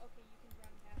worth it. Okay, you can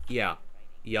run past him Yeah. when you're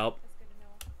fighting. Yup. That's good to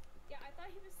know. Yeah, I thought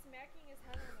he was smacking his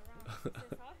head on the rock.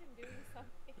 I saw him doing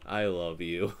something. I love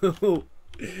you.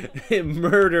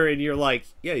 Murder, and you're like,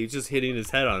 yeah, he's just hitting his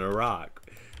head on a rock.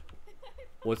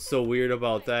 What's so weird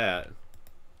about that?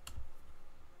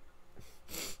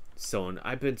 So,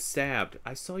 I've been stabbed.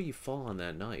 I saw you fall on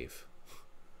that knife.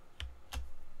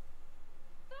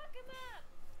 Fuck him up!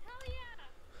 Hell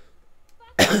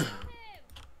yeah! Fuck him!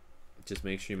 Just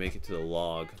make sure you make it to the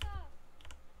log.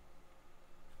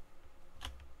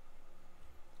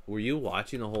 Were you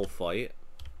watching the whole fight?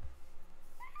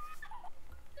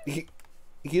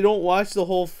 You don't watch the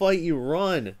whole fight, you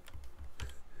run.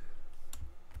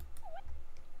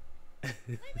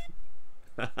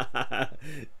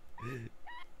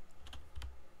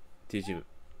 Did you?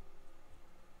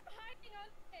 I'm hiding on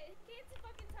it. He can't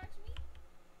fucking touch me.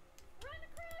 Run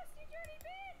across, you dirty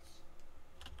bitch!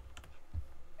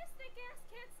 This thick ass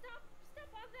can't step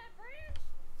on that branch.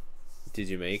 Did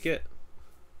you make it?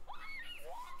 Oh, he's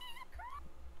walking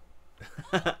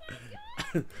across.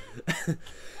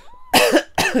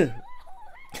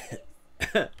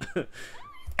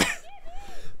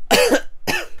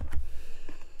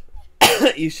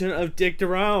 You shouldn't have dicked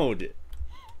around.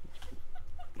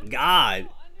 God. I tried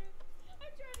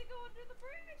to go under the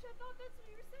branch. I thought that's what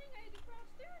you were saying. I had to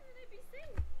crouch down and I'd be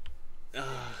safe. You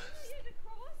had to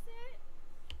cross it.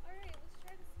 Alright, let's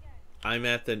try this again. I'm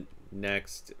at the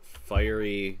next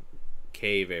fiery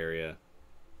cave area.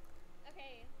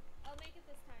 Okay, I'll make it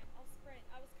this time. I'll sprint.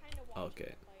 I was kind of watching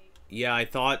Okay. the fight. Yeah, I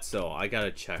thought so. I got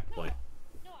a checkpoint.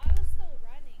 No, I was still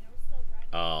running.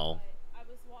 Oh. But I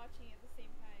was watching at the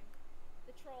same time.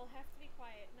 The troll have to be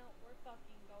quiet. No, we're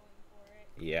fucking going for it.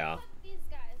 Yeah. Fuck these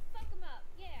guys. Fuck them up.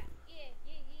 Yeah.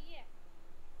 Yeah.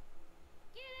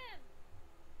 Get him!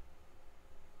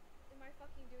 Am I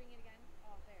fucking doing it again?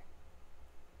 Oh, there.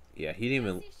 Yeah, he didn't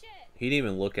even Nasty shit. he didn't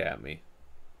even look at me.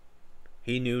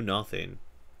 He knew nothing.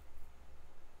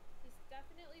 He's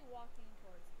definitely walking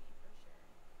towards me for sure.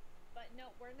 But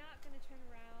no, we're not gonna turn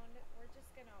around. We're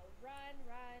just gonna run.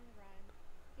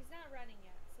 He's not running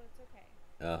yet, so it's okay.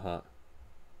 Uh-huh.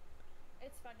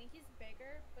 It's funny, he's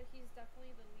bigger, but he's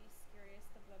definitely the least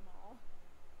scariest of them all.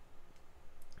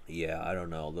 Yeah, I don't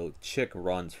know. The chick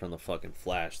runs from the fucking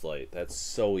flashlight. That's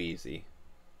so easy.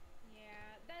 Yeah,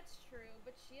 that's true,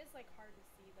 but she is like hard to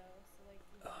see though, so like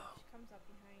she comes up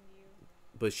behind you.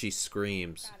 But she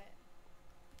screams. Got it.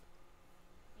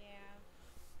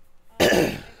 Yeah.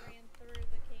 I ran through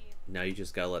the cave. Now you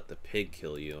just gotta let the pig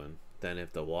kill you, and then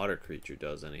if the water creature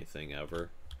does anything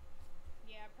ever,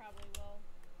 Yeah, probably will.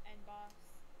 And boss.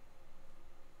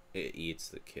 it eats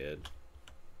the kid.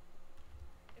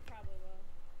 It probably will.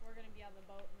 We're gonna be on the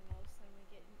boat and then all of a sudden we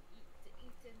get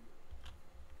eaten.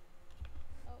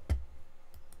 Oh.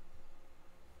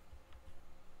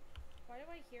 Why do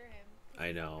I hear him? Is I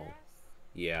he know. under us?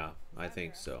 Yeah, He's I under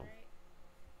think us, so. right?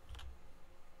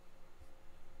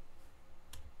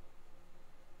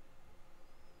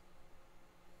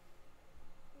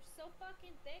 You're so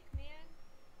fucking thick, man.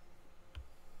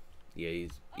 Yeah,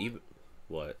 he's even...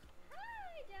 What?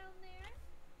 Hi down there.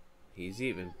 He's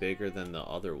even bigger than the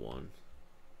other one.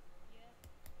 Yep.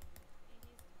 And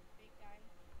he's a big guy.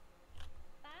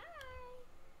 Bye.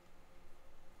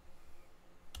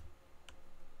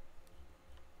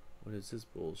 What is this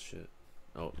bullshit?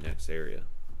 Oh, next area.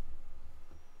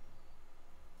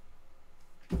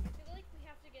 I feel like we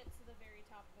have to get to the very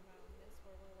top of the mountain is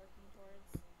where we're working towards.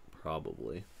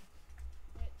 Probably.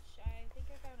 Which I think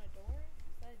I found a door.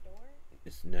 Is that a door?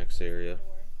 It's next There's a area.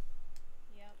 door.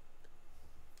 Yep.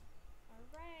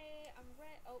 Alright, I'm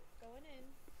ready. Oh, going in.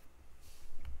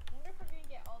 I wonder if we're gonna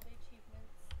get all the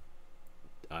achievements.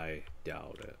 I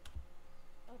doubt it.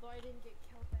 Although I didn't get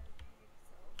killed by the pig,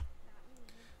 so not me.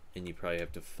 And you probably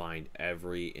have to find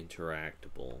every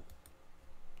interactable.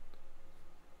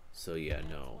 So yeah, That's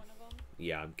no. one of them.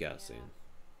 Yeah, I'm guessing.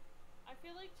 I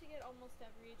feel like to get almost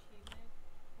every achievement,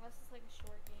 unless it's like a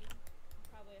short game, you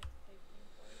probably have to play Flame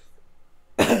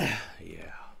Force.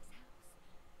 Yeah.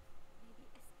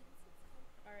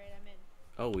 Alright, I'm in.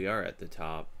 Oh, we are at the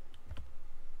top.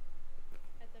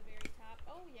 At the very top.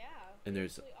 Oh yeah. And we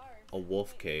there's actually are. a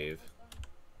wolf Wait, cave. almost done.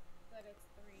 But it's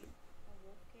 3. A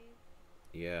wolf cave.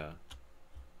 Yeah.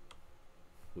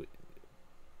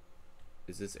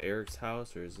 Is this Eric's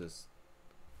house or is this...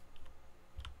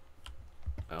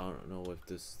 I don't know if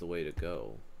this is the way to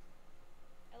go.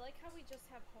 I like how we just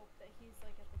have hope that he's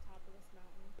like at the top of this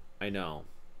mountain. I know.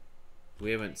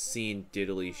 We haven't seen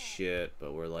diddly shit,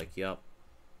 but we're like, yep.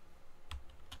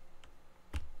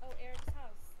 Oh, Eric's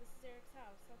house. This is Eric's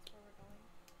house. That's where we're going.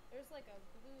 There's like a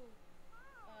blue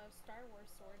Star Wars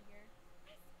sword here.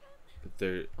 But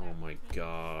there... Oh my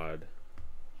god.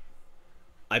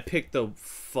 I picked the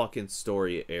fucking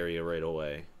story area right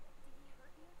away.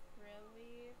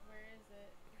 Really? Where is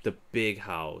it? The big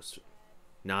house.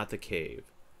 Not the cave.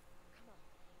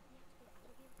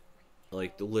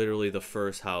 Like, literally the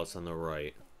first house on the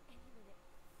right.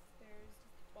 There's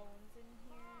bones in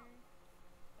here.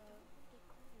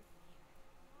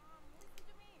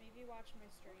 Maybe watch my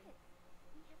stream.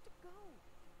 We have to go.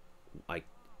 Like,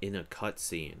 in a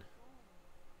cutscene.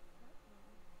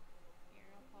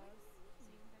 Here, I'll pause. So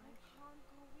you can I finish. can't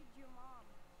go with your mom.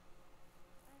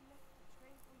 I left the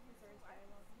train for you. Where's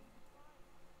dialogue?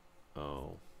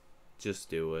 Just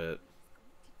do it.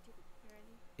 You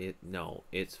ready? No,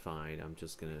 it's fine. I'm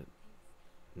just gonna.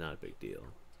 Not a big deal.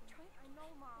 Try I know,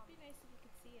 Mom. It'd be nice if you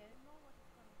could see it. I know what it's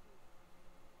gonna do.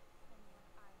 And what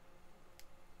I do.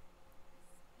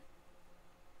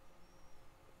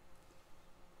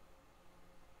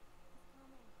 It's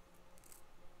coming. Quick,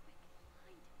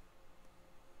 hide.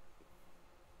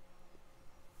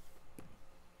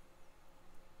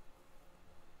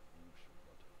 You should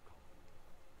not have come here.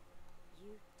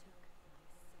 You took my son.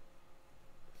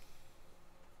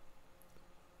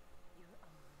 You're a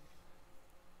murderer.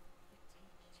 You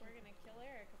take We're gonna kill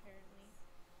Eric, apparently.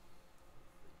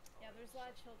 Yeah, there's a lot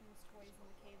of children's toys in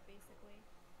the cave, basically.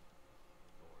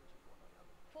 Nor is it one I have.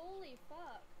 Holy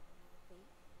fuck! fate.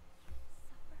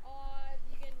 Suffer. Aw,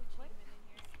 you get an achievement in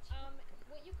here.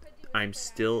 What you could do is I'm quit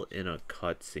still out. in a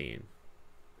cutscene.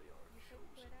 They are You could chosen.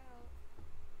 quit out.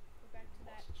 Go back to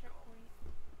that checkpoint.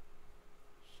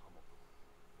 Some of them,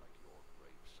 like your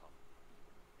brave son, even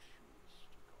choose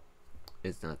to come.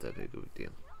 It's not that big of a deal.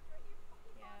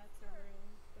 Yeah, it's a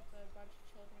room with a bunch of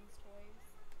children's toys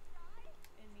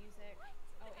and music.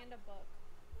 Oh, and a book. I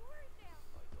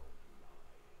don't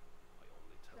lie. I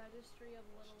only tell you Registry of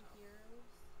what's Little happening. Heroes.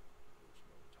 Lose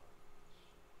no time.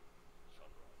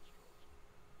 Sunrise draws near.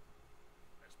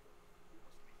 Esper, we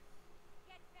must leave.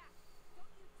 Get back!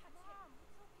 Don't you touch Mom, him!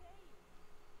 it's okay.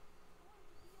 It's going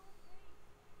to be okay.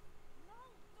 No,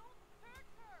 don't hurt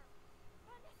her.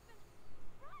 Run, Espen.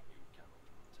 Run. You cannot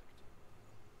protect him.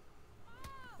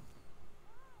 Mom.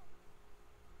 Mom.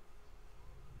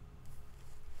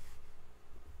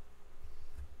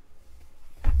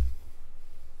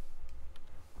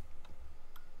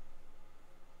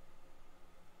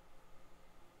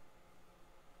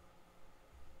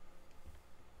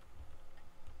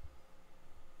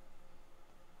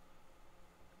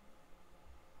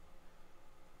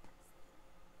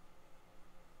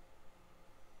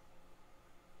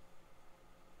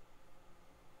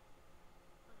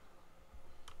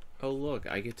 Oh look,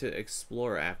 I get to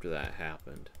explore after that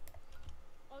happened.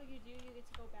 Oh, you do? You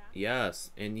get to go back?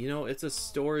 Yes, and you know, it's a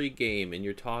story game and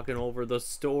you're talking over the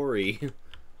story. I know,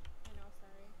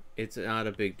 sorry. It's not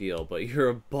a big deal, but you're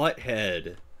a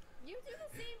butthead. You do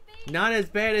the same thing! Not as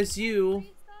bad as you. Read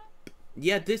stuff.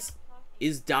 Yeah, this Stop talking.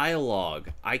 is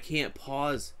dialogue. I can't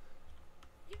pause.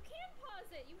 You can pause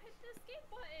it! You hit the skip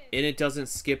button! And it doesn't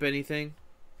skip anything?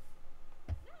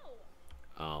 No!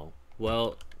 Oh.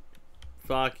 Well,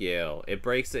 fuck you. It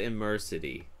breaks the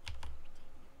immersity.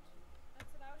 That's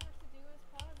what I would have to do is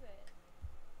pause it.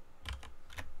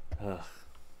 Ugh.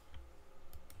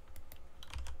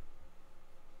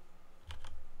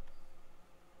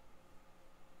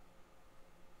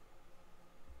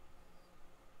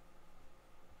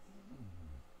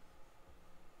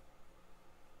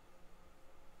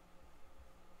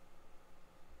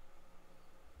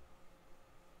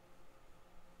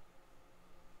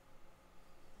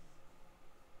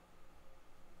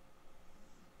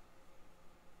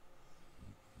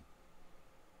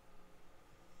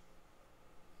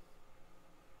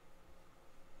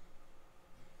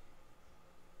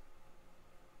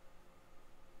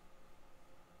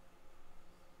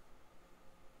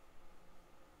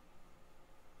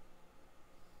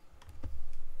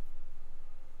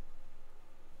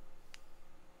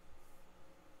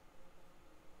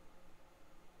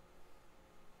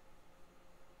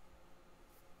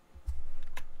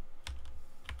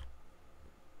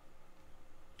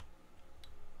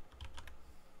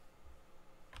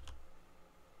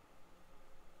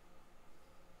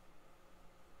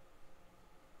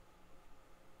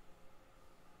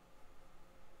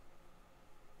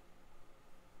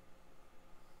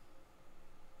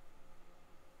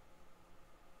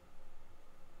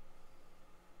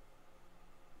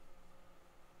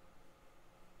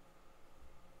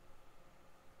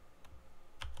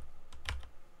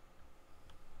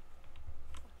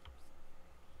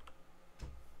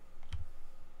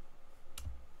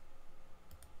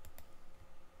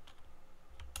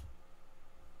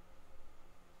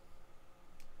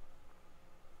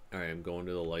 Alright, I'm going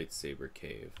to the lightsaber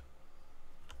cave.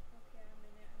 Okay, I'm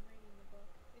in it. I'm reading the book.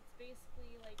 It's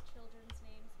basically like children's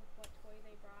names with what toy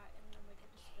they brought and then like a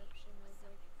description of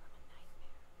like,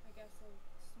 I guess a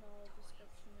small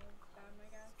description of them,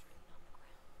 I guess. Strewn on the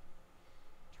ground.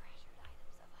 Treasured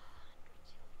items of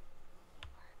 100 children. Or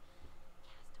cast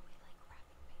away like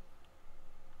wrapping paper.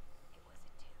 It was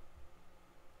a tomb.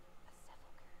 A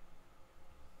sepulcher.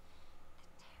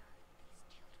 The terror these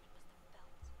children must have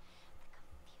felt. The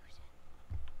confusion.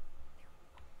 Their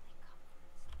only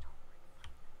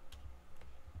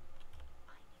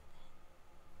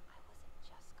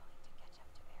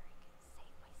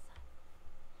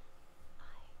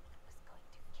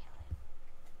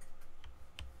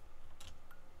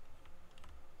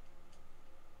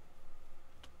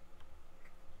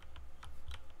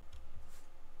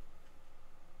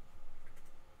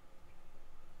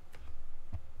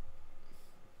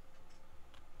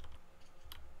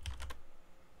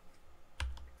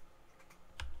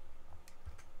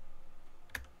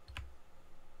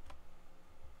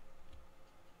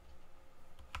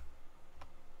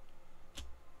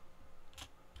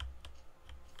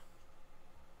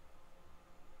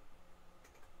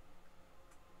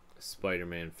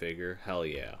Spider-Man figure. Hell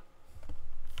yeah.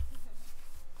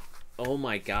 Oh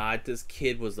my god, this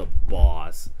kid was a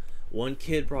boss. One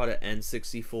kid brought an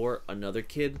N64, another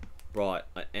kid brought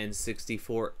an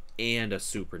N64 and a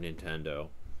Super Nintendo.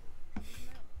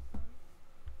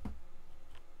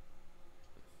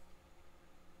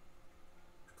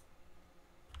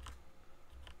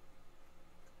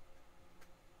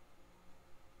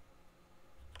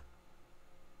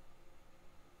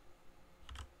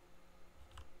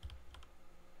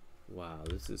 Wow,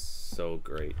 this is so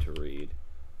great to read.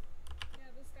 Yeah,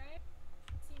 this guy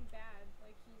seemed bad.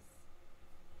 Like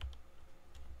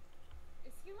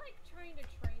is he like trying to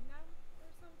train them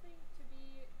or something to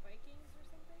be Vikings or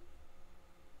something?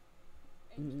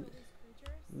 And kill these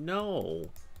creatures?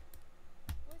 No.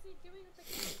 What is he doing with the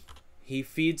kids? He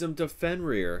feeds them to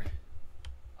Fenrir.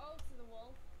 Oh, to the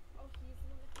wolf. Oh, he's the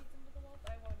one that feeds them to the wolf.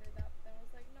 I wondered that, but then I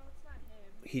was like, no, it's not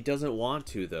him. He doesn't want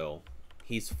to, though.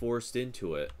 He's forced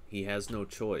into it. He has no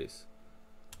choice.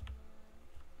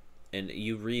 And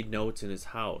you read notes in his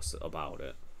house about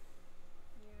it.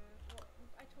 Yeah. Well,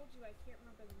 I told you I can't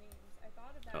remember the names. I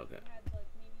thought of that. Okay. He had like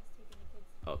maybe he's taking the kids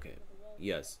to Okay. the wolf.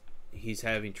 Yes. He's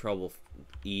having trouble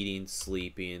eating,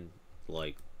 sleeping,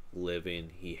 like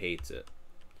living. He hates it.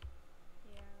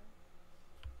 Yeah.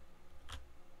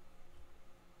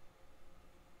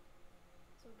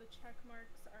 So the check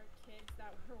marks are kids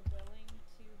that were willing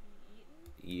to be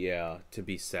eaten? Yeah, to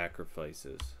be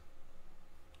sacrifices.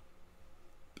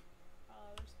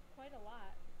 There's quite a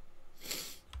lot.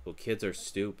 Well, kids are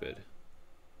stupid.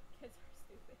 Kids are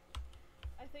stupid.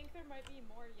 I think there might be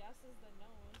more yeses than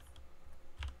no's.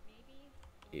 Maybe?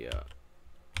 Yeah.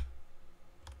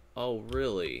 Oh,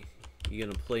 really? You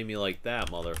gonna play me like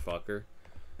that, motherfucker?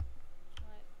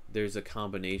 What? There's a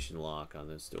combination lock on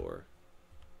this door.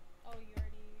 Oh, you're done?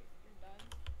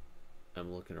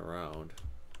 I'm looking around.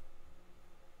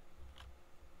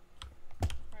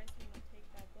 Surprised you don't take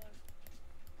that book.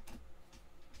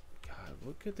 God,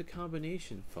 what could the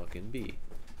combination fucking be?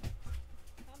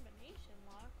 Combination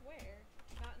lock? Where?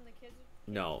 Not in the kids'...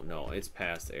 No, no, it's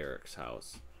past Eric's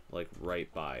house. Like,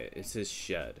 right by it. It's his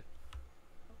shed.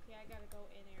 Okay, I gotta go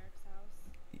in Eric's house.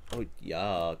 Oh,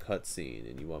 yeah, cutscene.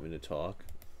 And you want me to talk?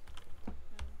 No.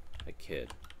 I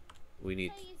kid. We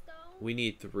need... Please don't. We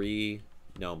need 3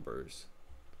 numbers.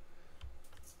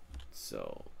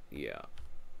 So, yeah.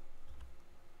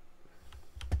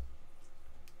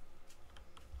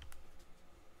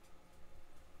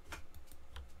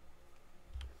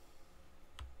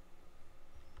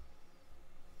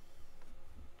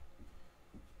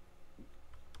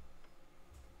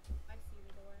 I see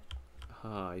the door.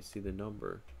 Ah, I see the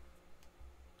number.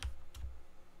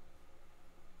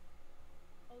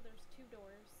 Oh, there's 2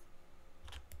 doors.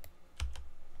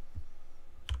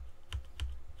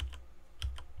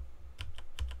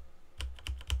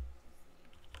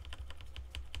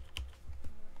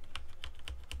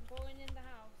 I'm going in the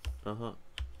house. Uh-huh.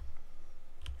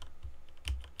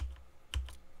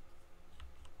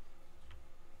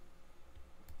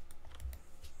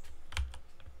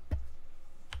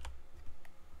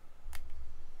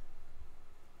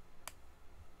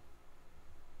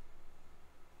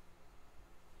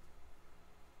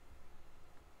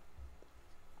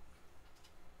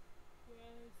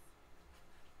 Yes.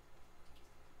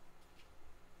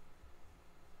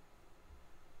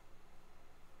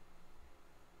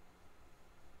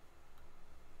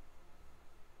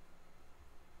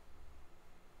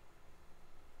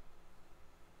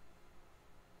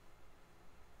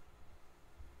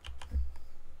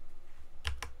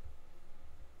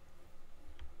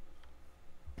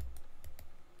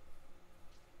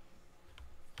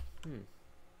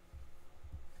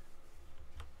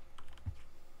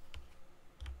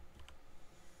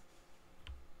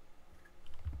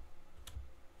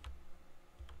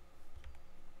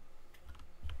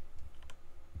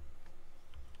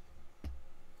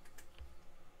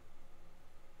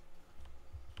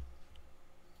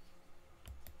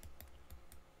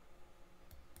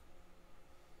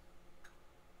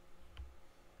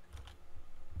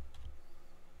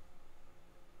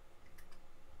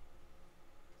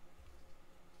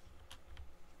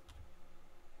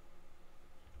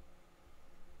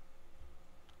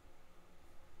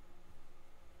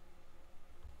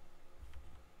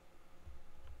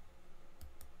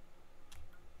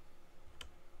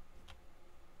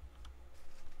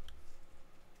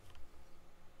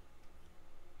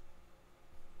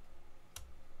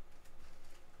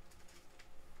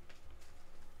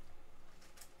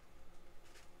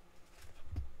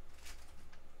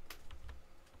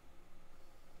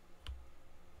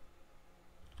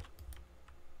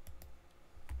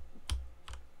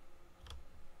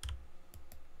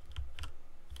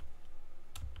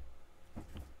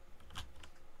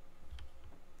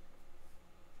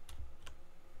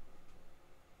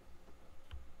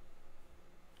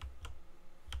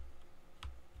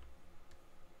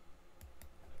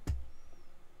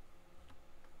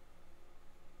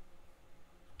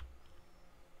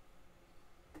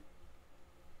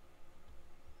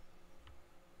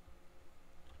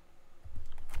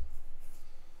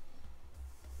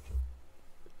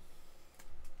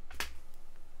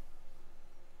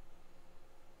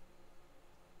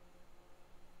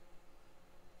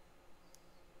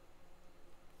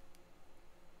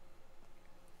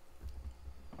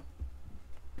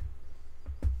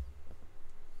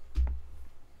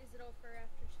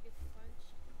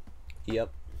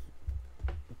 Yep.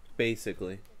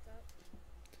 Basically. What's up?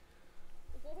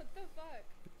 What the fuck?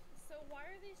 So why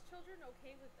are these children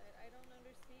okay with it? I don't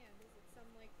understand. Is it some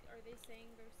like, are they saying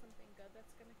there's something good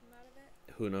that's gonna come out of it?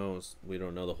 Who knows? We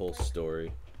don't know the whole Like-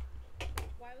 story.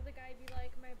 Why would the guy be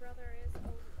like, my brother is a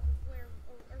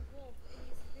wolf and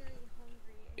he's very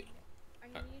hungry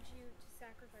and I need you to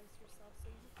sacrifice yourself so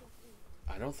you can eat?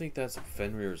 I don't think that's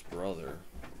Fenrir's brother.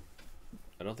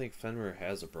 I don't think Fenrir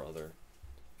has a brother.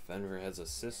 Fenrir has a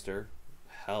sister,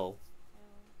 Hel.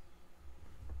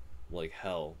 Like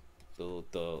Hel,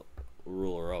 the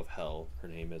ruler of Hell. Her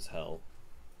name is Hel.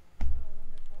 Oh,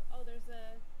 wonderful. Oh, there's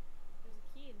a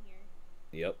key in here.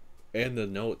 Yep. And the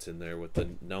notes in there with the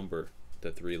number,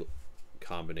 the 3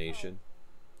 combination.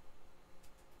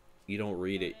 You don't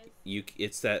read it.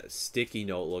 It's that sticky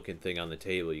note looking thing on the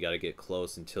table. You got to get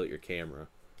close and tilt your camera.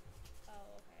 Oh,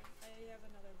 okay. I have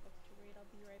another book to read. I'll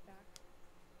be right back.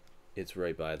 It's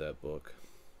right by that book.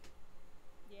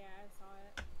 Yeah, I saw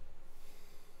it.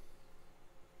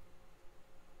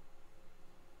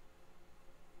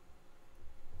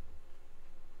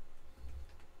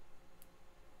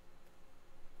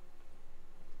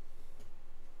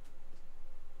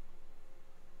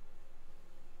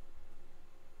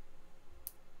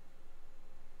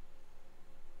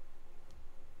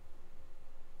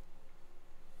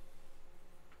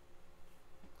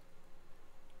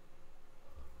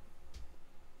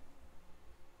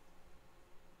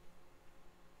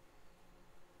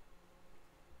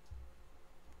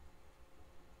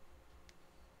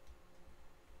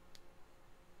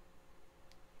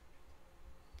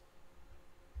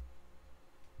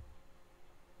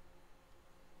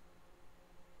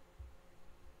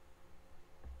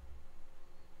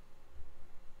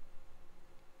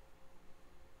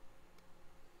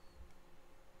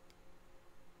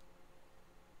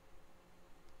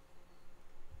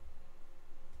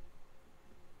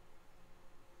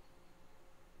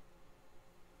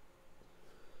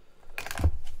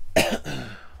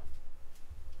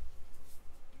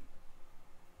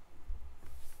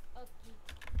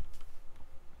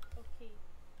 Okay.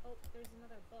 Oh, there's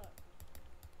another book.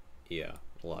 Yeah,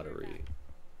 a lot of reading.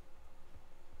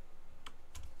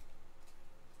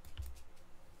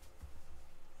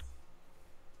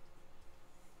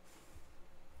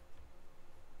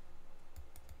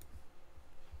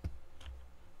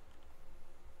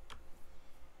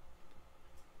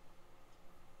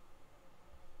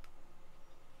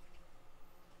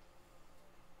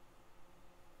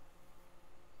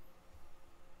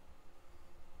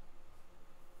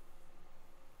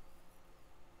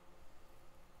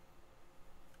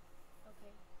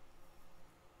 Okay.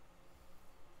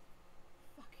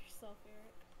 Fuck yourself,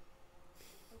 Eric.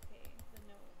 Okay, the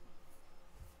note.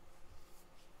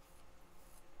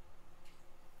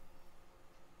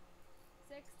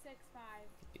 "665.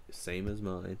 Same as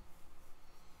mine.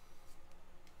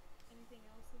 Anything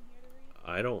else in here to read?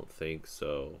 I don't think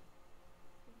so.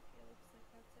 I think it looks like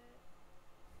that's it.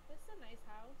 This is a nice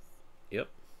house. Yep.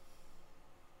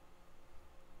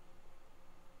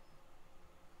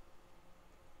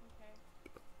 Okay.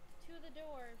 To the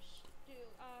door.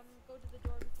 Go to the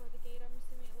door before the gate. I'm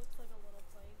assuming it looks like a little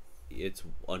place. It's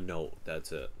a note.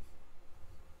 That's it.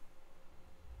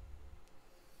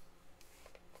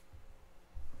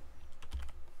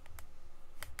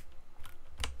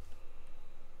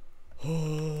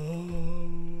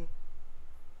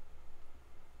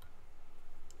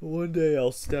 One day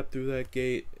I'll step through that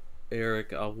gate,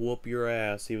 Eric. I'll whoop your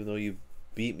ass, even though you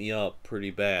beat me up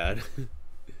pretty bad. He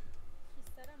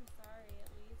said I'm sorry,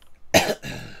 at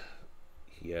least.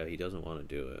 Yeah, he doesn't want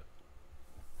to do it.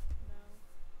 No.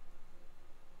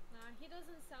 Nah, he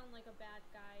doesn't sound like a bad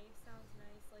guy. He sounds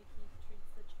nice, like he treats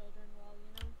the children well, you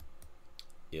know?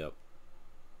 Yep.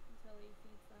 Until he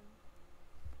feeds them.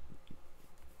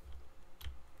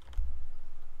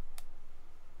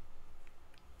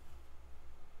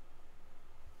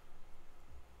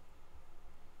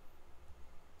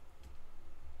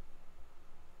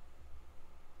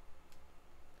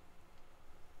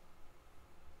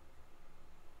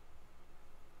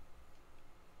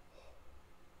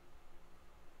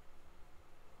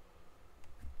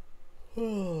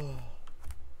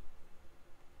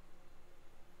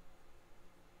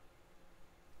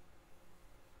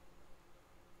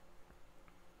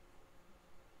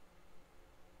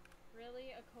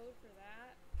 Really? A code for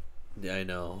that? Yeah, I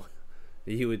know.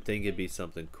 You would think it'd be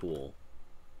something cool.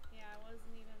 Yeah, I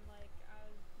wasn't even like,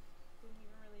 didn't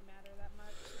even really matter that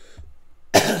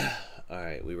much.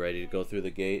 Alright, we ready to go through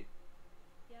the gate?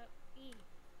 Yep. E.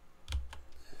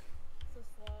 So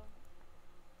slow.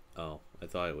 Oh, I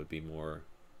thought it would be more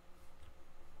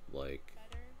like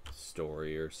Better.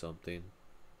 story or something.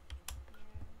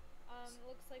 Yeah.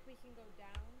 Looks like we can go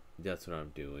down. That's what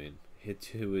I'm doing. Hit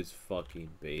to his fucking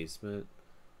basement.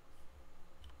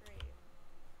 Great.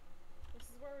 This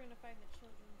is where we're gonna find the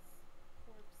children's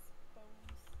corpse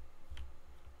bones.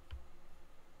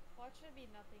 Watch there be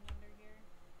nothing under here.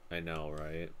 I know,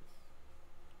 right?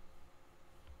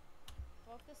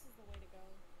 Well, if this is the way to go.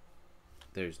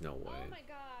 There's no way. Oh my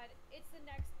god, it's the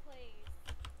next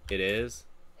place. It is?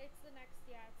 It's the next,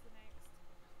 yeah, it's the next.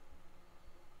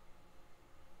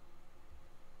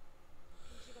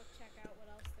 We should go check out what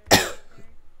else there is out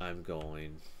there. I'm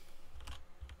going.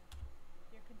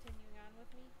 You're continuing on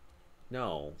with me?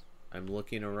 No, I'm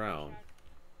looking around. Check.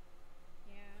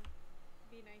 Yeah,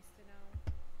 be nice to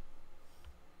know.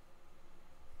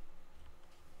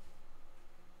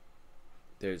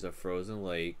 There's a frozen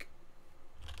lake.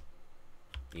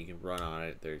 You can run on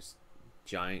it. There's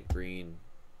giant green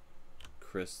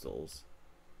crystals.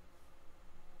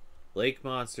 Lake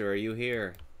monster, are you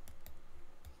here?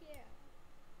 Yeah.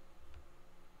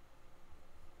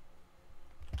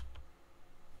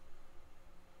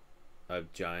 A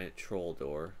giant troll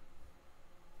door.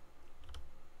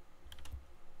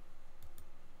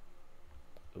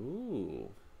 Ooh.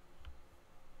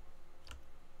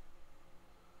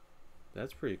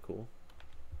 That's pretty cool.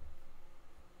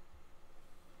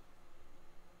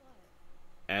 What?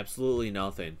 Absolutely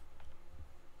nothing.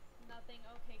 Nothing?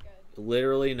 Okay, good.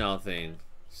 Literally nothing.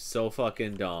 So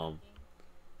fucking dumb.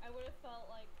 I would have felt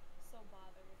like so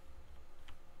bothered.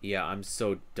 Yeah, I'm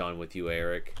so done with you,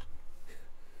 Eric.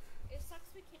 It sucks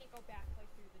we can't go back like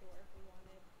through the door if we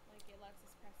wanted. Like it lets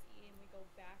us press E and we go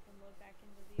back and load back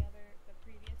into the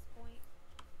previous point.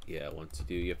 Yeah, once you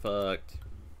do, you fucked.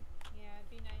 Yeah,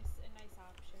 it'd be a nice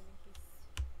option in case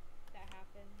that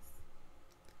happens.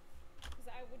 Because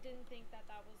I didn't think that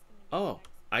was going to be the Oh, next.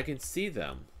 I can see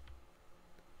them.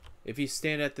 If you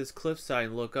stand at this cliffside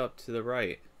and look up to the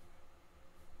right.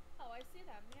 Oh, I see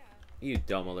them, yeah. You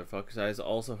dumb motherfuckers. I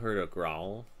also heard a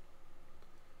growl.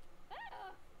 Ah!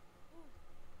 Ooh.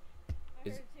 I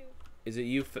Is- heard too. Is it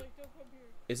you? Like, don't come here.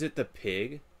 Is it the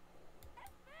pig?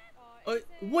 Is it?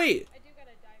 Wait. I do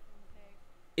gotta die from the pig.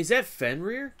 Is that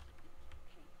Fenrir?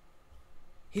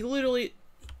 He literally...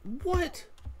 What?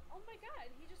 Oh my god,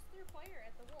 he just threw fire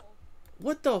at the wolf.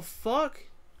 What the fuck?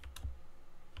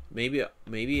 Maybe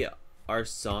our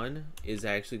son is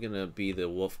actually gonna be the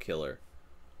wolf killer.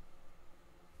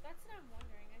 That's what I'm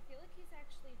wondering. I feel like he's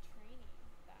actually training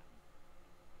them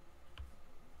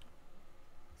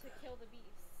to kill the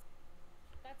beasts.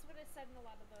 That's what it said in a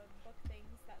lot of the book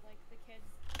things, that like the kids,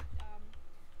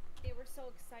 they were so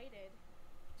excited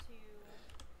to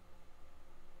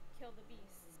kill the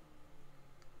beasts.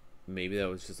 Maybe that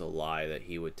was just a lie that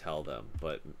he would tell them,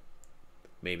 but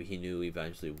maybe he knew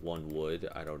eventually one would.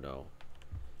 I don't know.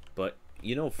 But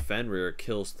you know, Fenrir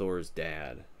kills Thor's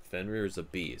dad. Fenrir's a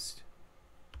beast.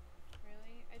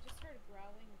 Really? I just heard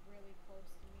growling really close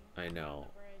to me. I I'm on know.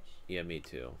 the bridge. Yeah, me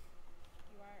too.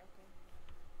 You are? Okay.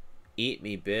 Eat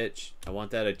me, bitch. I want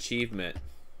that achievement.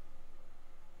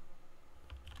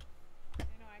 I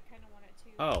know, I kind of want it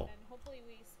too. Oh. And then hopefully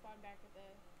we spawn back at the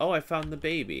Oh, I found the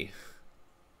baby.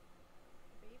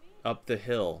 baby? Up the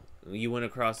hill. You went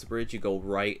across the bridge, you go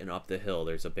right, and up the hill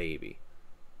there's a baby.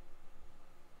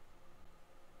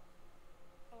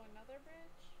 Oh, another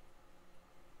bridge?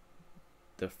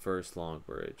 The first long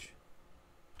bridge.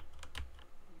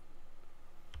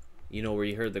 You know where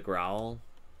you heard the growl?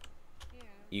 Yeah.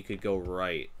 You could go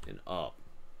right and up.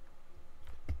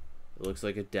 It looks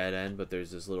like a dead end, but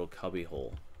there's this little cubby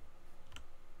hole.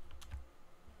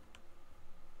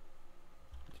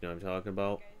 Do you know what I'm talking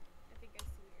about? Okay. I think I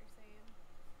see what you're saying.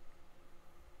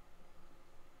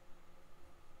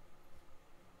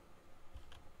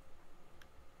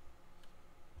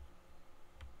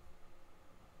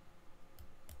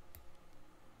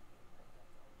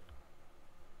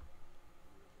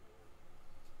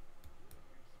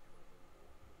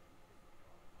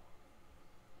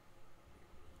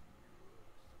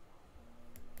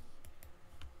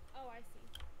 Oh, I see.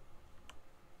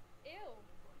 Ew.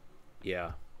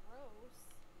 Yeah. Gross.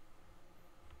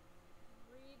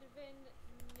 Reedvin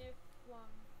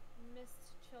Niflung, missed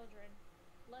children,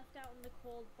 left out in the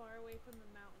cold far away from the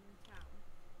mountain town,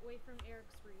 away from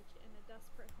Eric's reach, in a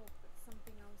desperate hope that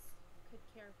something else could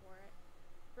care for it.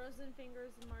 Frozen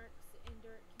fingers and marks in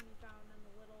dirt can be found on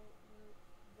the little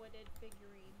wooded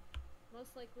figurine,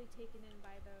 most likely taken in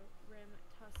by the Rim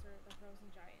Tusser, the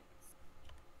frozen giants.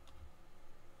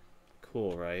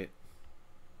 Cool, right?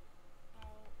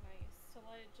 Oh, nice. To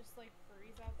let it just like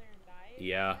freeze out there and die? Is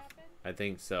Yeah. that what happened? I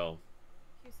think so.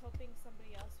 He was hoping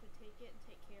somebody else would take it and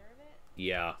take care of it.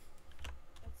 Yeah.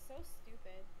 That's so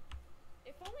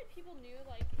only people knew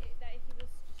like that he was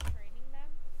just training them,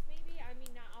 maybe. I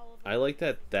mean, not all of them. I like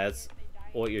that obviously that's did it, they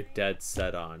died what you're anyway. dead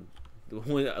set on.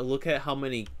 When look at how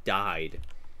many died.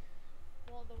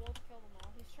 Well, the wolf killed them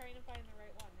all. He's trying to find the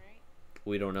right one, right?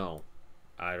 We don't know.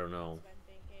 I don't know. That's what I'm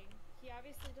thinking. He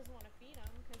obviously doesn't want to feed him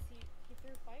because he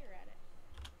threw fire at it.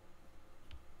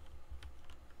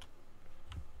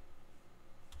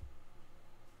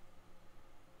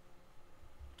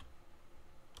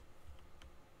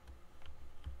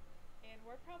 And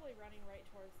we're probably running right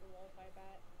towards the wolf, I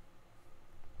bet.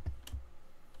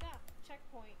 Yeah,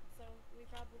 checkpoint, so we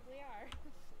probably are.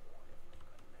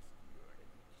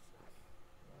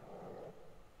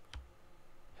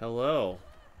 Hello.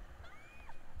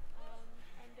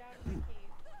 I'm down in the cave.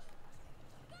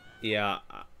 Yeah,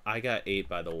 I got ate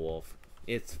by the wolf.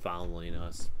 It's following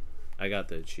us. I got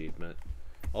the achievement.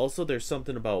 Also, there's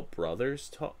something about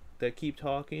brothers that keep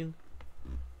talking.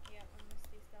 Yep, I'm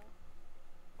misty still.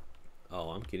 Oh,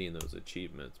 I'm getting those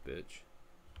achievements, bitch.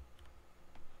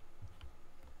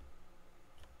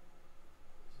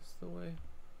 Is this the way?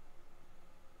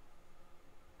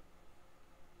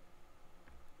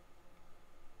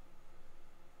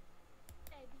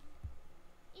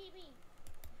 Evie!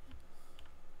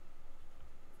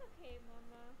 It's okay,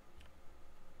 Mama.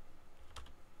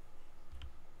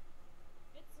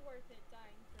 It's worth it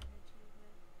dying for an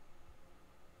achievement.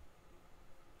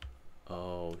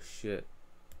 Oh, shit.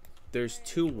 There's Alright,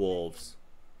 two let's go back wolves.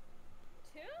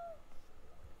 in. Two?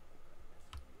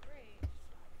 Great.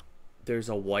 There's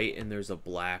a white and there's a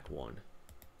black one.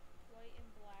 White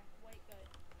and black. White good.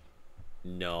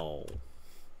 No.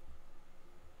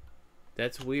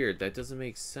 That's weird. That doesn't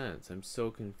make sense. I'm so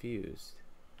confused.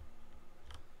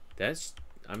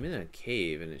 I'm in a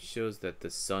cave and it shows that the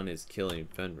sun is killing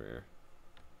Fenrir.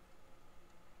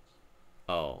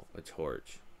 Oh, a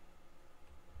torch.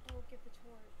 Oh, get the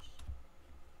torch.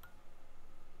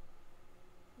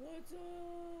 What's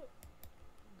up?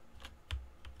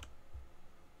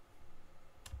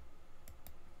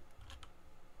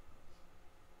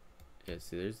 Yeah,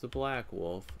 see, there's the black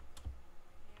wolf.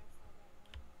 Yeah, I saw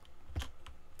that one.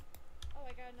 Oh,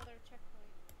 I got another checkpoint.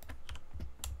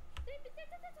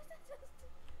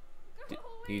 Go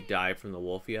away! You died from the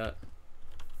wolf yet?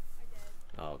 I did.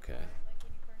 Oh, okay. Like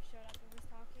when you first showed up and was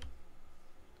talking.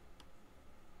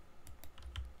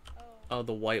 Oh. Oh,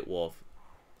 the white wolf.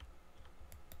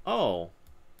 Oh,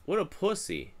 what a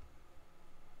pussy.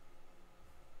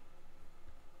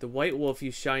 The white wolf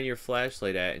you shine your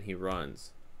flashlight at and he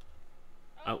runs.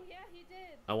 Oh, yeah, he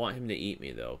did. I want him to eat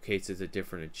me, though, in case it's a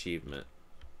different achievement.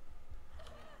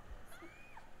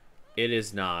 It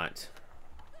is not.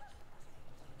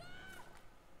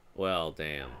 Well,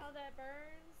 damn. Wow, that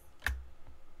burns.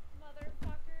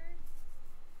 Motherfucker.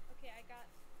 Okay, I got...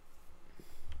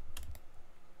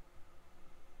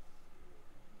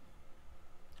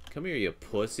 Come here, you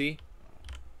pussy.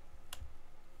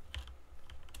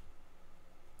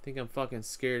 Think I'm fucking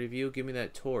scared of you? Give me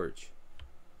that torch.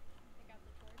 I got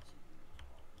the torch.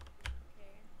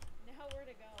 Okay. Now where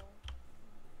to go?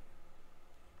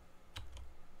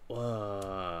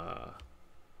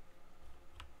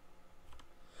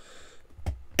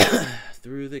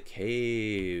 Through the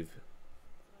cave. That's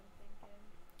what I'm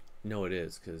thinking. No, it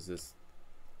is, because this...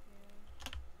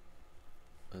 Yeah.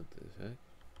 What the heck?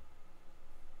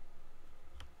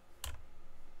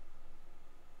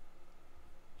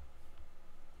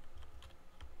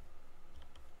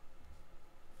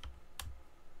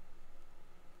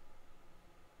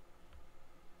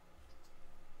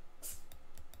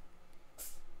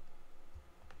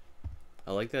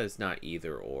 I like that it's not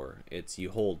either or. It's you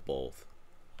hold both.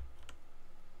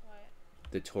 What?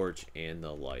 The torch and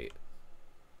the light.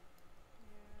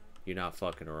 Yeah. You're not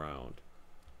fucking around.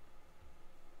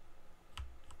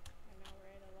 I know,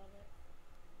 right? I love it.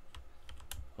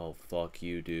 Oh, fuck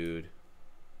you, dude.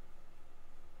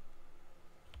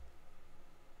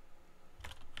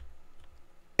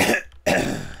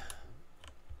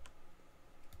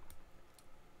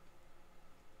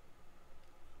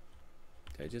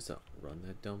 Did I just run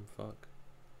that dumb fuck?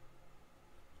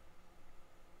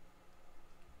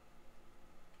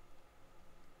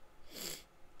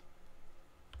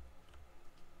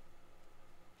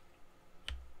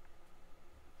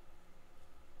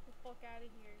 The fuck out of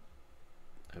here.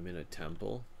 I'm in a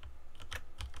temple.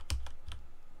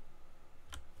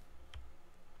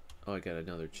 Oh, I got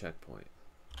another checkpoint.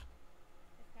 I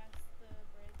passed the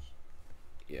bridge.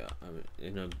 Yeah, I'm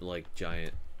in a like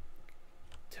giant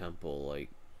temple, like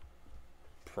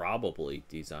probably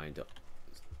designed to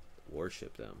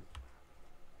worship them.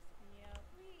 Yep.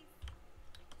 Please.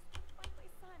 I just want to find my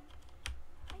son.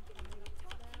 I can Coming hear up you to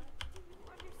talking. that. Do you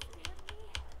understand me?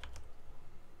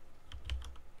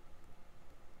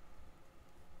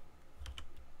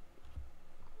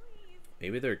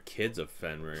 Maybe they're kids of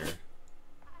Fenrir.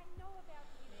 I know about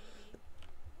you. Maybe.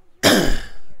 Will you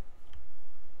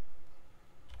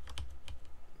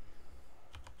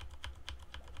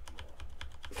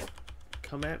come here?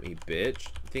 Come at me, bitch.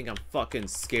 You think I'm fucking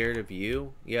scared of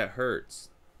you? Yeah, it hurts.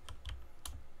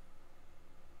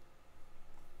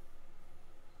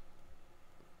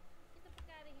 Get the fuck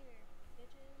out of here,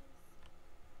 bitches.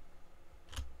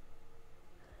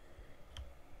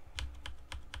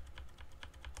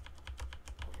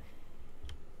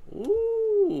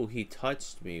 Ooh, he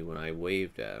touched me when I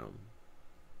waved at him.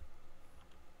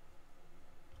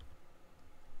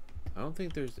 I don't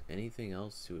think there's anything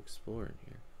else to explore in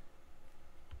here.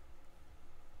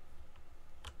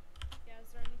 Yeah, is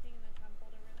there anything in the temple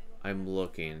to really look at? I'm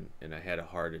looking, and I had a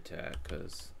heart attack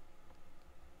because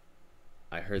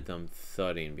I heard them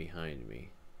thudding behind me.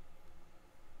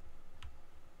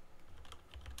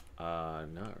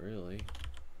 Not really.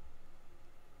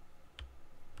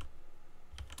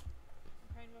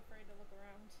 I'm kind of afraid to look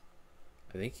around.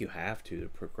 I think you have to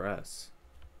progress.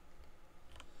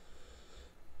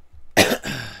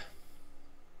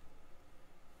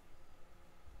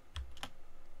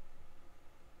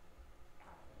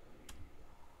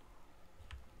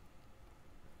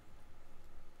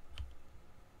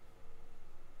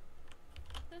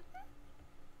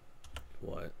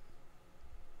 What?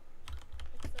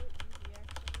 It's so easy,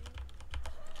 actually.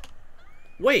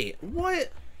 Wait,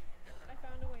 what? I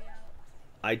found a way out.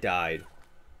 I died.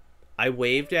 I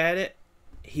waved at it.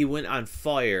 He went on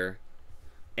fire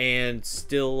and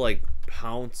still like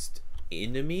pounced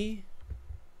into me,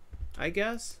 I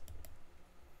guess.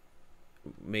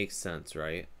 Makes sense,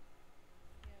 right?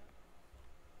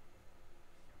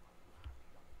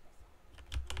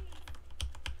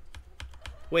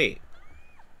 Wait.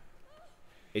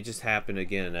 It just happened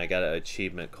again. I got an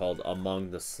achievement called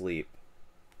Among the Sleep.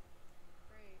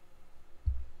 Great.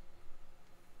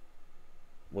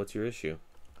 What's your issue?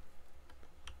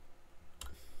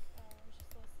 Oh, I was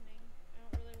just listening.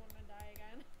 I don't really want to die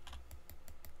again.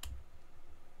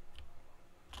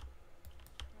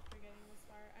 After getting this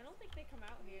far. I don't think they come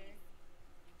out here.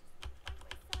 I just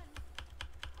want to find my son.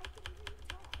 I can hear you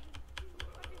talking. Do you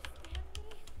understand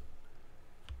me?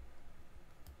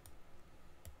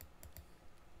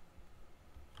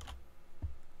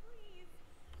 Please,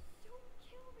 don't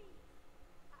kill me.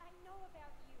 I know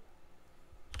about you.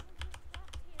 You're just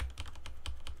trapped here.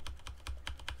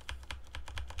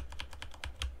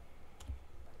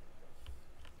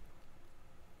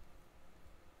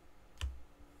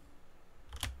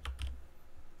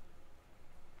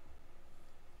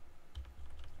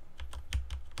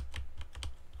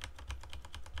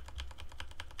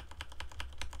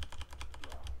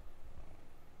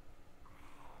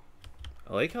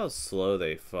 I like how slow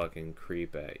they fucking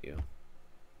creep at you.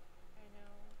 I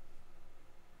know.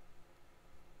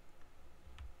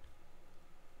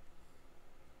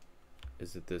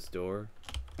 Is it this door?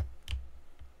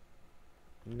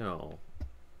 No.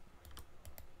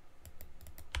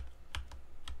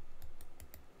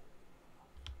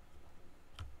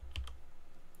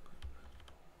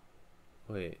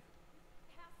 Wait.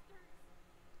 Pastors,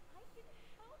 I can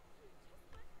help you. Just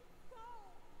let me go.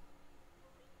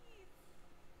 Please.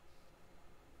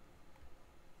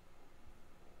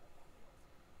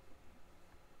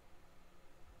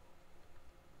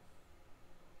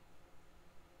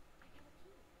 I have a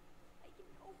key. I can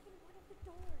open one of the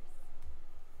doors.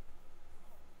 So,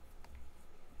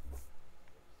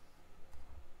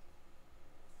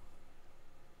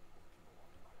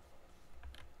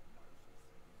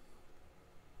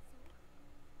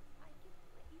 I can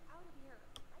let you out of here.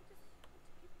 I just want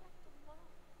to be left alone.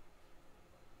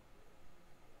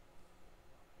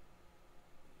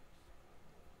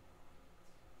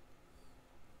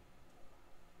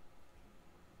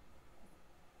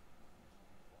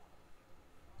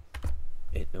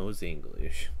 It knows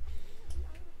English. Let me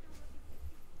out of the room if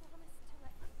you promise to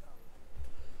let me go.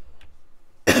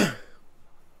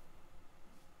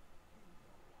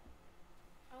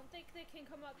 I don't think they can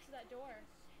come up to that door.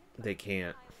 They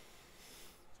can't.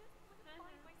 Just want to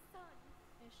find my son.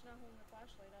 They should not hold the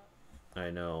flashlight up.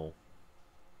 I know.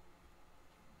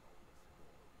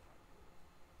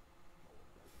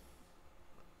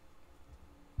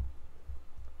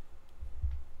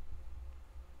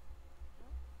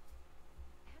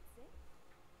 That's it?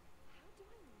 How do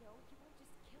I know you won't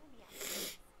just kill me after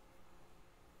this?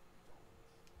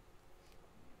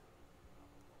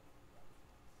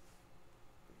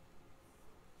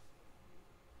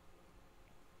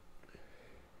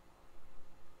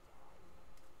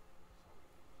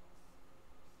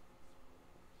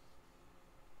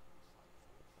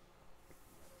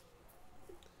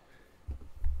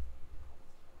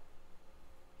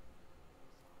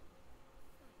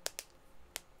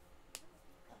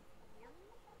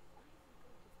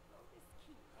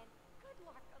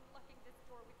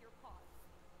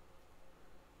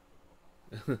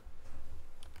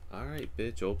 Alright,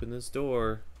 bitch, open this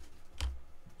door.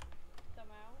 Them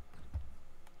out.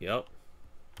 Yep.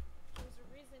 There's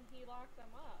a reason he locked them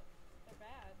up. They're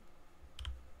bad.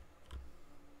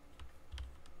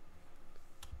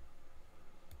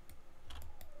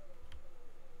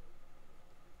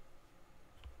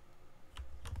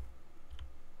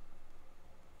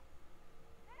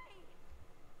 Hey!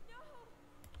 No!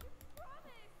 You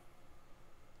promised!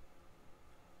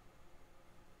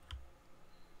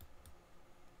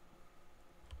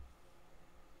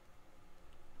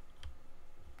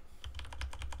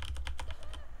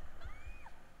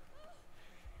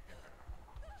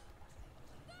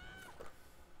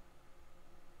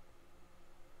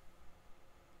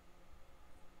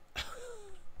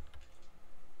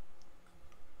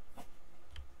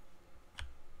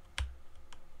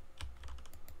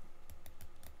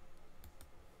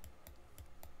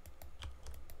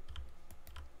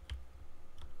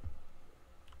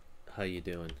 How you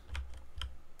doing?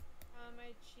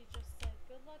 She just said,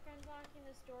 good luck unlocking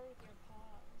this door with your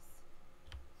paws.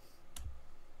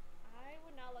 I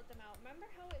would not let them out. Remember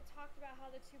how it talked about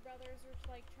how the two brothers were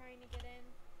like trying to get in?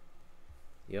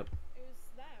 Yep. It was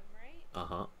them, right?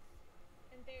 Uh-huh.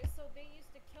 And they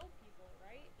used to kill people,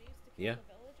 right? They used to kill Yeah. the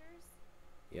villagers.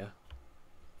 Yeah.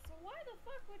 So why the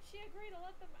fuck would she agree to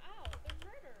let them out? They're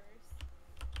murderers.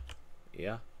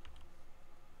 Yeah.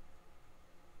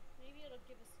 Maybe it'll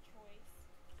give us a choice.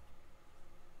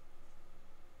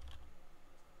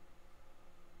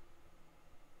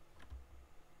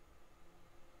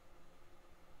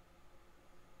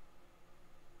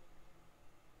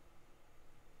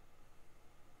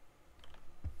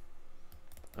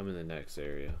 I'm in the next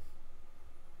area.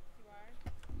 You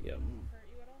are? Yep. Hurt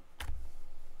you at all?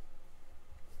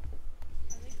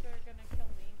 I think they're gonna kill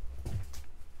me.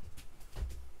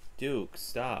 Duke,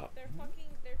 stop. They're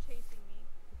chasing me.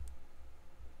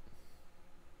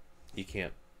 You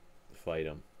can't fight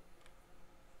him.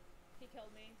 He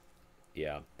killed me.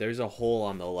 Yeah. There's a hole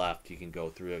on the left. You can go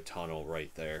through a tunnel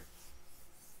right there.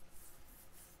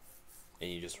 And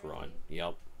you just run.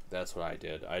 Yep. That's what I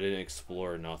did. I didn't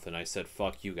explore nothing. I said,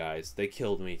 fuck you guys. They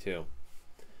killed me too.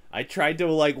 I tried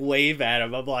to like wave at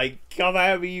him. I'm like, come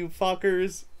at me, you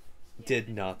fuckers. Yeah, Did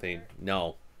it nothing. hurt.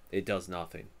 No. It does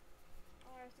nothing.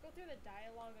 Oh, I have to go through the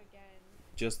dialogue again.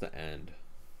 Just the end.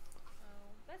 Oh,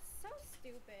 that's so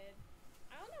stupid.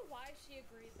 I don't know why she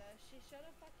agreed this. She should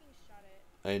have fucking shut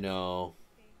it. I know.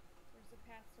 Okay, there's a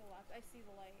path to the left. I see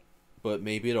the light. But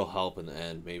maybe it'll help in the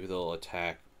end. Maybe they'll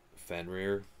attack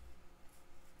Fenrir.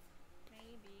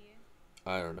 Maybe.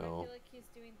 I don't I know. feel like he's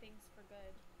doing things for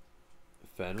good.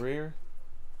 Fenrir?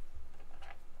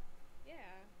 Yeah.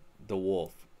 The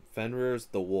wolf. Fenrir's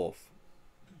the wolf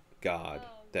god Oh,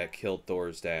 that yeah. killed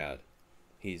Thor's dad.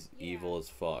 He's Yeah. evil as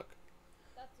fuck.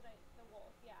 That's what the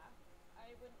wolf, yeah. I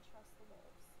wouldn't trust the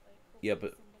wolves. Like, Yeah,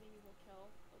 hopefully but- somebody will kill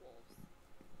the wolves.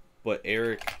 But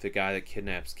Eric, the guy that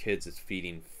kidnaps kids, is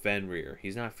feeding Fenrir.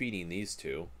 He's not feeding these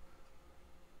two.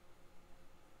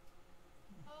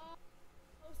 Oh,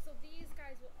 so these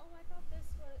guys will. Oh, I thought this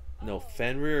was. No, Oh.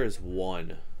 Fenrir is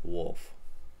one wolf.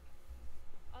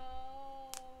 Oh.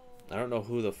 I don't know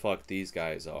who the fuck these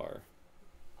guys are.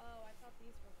 Oh, I thought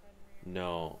these were Fenrir.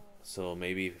 No. So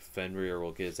maybe Fenrir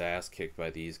will get his ass kicked by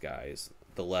these guys.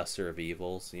 The lesser of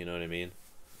evils, you know what I mean?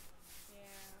 Yeah.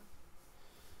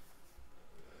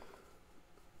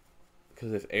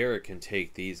 Because if Eric can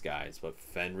take these guys, but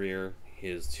Fenrir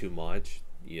is too much,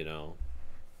 you know.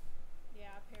 Yeah,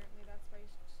 apparently that's why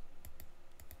he's.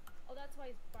 Oh, that's why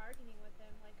he's bargaining with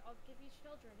them. Like, I'll give you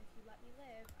children if you let me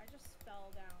live. I just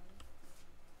fell down.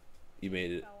 You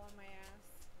made it. Fell on my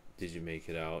ass. Did you make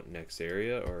it out next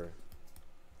area or?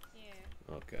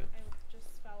 Yeah. Okay. I just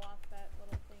fell off that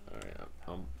little thing. Alright, and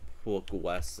I'm fell.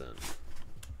 Wesson.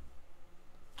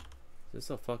 Is this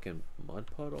a fucking mud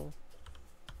puddle?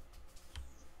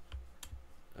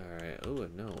 Alright, oh, a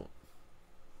note.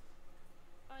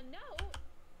 A note?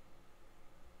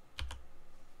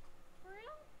 For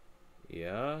real?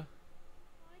 Yeah? Well,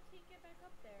 I can't get back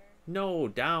up there. No,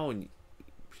 down.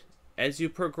 As you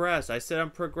progress. I said I'm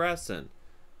progressing.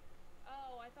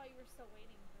 Oh, I thought you were still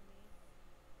waiting for me.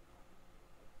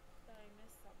 Thought I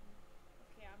missed something.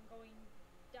 Okay, I'm going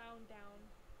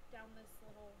down this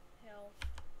little hill.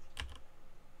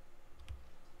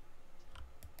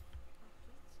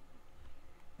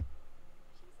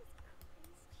 Jesus Christ, you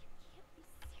can't be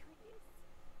serious.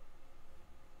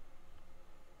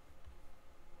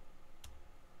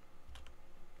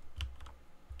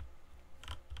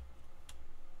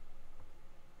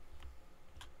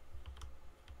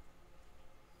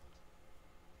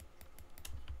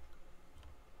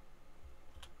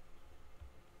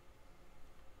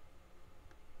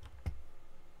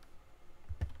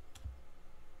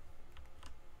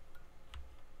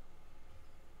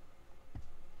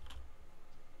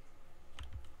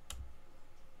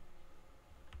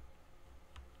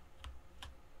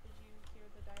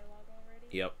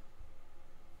 Yep.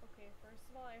 Okay, first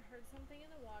of all, I heard something in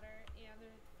the water, and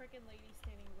there's a freaking lady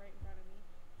standing right in front of me.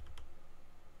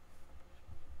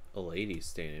 A lady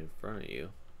standing in front of you.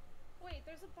 Wait,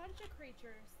 there's a bunch of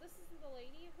creatures. This isn't the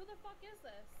lady. Who the fuck is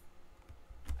this?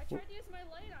 I tried to use my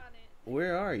light on it.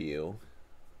 Where are you?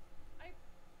 I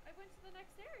went to the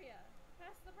next area,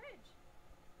 past the bridge.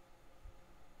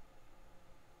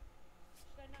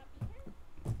 Should I not be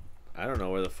here? I don't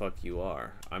know where the fuck you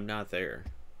are. I'm not there.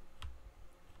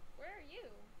 Where are you?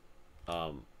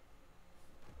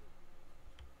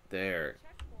 There.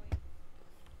 Checkpoint.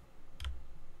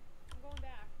 I'm going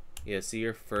back. Yeah, see,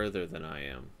 you're further than I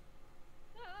am.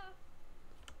 Ah!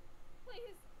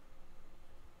 Please!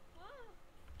 Ah!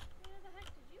 Where the heck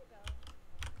did you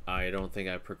go? I don't think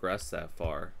I progressed that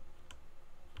far.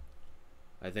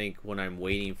 I think when I'm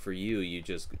waiting for you, you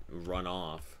just run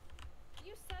off.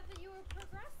 You said that you were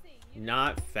progressing. You didn't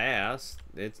Not tell me. fast.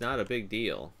 It's not a big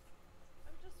deal.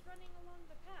 I'm just running along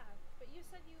the path. But you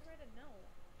said you read a note.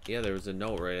 Yeah, there was a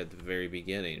note right at the very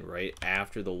beginning, right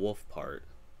after the wolf part.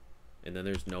 And then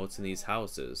there's notes in these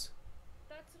houses.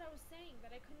 That's what I was saying,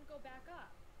 that I couldn't go back up.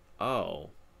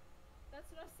 Oh. That's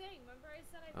what I was saying. Remember I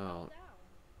said I Oh. fell down.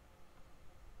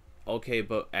 Okay,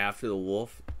 but after the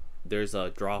wolf, there's a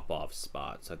drop-off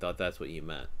spot. So I thought that's what you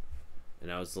meant.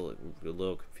 And I was a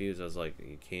little confused. I was like,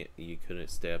 you couldn't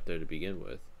stay up there to begin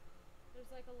with. There's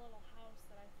like a little house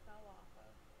that I fell off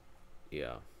of.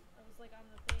 Yeah. I was like on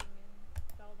the thing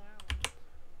and fell down.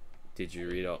 Did you I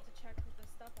read didn't all? get to check the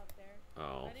stuff up there.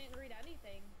 Oh. I didn't read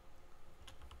anything.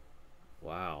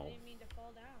 Wow. I didn't mean to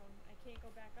fall down. I can't go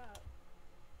back up.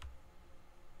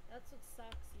 That's what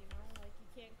sucks, you know? Like, you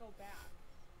can't go back.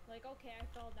 Like, okay, I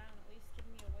fell down. At least give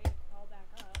me a way to crawl back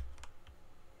up.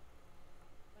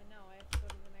 But no, I have to go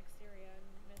to the next area and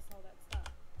miss all that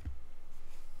stuff.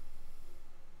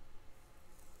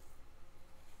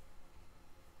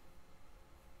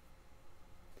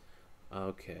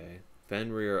 Okay.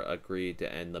 Fenrir agreed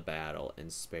to end the battle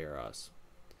and spare us.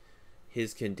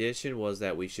 His condition was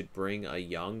that we should bring a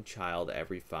young child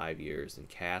every 5 years and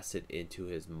cast it into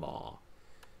his maw.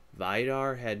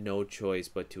 Vidar had no choice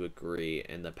but to agree,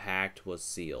 and the pact was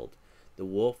sealed. The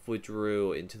wolf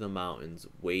withdrew into the mountains,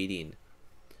 waiting,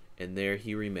 and there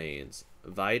he remains.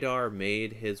 Vidar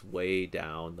made his way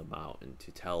down the mountain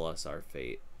to tell us our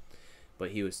fate,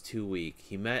 but he was too weak.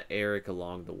 He met Eric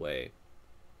along the way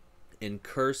and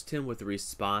cursed him with the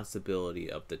responsibility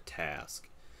of the task.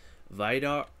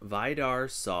 Vidar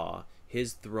saw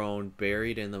his throne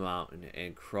buried in the mountain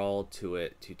and crawled to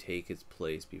it to take its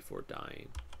place before dying.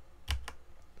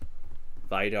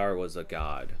 Vidar was a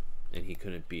god, and he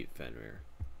couldn't beat Fenrir.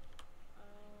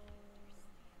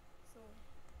 So,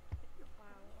 wow,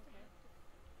 okay.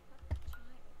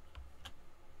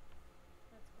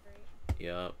 That's great.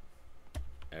 Yup.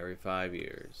 Every 5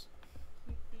 years.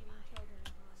 Keep feeding children,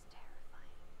 It huh? was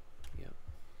terrifying. Yep.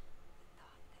 The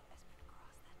thought that Espen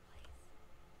crossed that place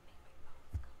made my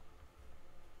bones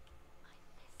cold. I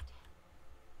missed him.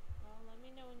 Well, let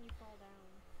me know when you fall down.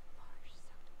 Marsh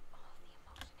sucked all the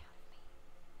emotion out of me.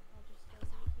 I'll just go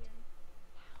right here.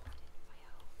 Hounded by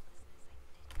a hopelessness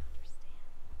I didn't understand.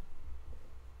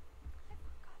 I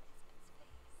forgot Espen's face.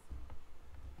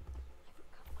 I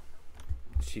forgot my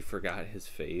own. She forgot his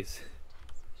face.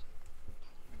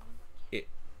 Sometimes wish I could get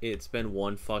him It's been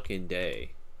one fucking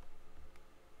day.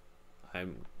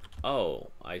 Oh,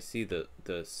 I see the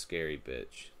scary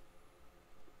bitch.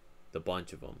 The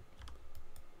bunch of them.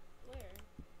 Where?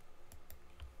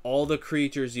 All the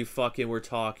creatures you fucking were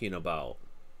talking about.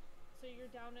 So you're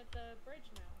down at the bridge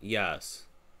now? Yes.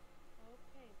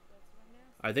 Okay, that's what I'm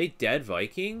asking. Are they dead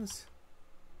Vikings?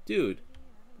 Dude, Maybe, I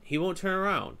don't know. he won't turn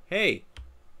around. Hey.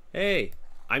 Hey.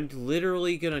 I'm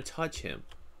literally gonna touch him.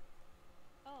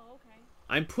 Oh, okay.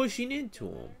 I'm pushing into Feel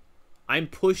him. better? I'm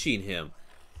pushing him.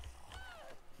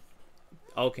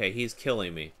 Okay, he's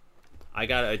killing me. I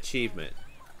got an achievement.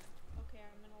 Okay,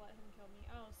 I'm gonna let him kill me.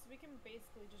 Oh, so we can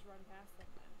basically just run past them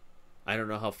then. I don't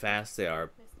know how fast they are.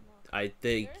 Piss them off. I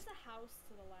think There's a house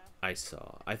to the left. I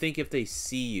saw. I think if they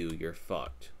see you, you're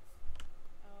fucked.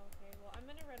 Oh, okay. Well, I'm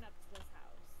gonna run up to this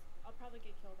house. I'll probably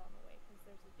get killed on the way because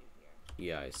there's a dude here.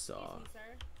 Yeah, I saw. Excuse me, sir.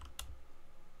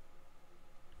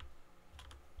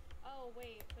 Oh,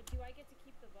 wait, but do I get to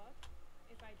keep the book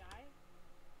if I die?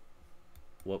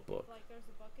 What book? Like, there's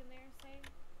a book in there, say?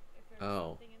 If there's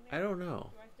Oh, something in I there? don't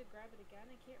know. Do I have to grab it again?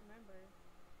 I can't remember.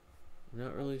 I'm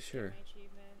not I'll really just get sure. My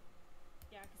achievement.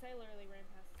 Yeah, because I literally ran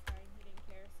past this guy and he didn't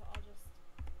care, so I'll just...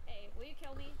 Hey, will you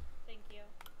kill me? Thank you.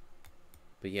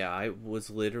 But yeah, I was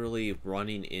literally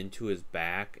running into his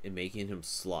back and making him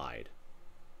slide.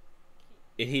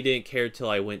 And he didn't care till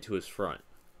I went to his front.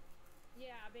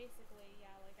 Yeah, basically, yeah.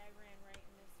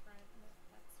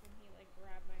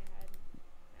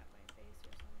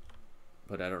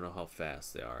 But I don't know how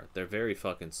fast they are. They're very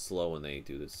fucking slow when they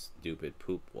do this stupid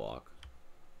poop walk.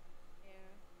 Yeah.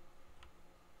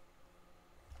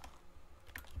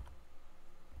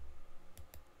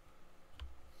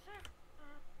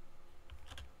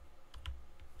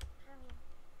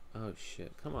 Oh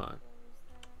shit, come on. What was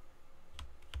that?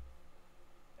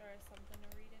 There is something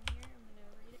to read in here. I'm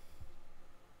gonna read it.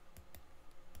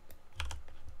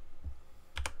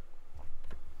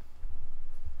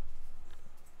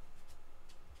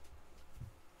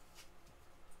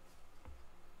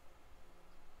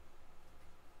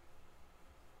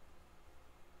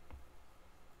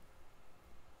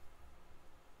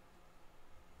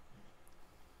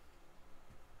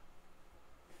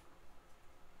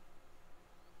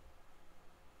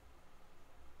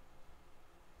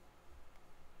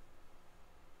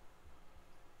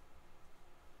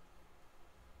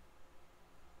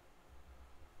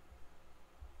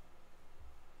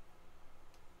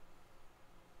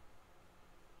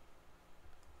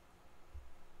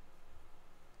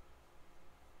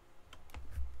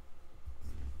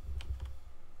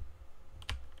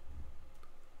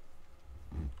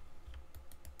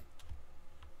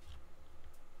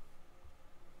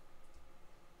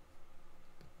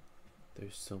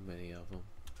 There's so many of them.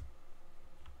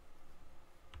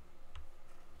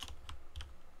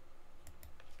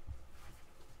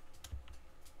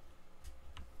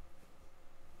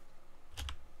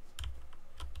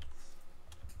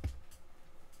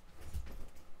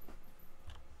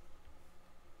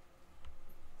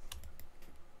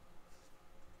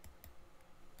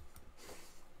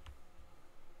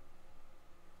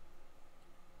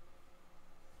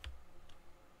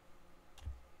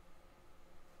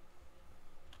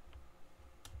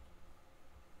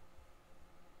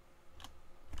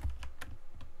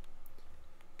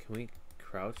 Can we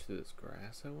crouch through this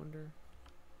grass, I wonder?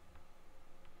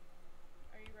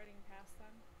 Are you running past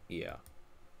them? Yeah.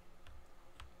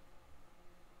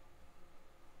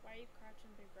 Why are you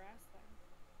crouching through grass then?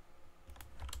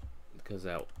 Because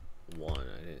that one,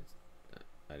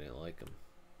 I didn't like them.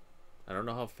 I don't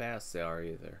know how fast they are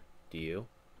either. Do you?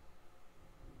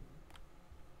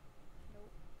 Nope.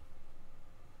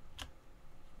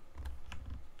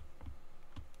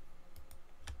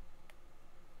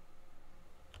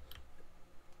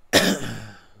 I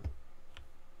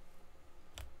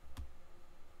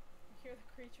hear the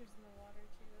creatures in the water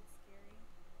too. That's scary.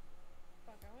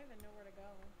 Fuck, I don't even know where to go.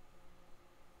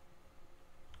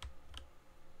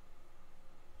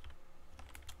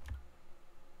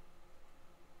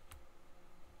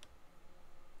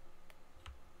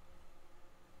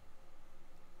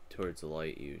 Towards the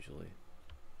light, usually.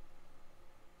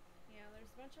 Yeah, there's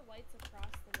a bunch of lights across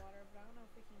the water, but I don't know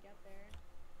if we can get there.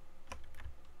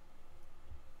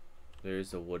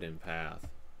 There's a wooden path.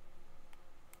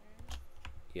 There.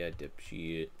 Yeah,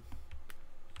 dipshit.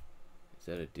 Is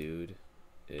that a dude?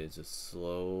 It is a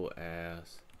slow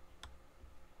ass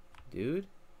dude?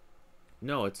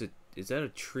 No, it's a. Is that a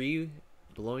tree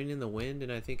blowing in the wind?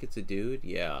 And I think it's a dude.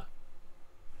 Yeah.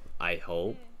 I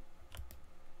hope.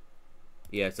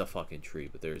 Yeah, it's a fucking tree,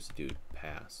 but there's a dude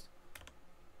past.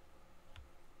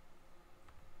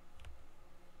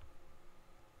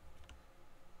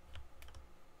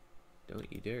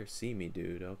 Don't you dare see me,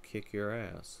 dude. I'll kick your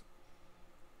ass.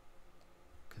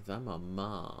 'Cause I'm a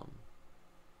mom.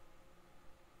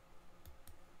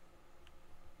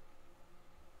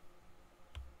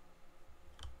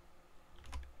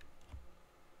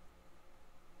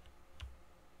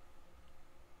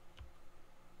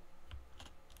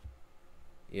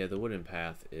 Yeah, the wooden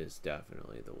path is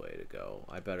definitely the way to go.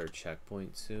 I better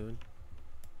checkpoint soon.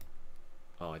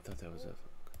 Oh, I thought that was a...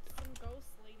 Some ghost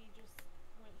lady just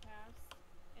went past,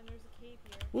 and there's a cave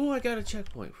here. Ooh, I got a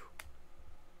checkpoint.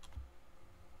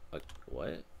 A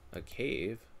what? A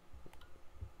cave?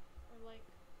 Or like,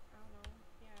 I don't know,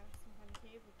 yeah, some kind of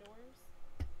cave with doors.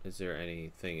 Is there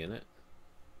anything in it?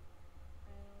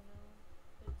 I don't know.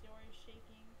 The door is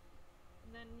shaking,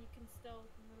 and then you can still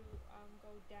move,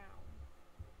 go down.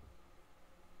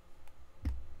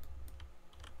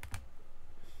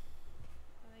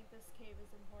 I think this cave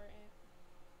is important.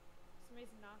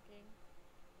 Somebody's knocking.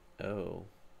 Oh,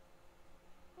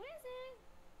 Who is it?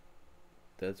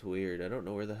 that's weird. I don't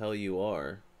know where the hell you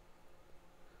are.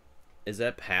 Is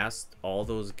that past all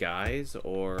those guys,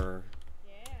 or...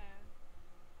 Yeah.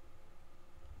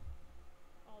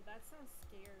 Oh, that sounds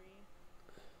scary.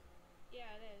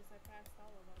 Yeah, it is. I passed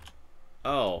all of them.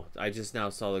 Oh, I just now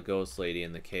saw the ghost lady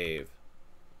in the cave.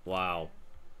 Wow.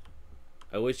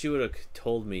 I wish you would have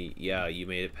told me, yeah, you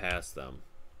made it past them.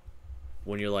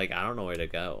 When you're like, I don't know where to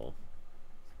go.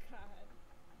 God.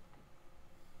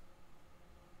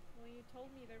 Well, you told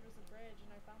me there was a bridge,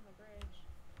 and I found the bridge.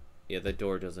 Yeah, the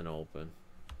door doesn't open.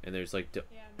 And there's like... Yeah,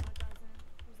 no, it doesn't.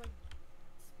 There's like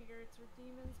spirits or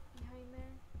demons behind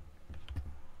there.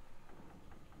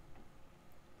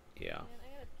 Yeah. Man, I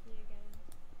gotta pee again.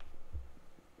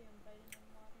 Damn vitamin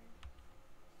water.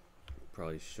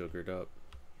 Probably sugared up.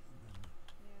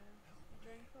 Yeah. I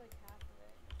drank like half of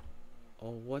it.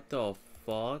 Oh, what the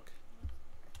fuck?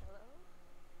 Hello?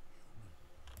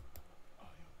 I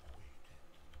awaited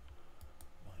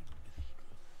my mistress.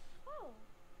 Oh!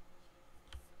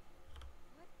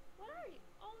 What? What are you?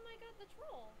 Oh my god, the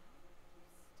troll!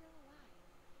 You're still alive.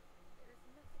 There's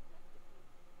nothing left of you.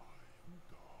 I am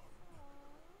Guard,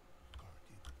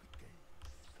 guardian of the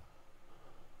gates,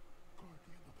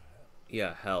 guardian of hell.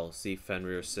 Yeah, hell. See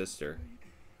Fenrir's sister. Lady,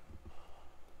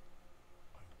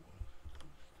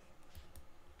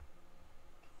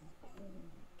 I was those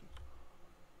things.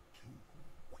 Too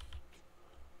old, too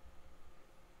weak,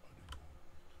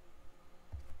 uninformed.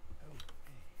 Help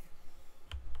me.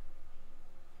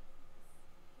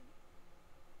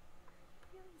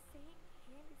 Are you really saying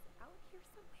Han is out here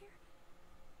somewhere?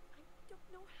 I don't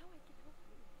know how I can help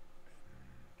you.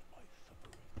 End my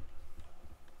suffering,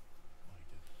 my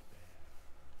despair.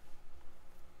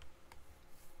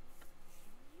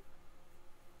 Can you?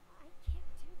 I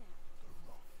can't do that. The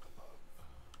rock above,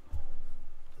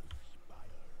 the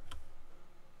spire.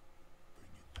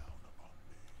 Bring it down upon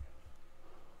me.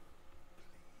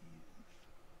 Please.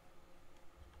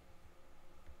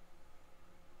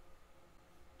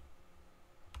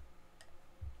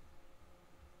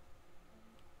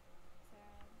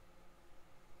 Sad.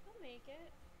 He'll make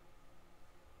it.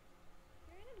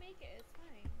 You're gonna make it, it's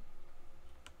fine.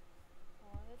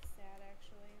 Oh, that's sad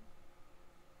actually.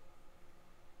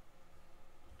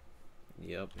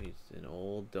 Yep, he's an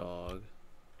old dog.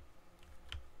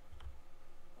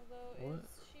 Although, What? is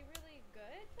she really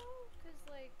good though? Cause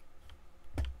like,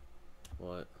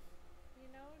 What? you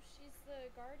know, she's the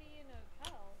guardian of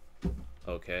hell.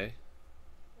 Okay.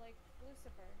 Like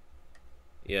Lucifer.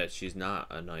 Yeah, she's not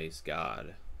a nice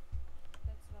god.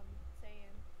 That's what I'm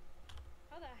saying.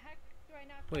 How the heck do I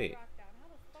knock Wait. my rock down? How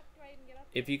the fuck do I even get up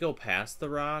If there? you go past the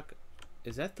rock...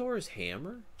 Is that Thor's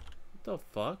hammer? What the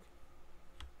fuck?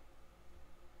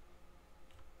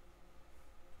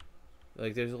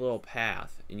 Like, there's a little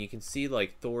path, and you can see,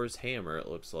 like, Thor's hammer, it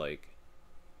looks like.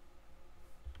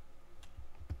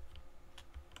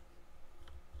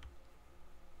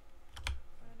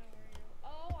 I don't know where you.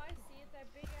 Oh, I see it. That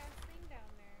big ass thing down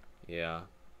there. Yeah.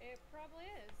 It probably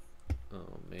is.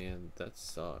 Oh, man, that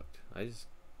sucked. I just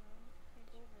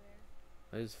Can't go over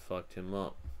there. fucked him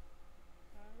up.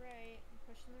 All right, I'm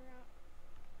pushing the rock.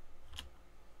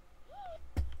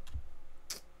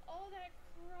 Oh, that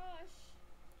crush.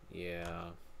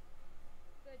 Yeah.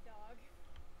 Good dog.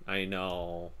 I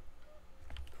know.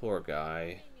 Poor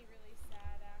guy. That made me really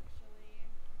sad, actually.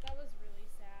 That was really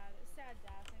sad. A sad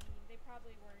death. I mean, they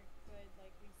probably weren't good,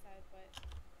 like we said, but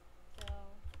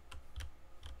still.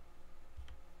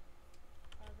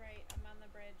 Alright, I'm on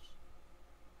the bridge.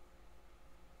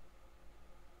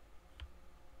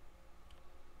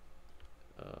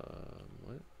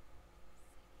 What?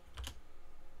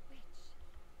 Which?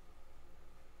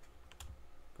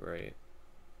 Great.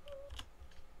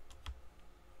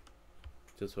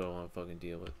 Just what I want to fucking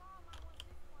deal with. Mom, I want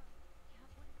this one. You have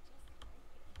one just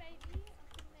like it. Baby,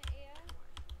 up in the air.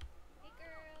 Hey,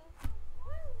 girl.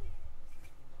 Woo!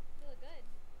 You look good.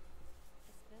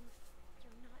 Husband,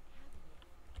 you're not having it.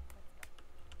 Let's go.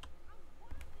 I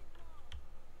want it, Mom.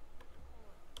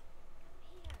 Oh,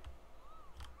 come here.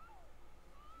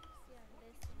 Yeah,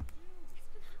 listen.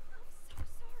 Husband, I'm so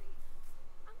sorry.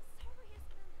 I'm sorry,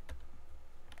 husband.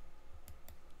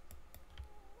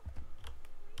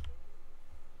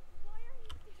 Why are you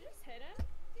Did you doing just hit him?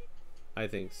 I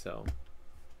think so.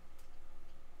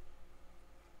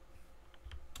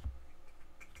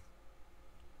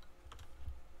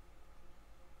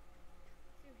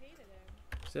 You hated him.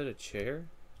 Is that a chair?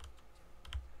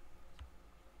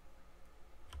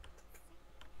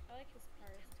 I like this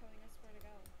part. It's telling us where to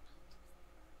go.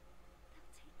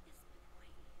 They'll take this one away.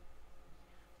 It was an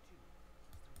accident.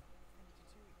 I didn't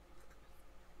mean it.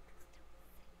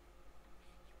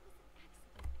 We'll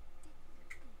get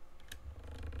through it.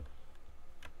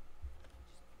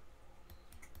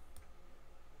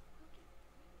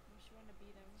 We should want to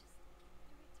beat him. Just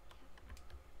get through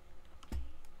it together.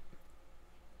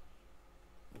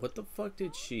 Okay? What the fuck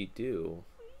did she do?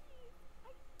 Please.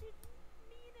 I didn't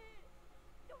mean it.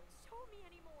 Don't show me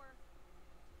anymore.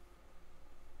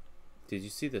 Did you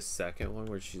see the second one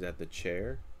where she's at the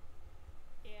chair?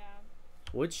 Yeah.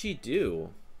 What'd she do?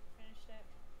 Finished it.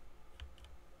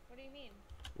 What do you mean?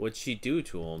 What'd she do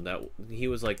to him? That he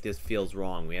was like, this feels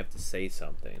wrong. We have to say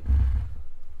something.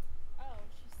 Oh,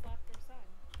 she slapped her son.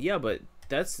 Yeah, but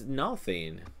that's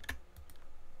nothing.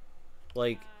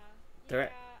 Like, they're Yeah,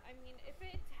 I mean, if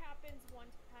it happens one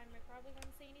time, I probably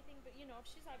wouldn't say anything. But you know, if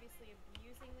she's obviously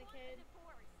abusing the kid,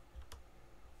 Divorce.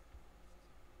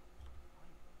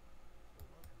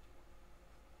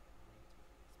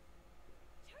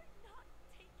 You're not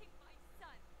taking my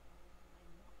son.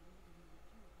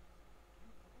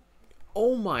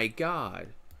 oh my god.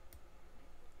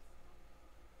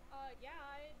 yeah,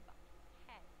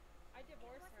 Head. I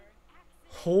divorced her.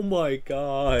 Accident. Oh my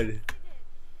god.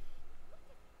 Look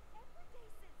at every day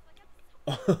since, like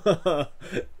I'm so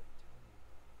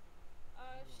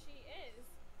She is.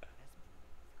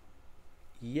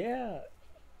 Yeah.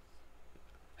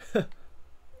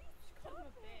 She called him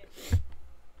a bitch.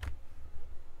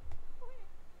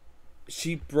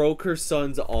 She broke her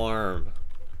son's arm.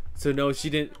 So no, she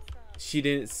didn't. Messed up. She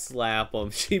didn't slap him.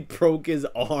 She broke his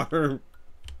arm.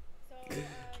 So,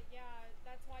 yeah,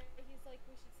 that's why he's like,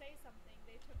 we should say something.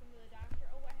 They took him to the doctor.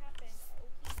 Oh, what happened?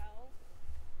 Okay, hell.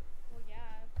 Well,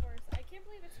 yeah, of course. I can't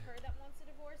believe it's her that wants a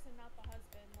divorce and not the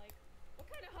husband. Like, what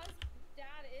kind of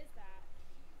dad is that?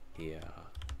 Yeah.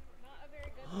 Not a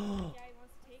very good one. Yeah, he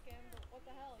wants to take him, but what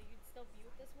the hell? You'd still be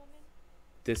with this woman?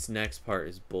 This next part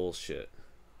is bullshit.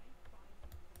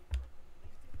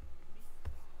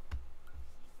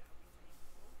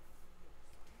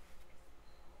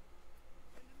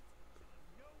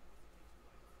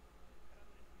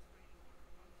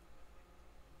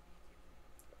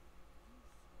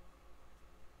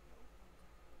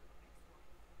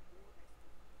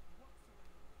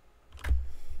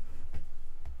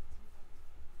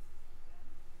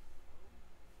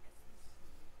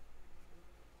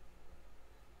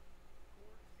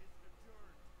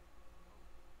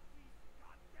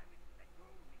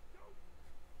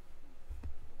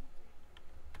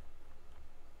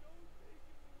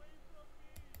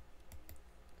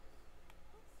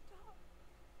 stop.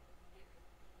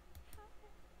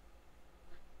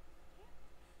 Eric,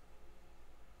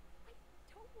 have it.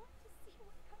 I don't want to see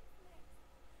what comes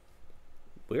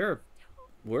next.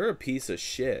 We're a piece of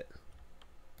shit.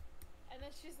 And then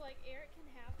she's like, Eric can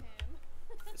have him.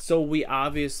 So we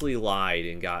obviously lied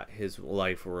and got his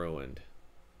life ruined.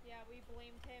 Yeah, we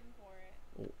blamed him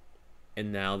for it.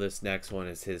 And now this next one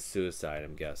is his suicide,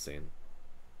 I'm guessing.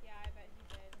 Yeah, I bet he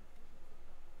did.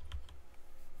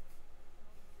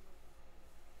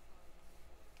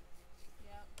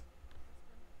 Yep.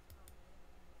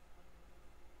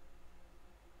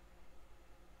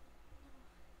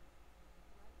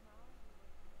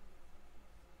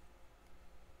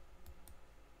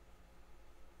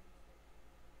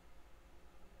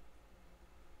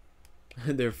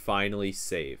 They're finally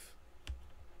safe.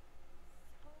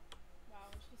 Wow,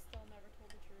 and she still never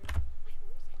told the truth. I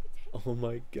wish I could take Oh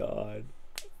my god.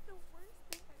 It's the worst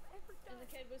thing I've ever done. And the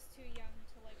kid was too young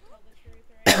to like tell the truth,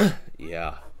 right?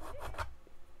 Yeah.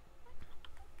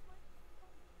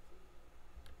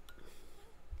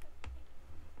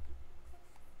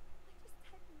 I just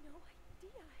had no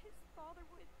idea his father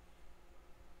would.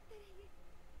 That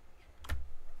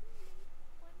he made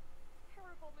one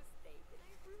terrible mistake and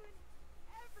I ruined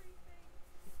everything.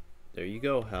 There you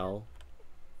go, Hell.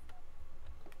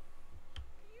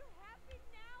 Are you happy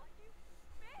now, you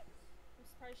bitch? I'm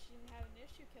surprised she didn't have an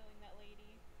issue killing that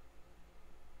lady.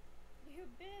 You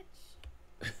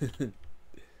bitch.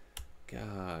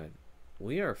 God.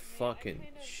 We are fucking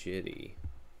kind of- shitty.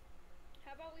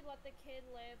 How about we let the kid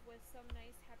live with some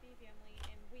nice, happy family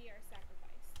and we are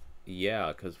sacrificed? Yeah,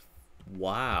 because,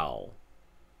 wow.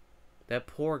 That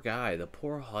poor guy, the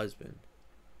poor husband.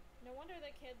 No wonder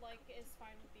the kid, like, is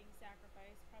fine with being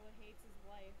sacrificed. Probably hates his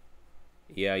life.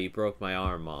 Yeah, you broke my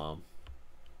arm, Mom.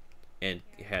 And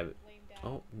Yeah, have... blame dad.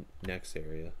 Oh, next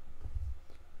area.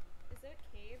 Is it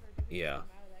a cave or did we Yeah. come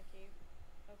out of that cave?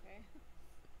 Okay.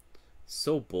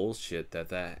 So bullshit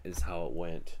that is how it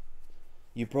went.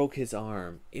 You broke his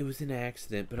arm. It was an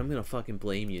accident, but I'm gonna fucking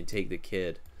blame you and take the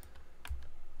kid.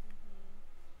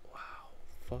 Wow.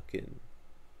 Fucking...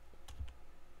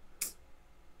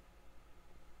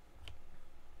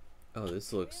 Oh,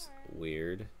 this looks are.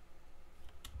 weird.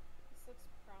 This looks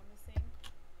promising.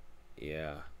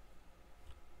 Yeah.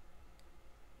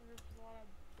 There's a lot of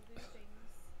blue things.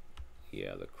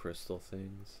 Yeah, the crystal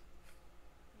things.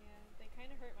 Yeah, they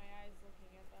kind of hurt my eyes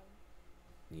looking at them.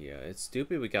 Yeah, it's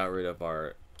stupid we got rid of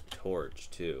our torch,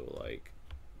 too. Like,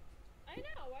 I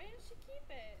know, why didn't she keep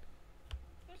it?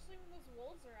 Especially when those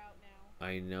wolves are out now.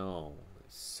 I know.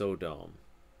 It's so dumb.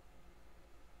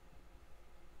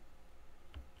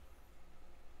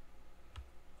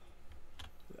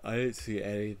 I didn't see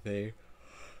anything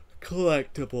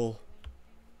collectible.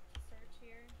 Search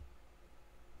here.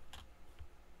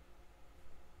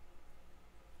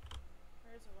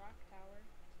 There's a rock tower.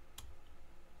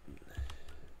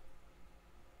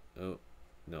 Oh,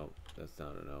 no, that's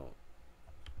not a note.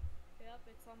 Yep,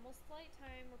 it's almost flight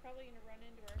time. We're probably gonna run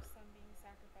into our son being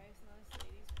sacrificed, and this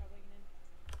lady's probably gonna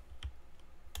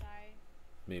die.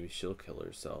 Maybe she'll kill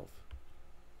herself.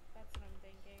 That's what I'm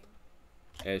thinking.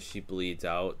 As she bleeds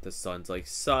out, the son's like,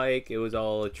 psych, it was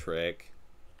all a trick.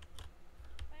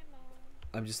 Bye, Mom.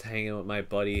 I'm just hanging with my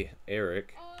buddy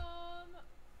Eric.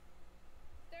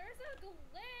 There's a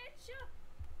glitch!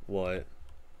 What?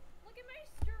 Look at my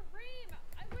stream!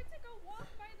 I went to go walk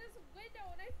by this window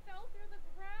and I fell through the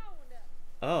ground!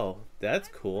 Oh, that's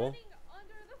I'm cool. running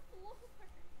under the floor.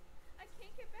 I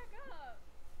can't get back up.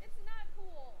 It's not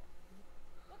cool.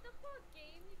 What the fuck,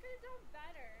 game? You could have done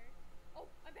better. Oh,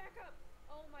 I'm back up.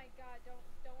 Oh my god,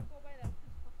 don't go by that.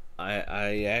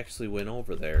 I actually went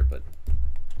over there, but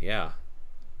yeah.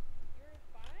 You're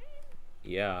fine?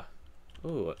 Yeah.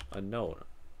 Ooh, a note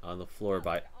on the floor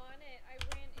by... On it, I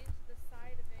ran into the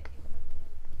side of it in the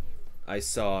little cube. I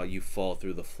saw you fall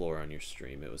through the floor on your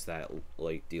stream. It was that,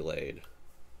 like, delayed.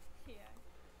 Yeah.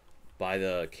 By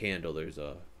the candle, there's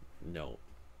a note.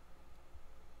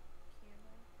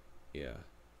 Candle. Yeah. Okay.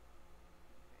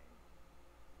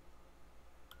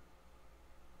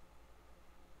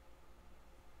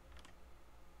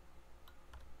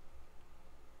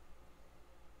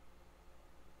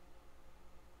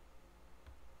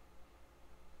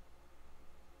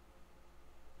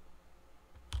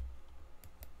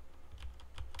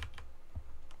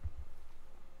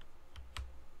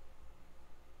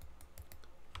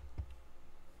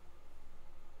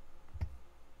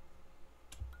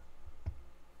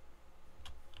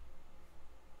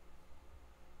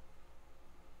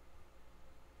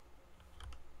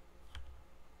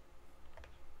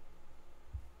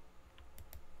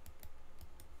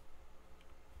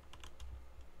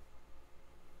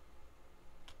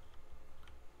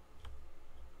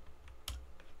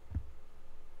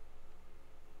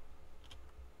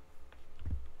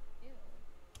 Ew.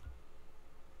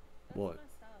 That's What?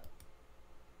 messed up.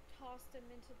 Tossed him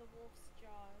into the wolf's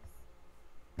jaws.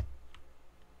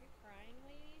 You crying,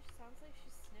 lady? Sounds like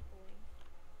she's sniffling.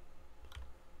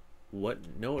 What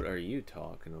note are you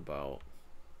talking about?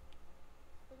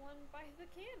 The one by the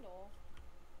candle.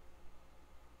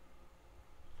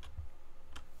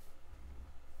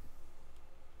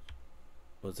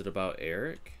 Was it about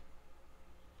Eric?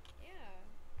 Yeah.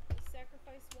 The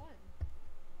sacrifice one.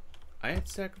 I had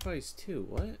sacrifice too.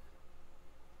 What?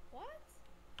 What?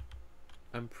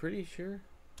 I'm pretty sure.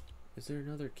 Is there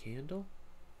another candle?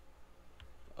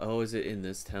 Oh, is it in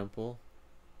this temple?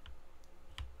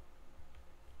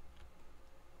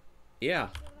 Yeah. Is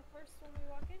it the first one we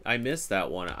walk in? I missed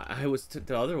that one. I was to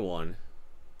the other one.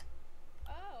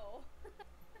 Oh.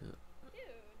 Yeah. Dude.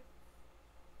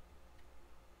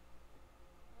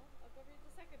 Well, I'll go read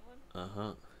the second one.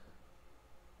 Uh-huh.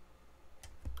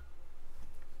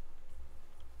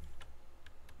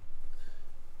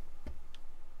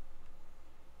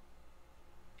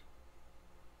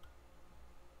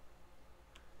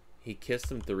 He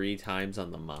kissed him 3 times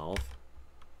on the mouth.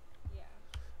 Yeah.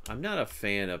 I'm not a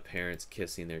fan of parents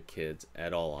kissing their kids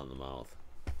at all on the mouth.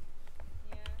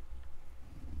 Yeah.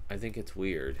 I think it's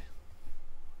weird.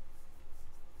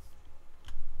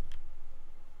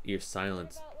 Your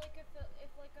silence. What about like if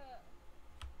like a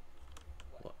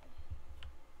What?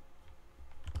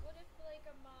 What if like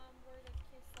a mom were to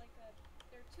kiss like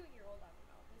their 2-year-old on the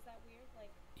mouth? Is that weird?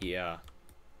 Like Yeah.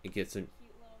 It gets them.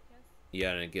 cute little kiss?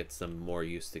 Yeah, and it gets them more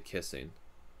used to kissing.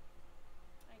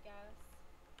 I guess.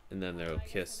 And then I they'll guess I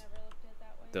kiss. never looked at it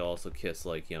that way. They'll also kiss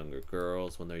like younger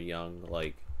girls when they're young,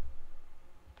 like.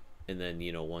 And then,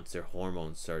 you know, once their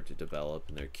hormones start to develop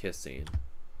and they're kissing.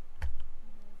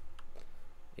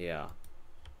 Yeah.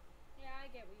 Yeah, I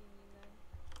get what you mean then.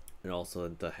 And also,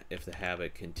 if the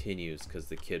habit continues because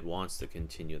the kid wants to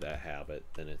continue that habit,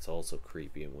 then it's also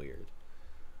creepy and weird.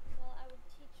 Well, I would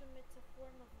teach them it's a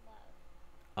form of love.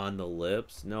 On the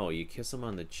lips? No, you kiss them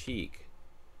on the cheek.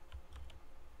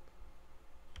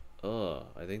 Ugh,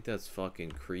 I think that's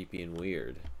fucking creepy and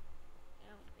weird. I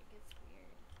don't think it's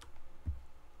weird.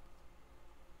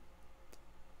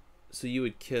 So you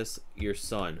would kiss your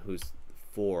son, who's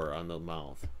 4, on the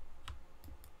mouth.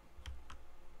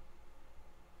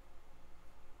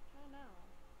 I don't know.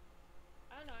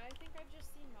 I don't know. I think I've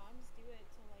just seen moms do it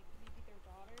to like maybe their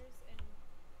daughters, and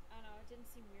I don't know. It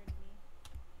didn't seem weird to me.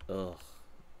 Ugh.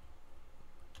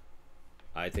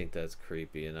 I think that's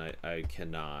creepy, and I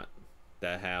cannot.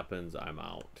 That happens, I'm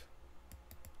out.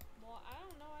 Well, I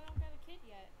don't know. I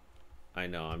I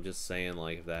know. I'm just saying,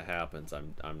 like, if that happens,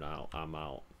 I'm out. I'm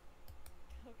out.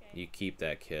 Okay. You keep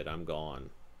that kid. I'm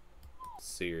gone.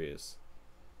 Serious.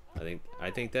 Oh my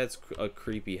I think God. that's a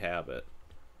creepy habit.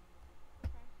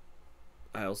 Okay.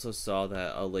 I also saw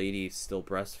that a lady still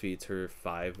breastfeeds her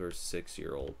 5 or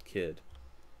 6-year-old kid.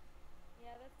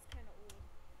 Yeah, that's kind of old.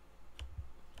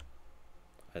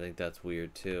 I think that's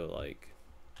weird too. Like,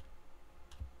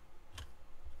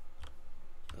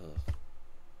 ugh.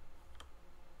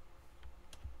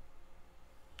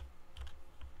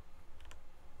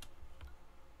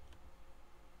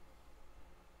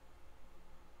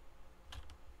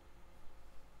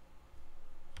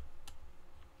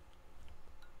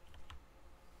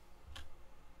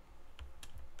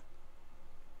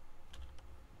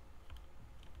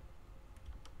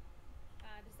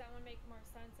 Does that one make more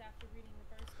sense after reading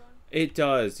the first one? It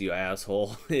does, you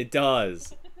asshole. It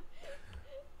does.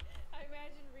 I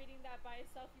imagine reading that by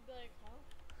itself, you'd be like, huh?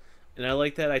 And I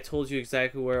like that I told you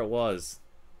exactly where it was.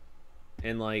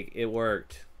 And, like, it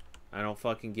worked. I don't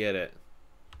fucking get it.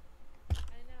 I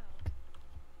know.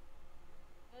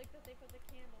 I like that they put the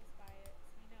candles by it,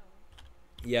 so you know.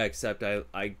 Yeah, except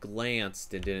I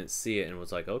glanced and didn't see it and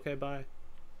was like, okay, bye.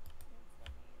 That's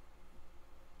funny.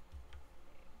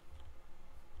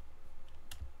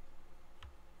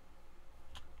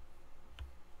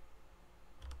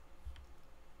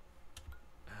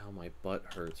 Ow, my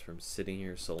butt hurts from sitting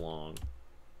here so long.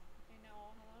 I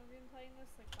know. How long have you been playing this?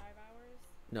 Like 5 hours?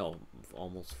 No,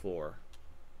 almost 4.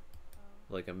 Oh.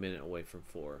 Like a minute away from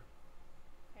 4.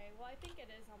 Okay, well, I think it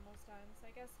is almost done, so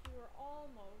I guess we were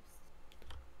almost.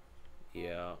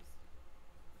 Yeah.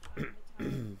 On the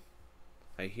time.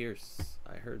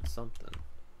 I heard something.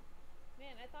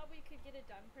 Man, I thought we could get it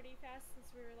done pretty fast since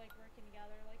we were like working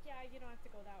together. Like, yeah, you don't have to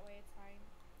go that way, it's fine.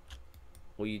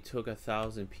 Well, you took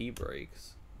 1,000 pee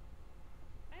breaks.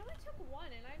 I only took one,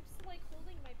 and I'm still like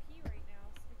holding my pee right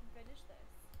now, so we can finish this.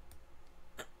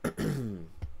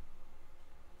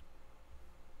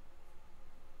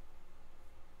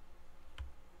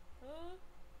 Huh?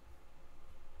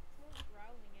 Someone's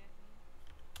growling at me.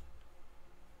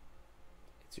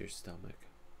 It's your stomach.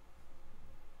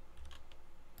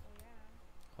 Oh yeah.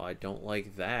 Oh, I don't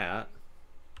like that.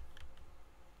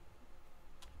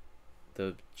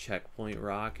 The checkpoint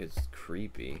rock is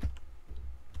creepy. Creepy.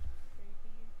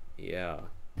 Yeah. Okay.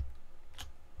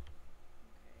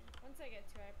 Once I get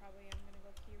to it, I probably am gonna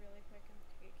go pee really quick in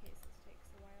case this takes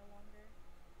a while longer.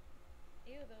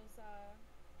 Ew, those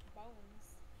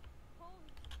bones.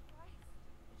 Holy Christ.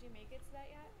 Did you make it to that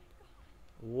yet? Oh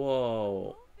my God.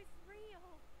 Whoa. Wolf is real.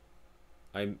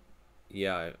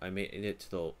 I made it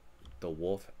to the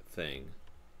wolf thing.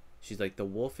 She's like, the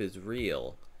wolf is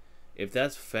real. If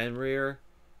that's Fenrir,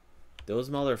 those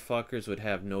motherfuckers would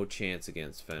have no chance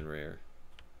against Fenrir.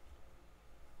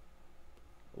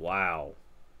 Wow.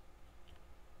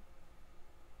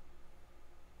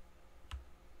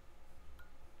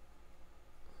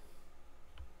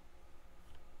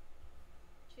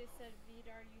 She said,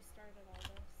 Vidar, you started all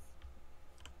this.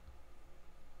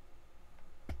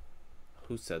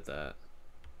 Who said that?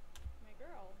 My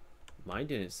girl. Mine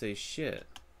didn't say shit.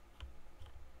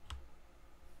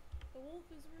 The wolf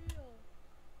is real.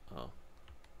 Oh.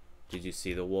 Did you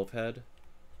see the wolf head?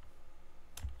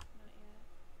 Not yet.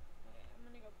 Okay, I'm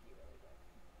gonna go pee really quick.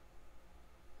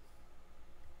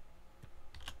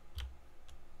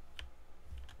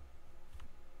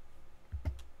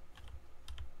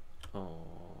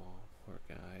 Oh, poor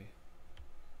guy.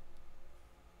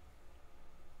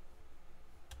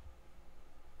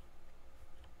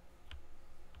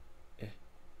 Eh.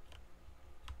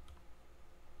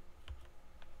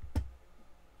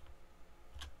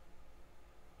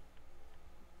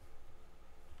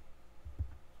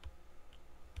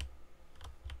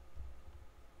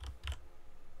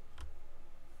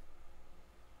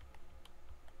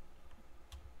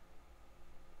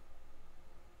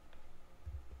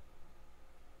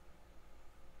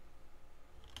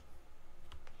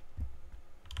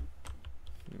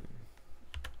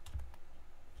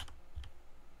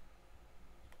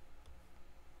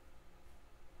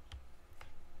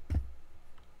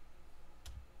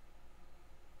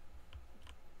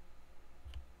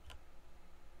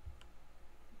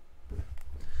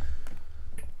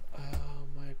 Oh,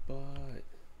 my butt.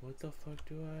 What the fuck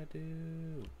do I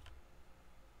do?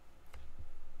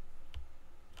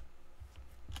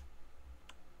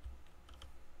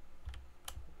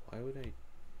 Why would I?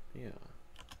 Yeah.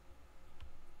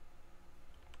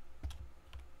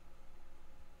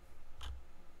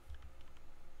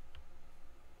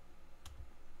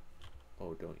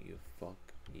 Oh, don't you fuck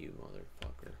you,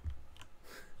 motherfucker.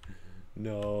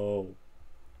 No.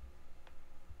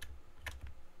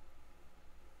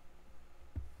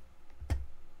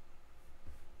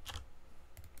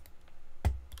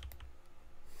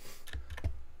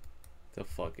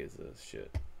 fuck is this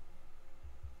shit?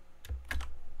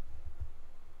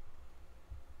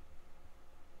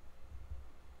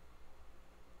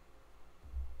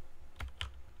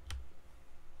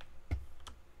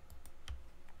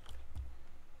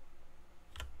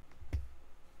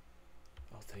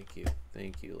 Oh, thank you.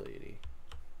 Thank you, lady.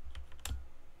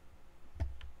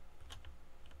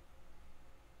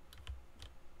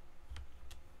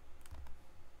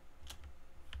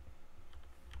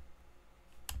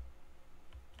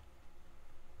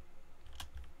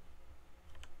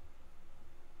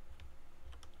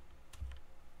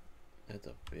 That's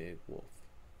a big wolf.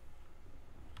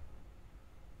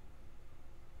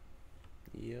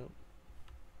 Yep.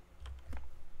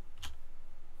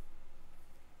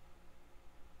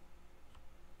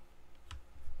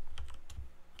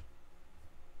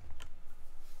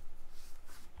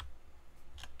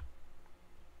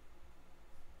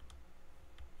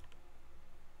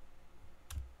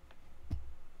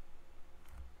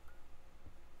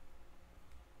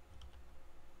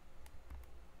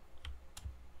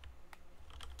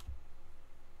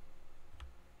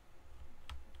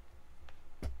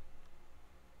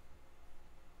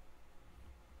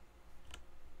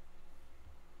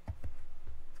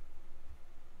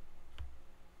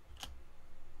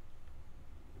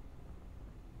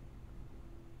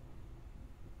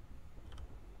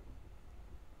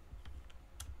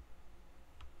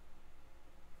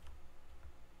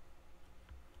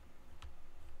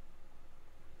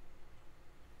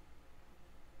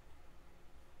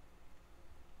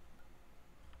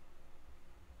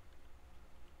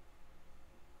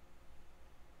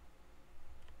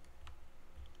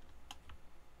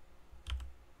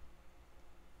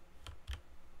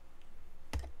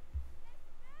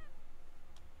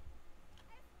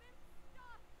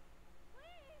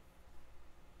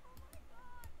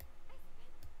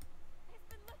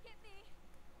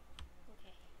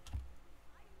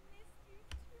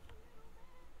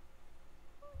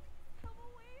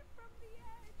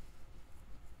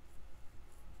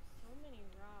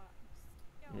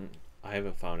 I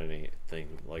haven't found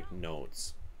anything like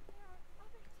notes.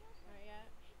 Not yet.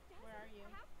 Where are you?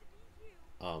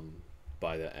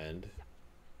 By the end.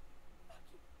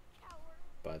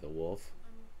 By the wolf.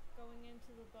 I'm going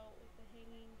into the boat with the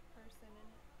hanging person in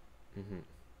it. Mm-hmm.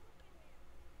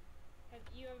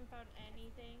 You haven't found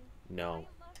anything? No.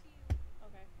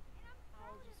 Okay.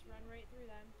 I'll just run right through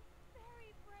them.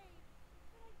 Very brave,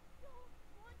 but I don't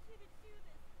want you to do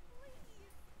this.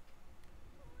 Please.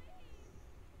 Please.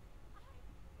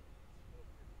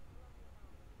 I love you,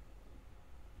 Mom.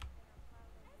 And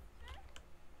I'm proud of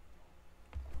you.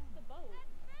 The boat.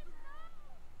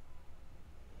 No!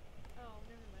 Oh,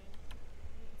 never mind.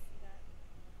 I didn't see that.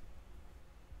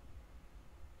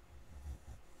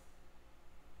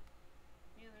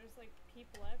 Man, there's like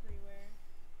people everywhere.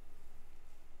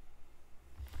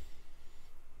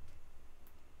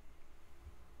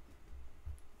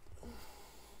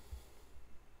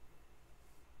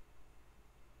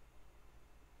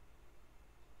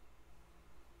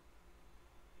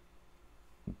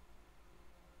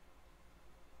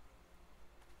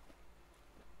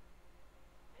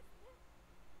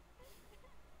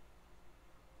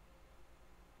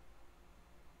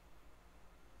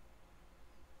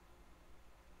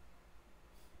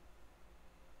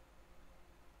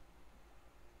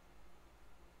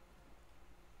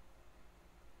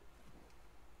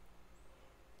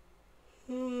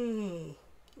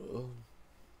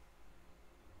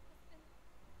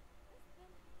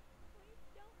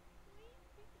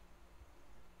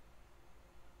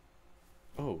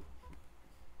 Oh.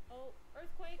 Oh,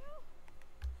 earthquake!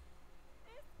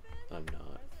 I'm not.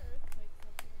 Why is there earthquakes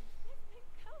up here?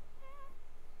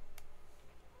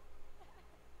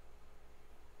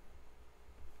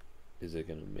 Is it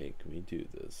gonna make me do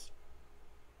this?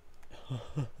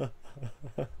 What?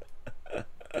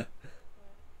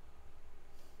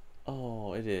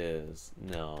 Oh, it is.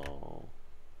 No.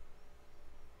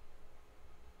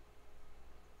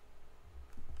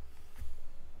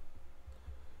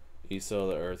 You saw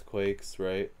the earthquakes,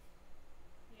 right?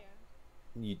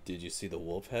 Yeah. Did you see the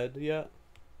wolf head yet?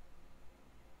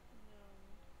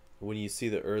 No. When you see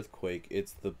the earthquake,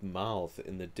 it's the mouth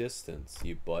in the distance,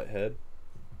 you butthead.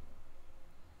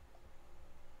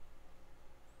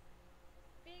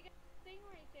 Big thing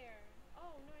right there.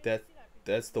 Oh, no, I That didn't see that before.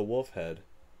 that's the wolf head.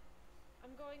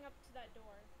 I'm going up to that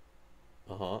door.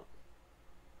 Uh-huh.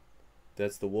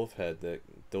 That's the wolf head.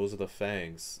 Those are the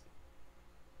fangs.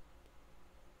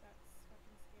 That's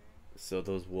fucking scary. So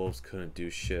those wolves couldn't do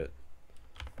shit.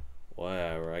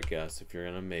 Whatever, I guess, if you're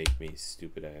gonna make me,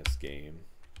 stupid ass game.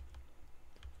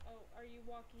 Oh, are you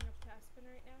walking up to Aspen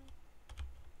right now?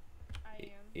 I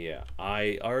Yeah,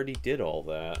 I already did all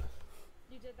that.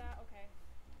 You did that? Okay.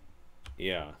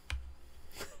 Yeah.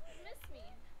 Miss me.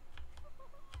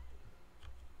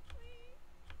 Please.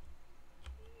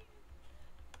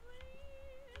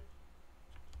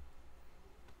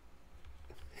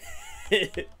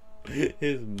 Please. Please.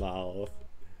 His mouth.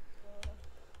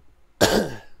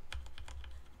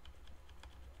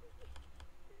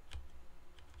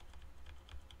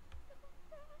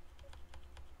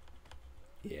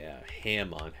 Yeah,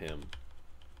 ham on him.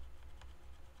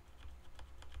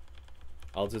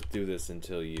 I'll just do this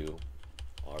until you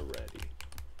are ready.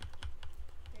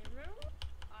 Okay, remember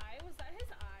eye? Was that his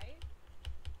eye?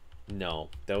 No,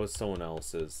 that was someone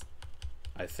else's,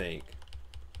 I think.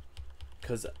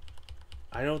 Because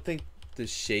I don't think the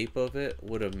shape of it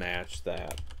would have matched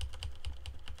that.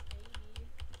 Maybe.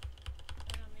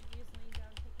 I don't know, maybe he's laying down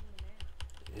taking the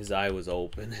nap. His eye was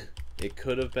open. It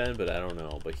could have been, but I don't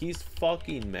know. But he's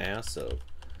fucking massive.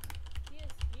 He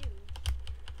is huge.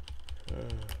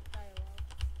 Dialogue.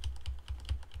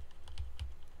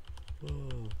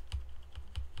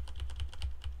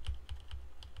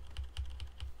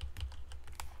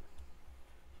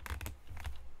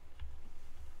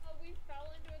 Oh, we fell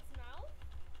into its mouth?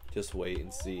 Just wait and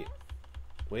All see. of us?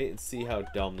 Wait and see how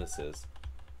dumb this is. Is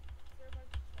there a bunch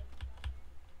of children down there?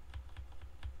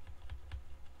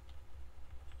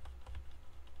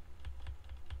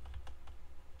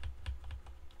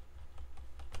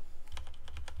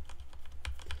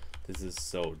 This is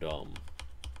so dumb.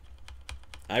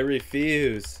 I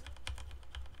refuse.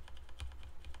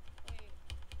 Wait.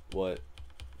 What?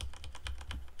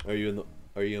 Are you in the?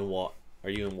 Are you in what? Are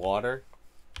you in water?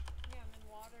 Yeah, I'm in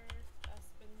water.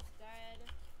 Espen's dead.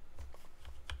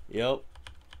 Yep.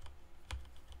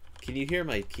 Can you hear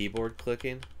my keyboard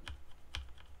clicking?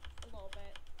 A little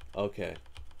bit. Okay.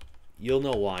 You'll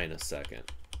know why in a second.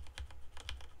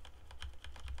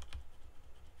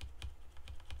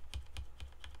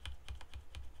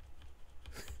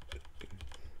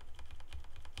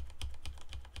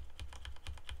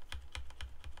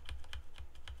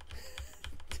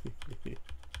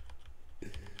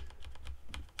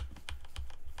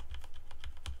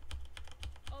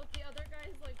 Oh, the other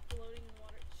guy's like floating in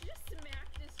water. She just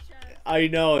smacked his chest. I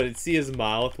know, and see his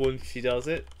mouth when she does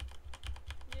it?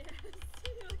 Yes, he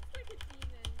looks like a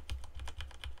demon.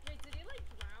 Wait, did he like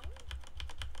drown?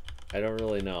 I don't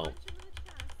really know. Punch him in the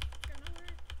chest. It's gonna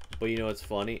hurt. But you know what's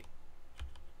funny?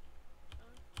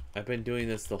 I've been doing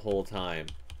this the whole time.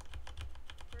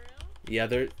 For real? Yeah,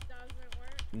 there... Doesn't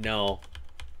work? No.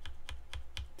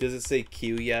 Does it say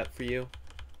Q yet for you? No.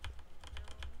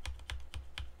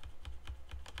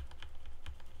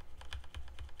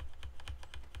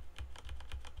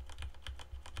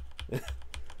 This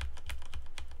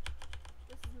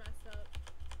is messed up.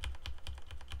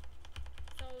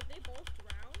 So they both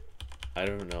drowned? I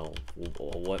don't know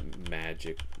what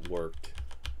magic worked.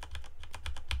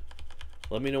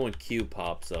 Let me know when Q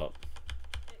pops up.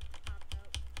 It popped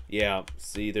up. Yeah,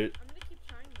 see, there... I'm gonna keep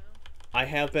trying though. I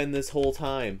have been this whole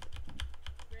time.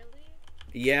 Really?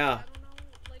 Yeah, I don't know,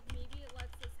 like maybe it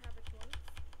lets us have a choice?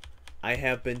 I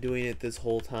have been doing it this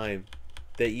whole time.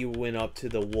 That you went up to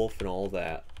the wolf and all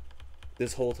that.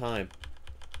 This whole time.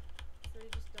 So he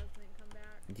just doesn't come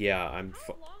back? Yeah, I'm...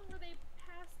 How long were they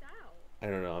passed out? I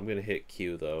don't know. I'm gonna hit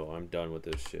Q though. I'm done with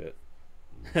this shit.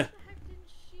 How the heck didn't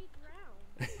she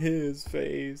drown? His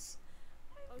face.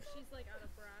 Oh, she's like out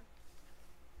of breath.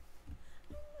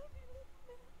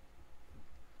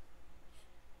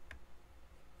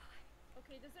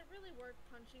 Okay, does it really work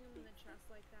punching him in the chest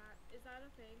like that? Is that a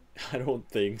thing? I don't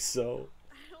think so.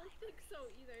 I don't think so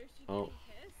either. Is she Oh. getting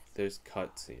pissed? There's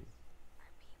cutscene.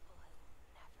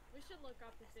 We should look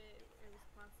up if it was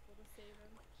possible to save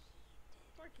him.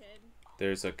 Poor kid.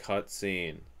 There's a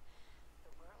cutscene.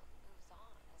 The world moves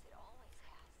on as it always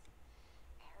has,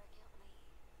 arrogantly,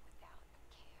 without a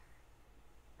care.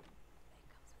 That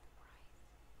comes with a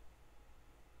price.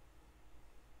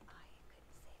 I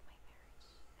couldn't save my marriage,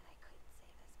 and I couldn't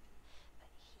save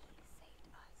Espen, but he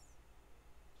saved us.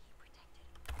 He protected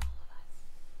all of us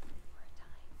for a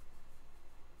time.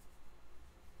 He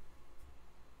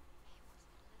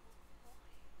was a little boy.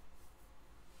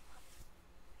 Once a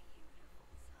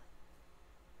beautiful son.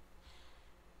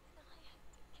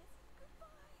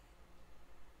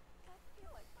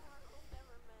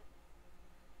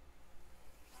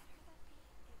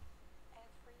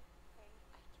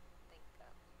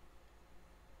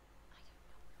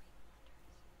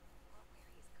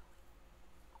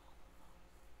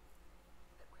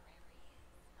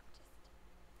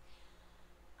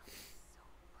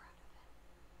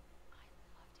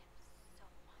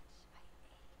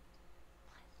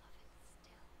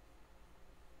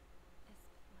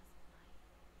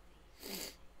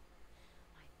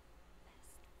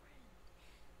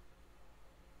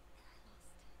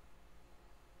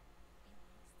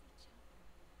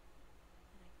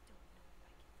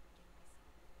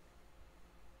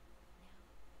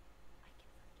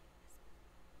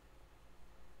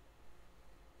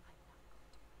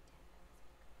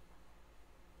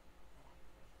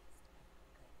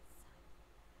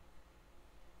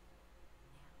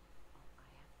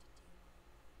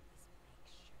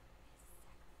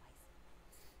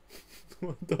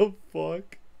 What the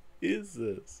fuck is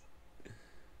this?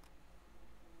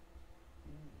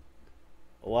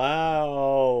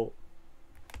 Wow.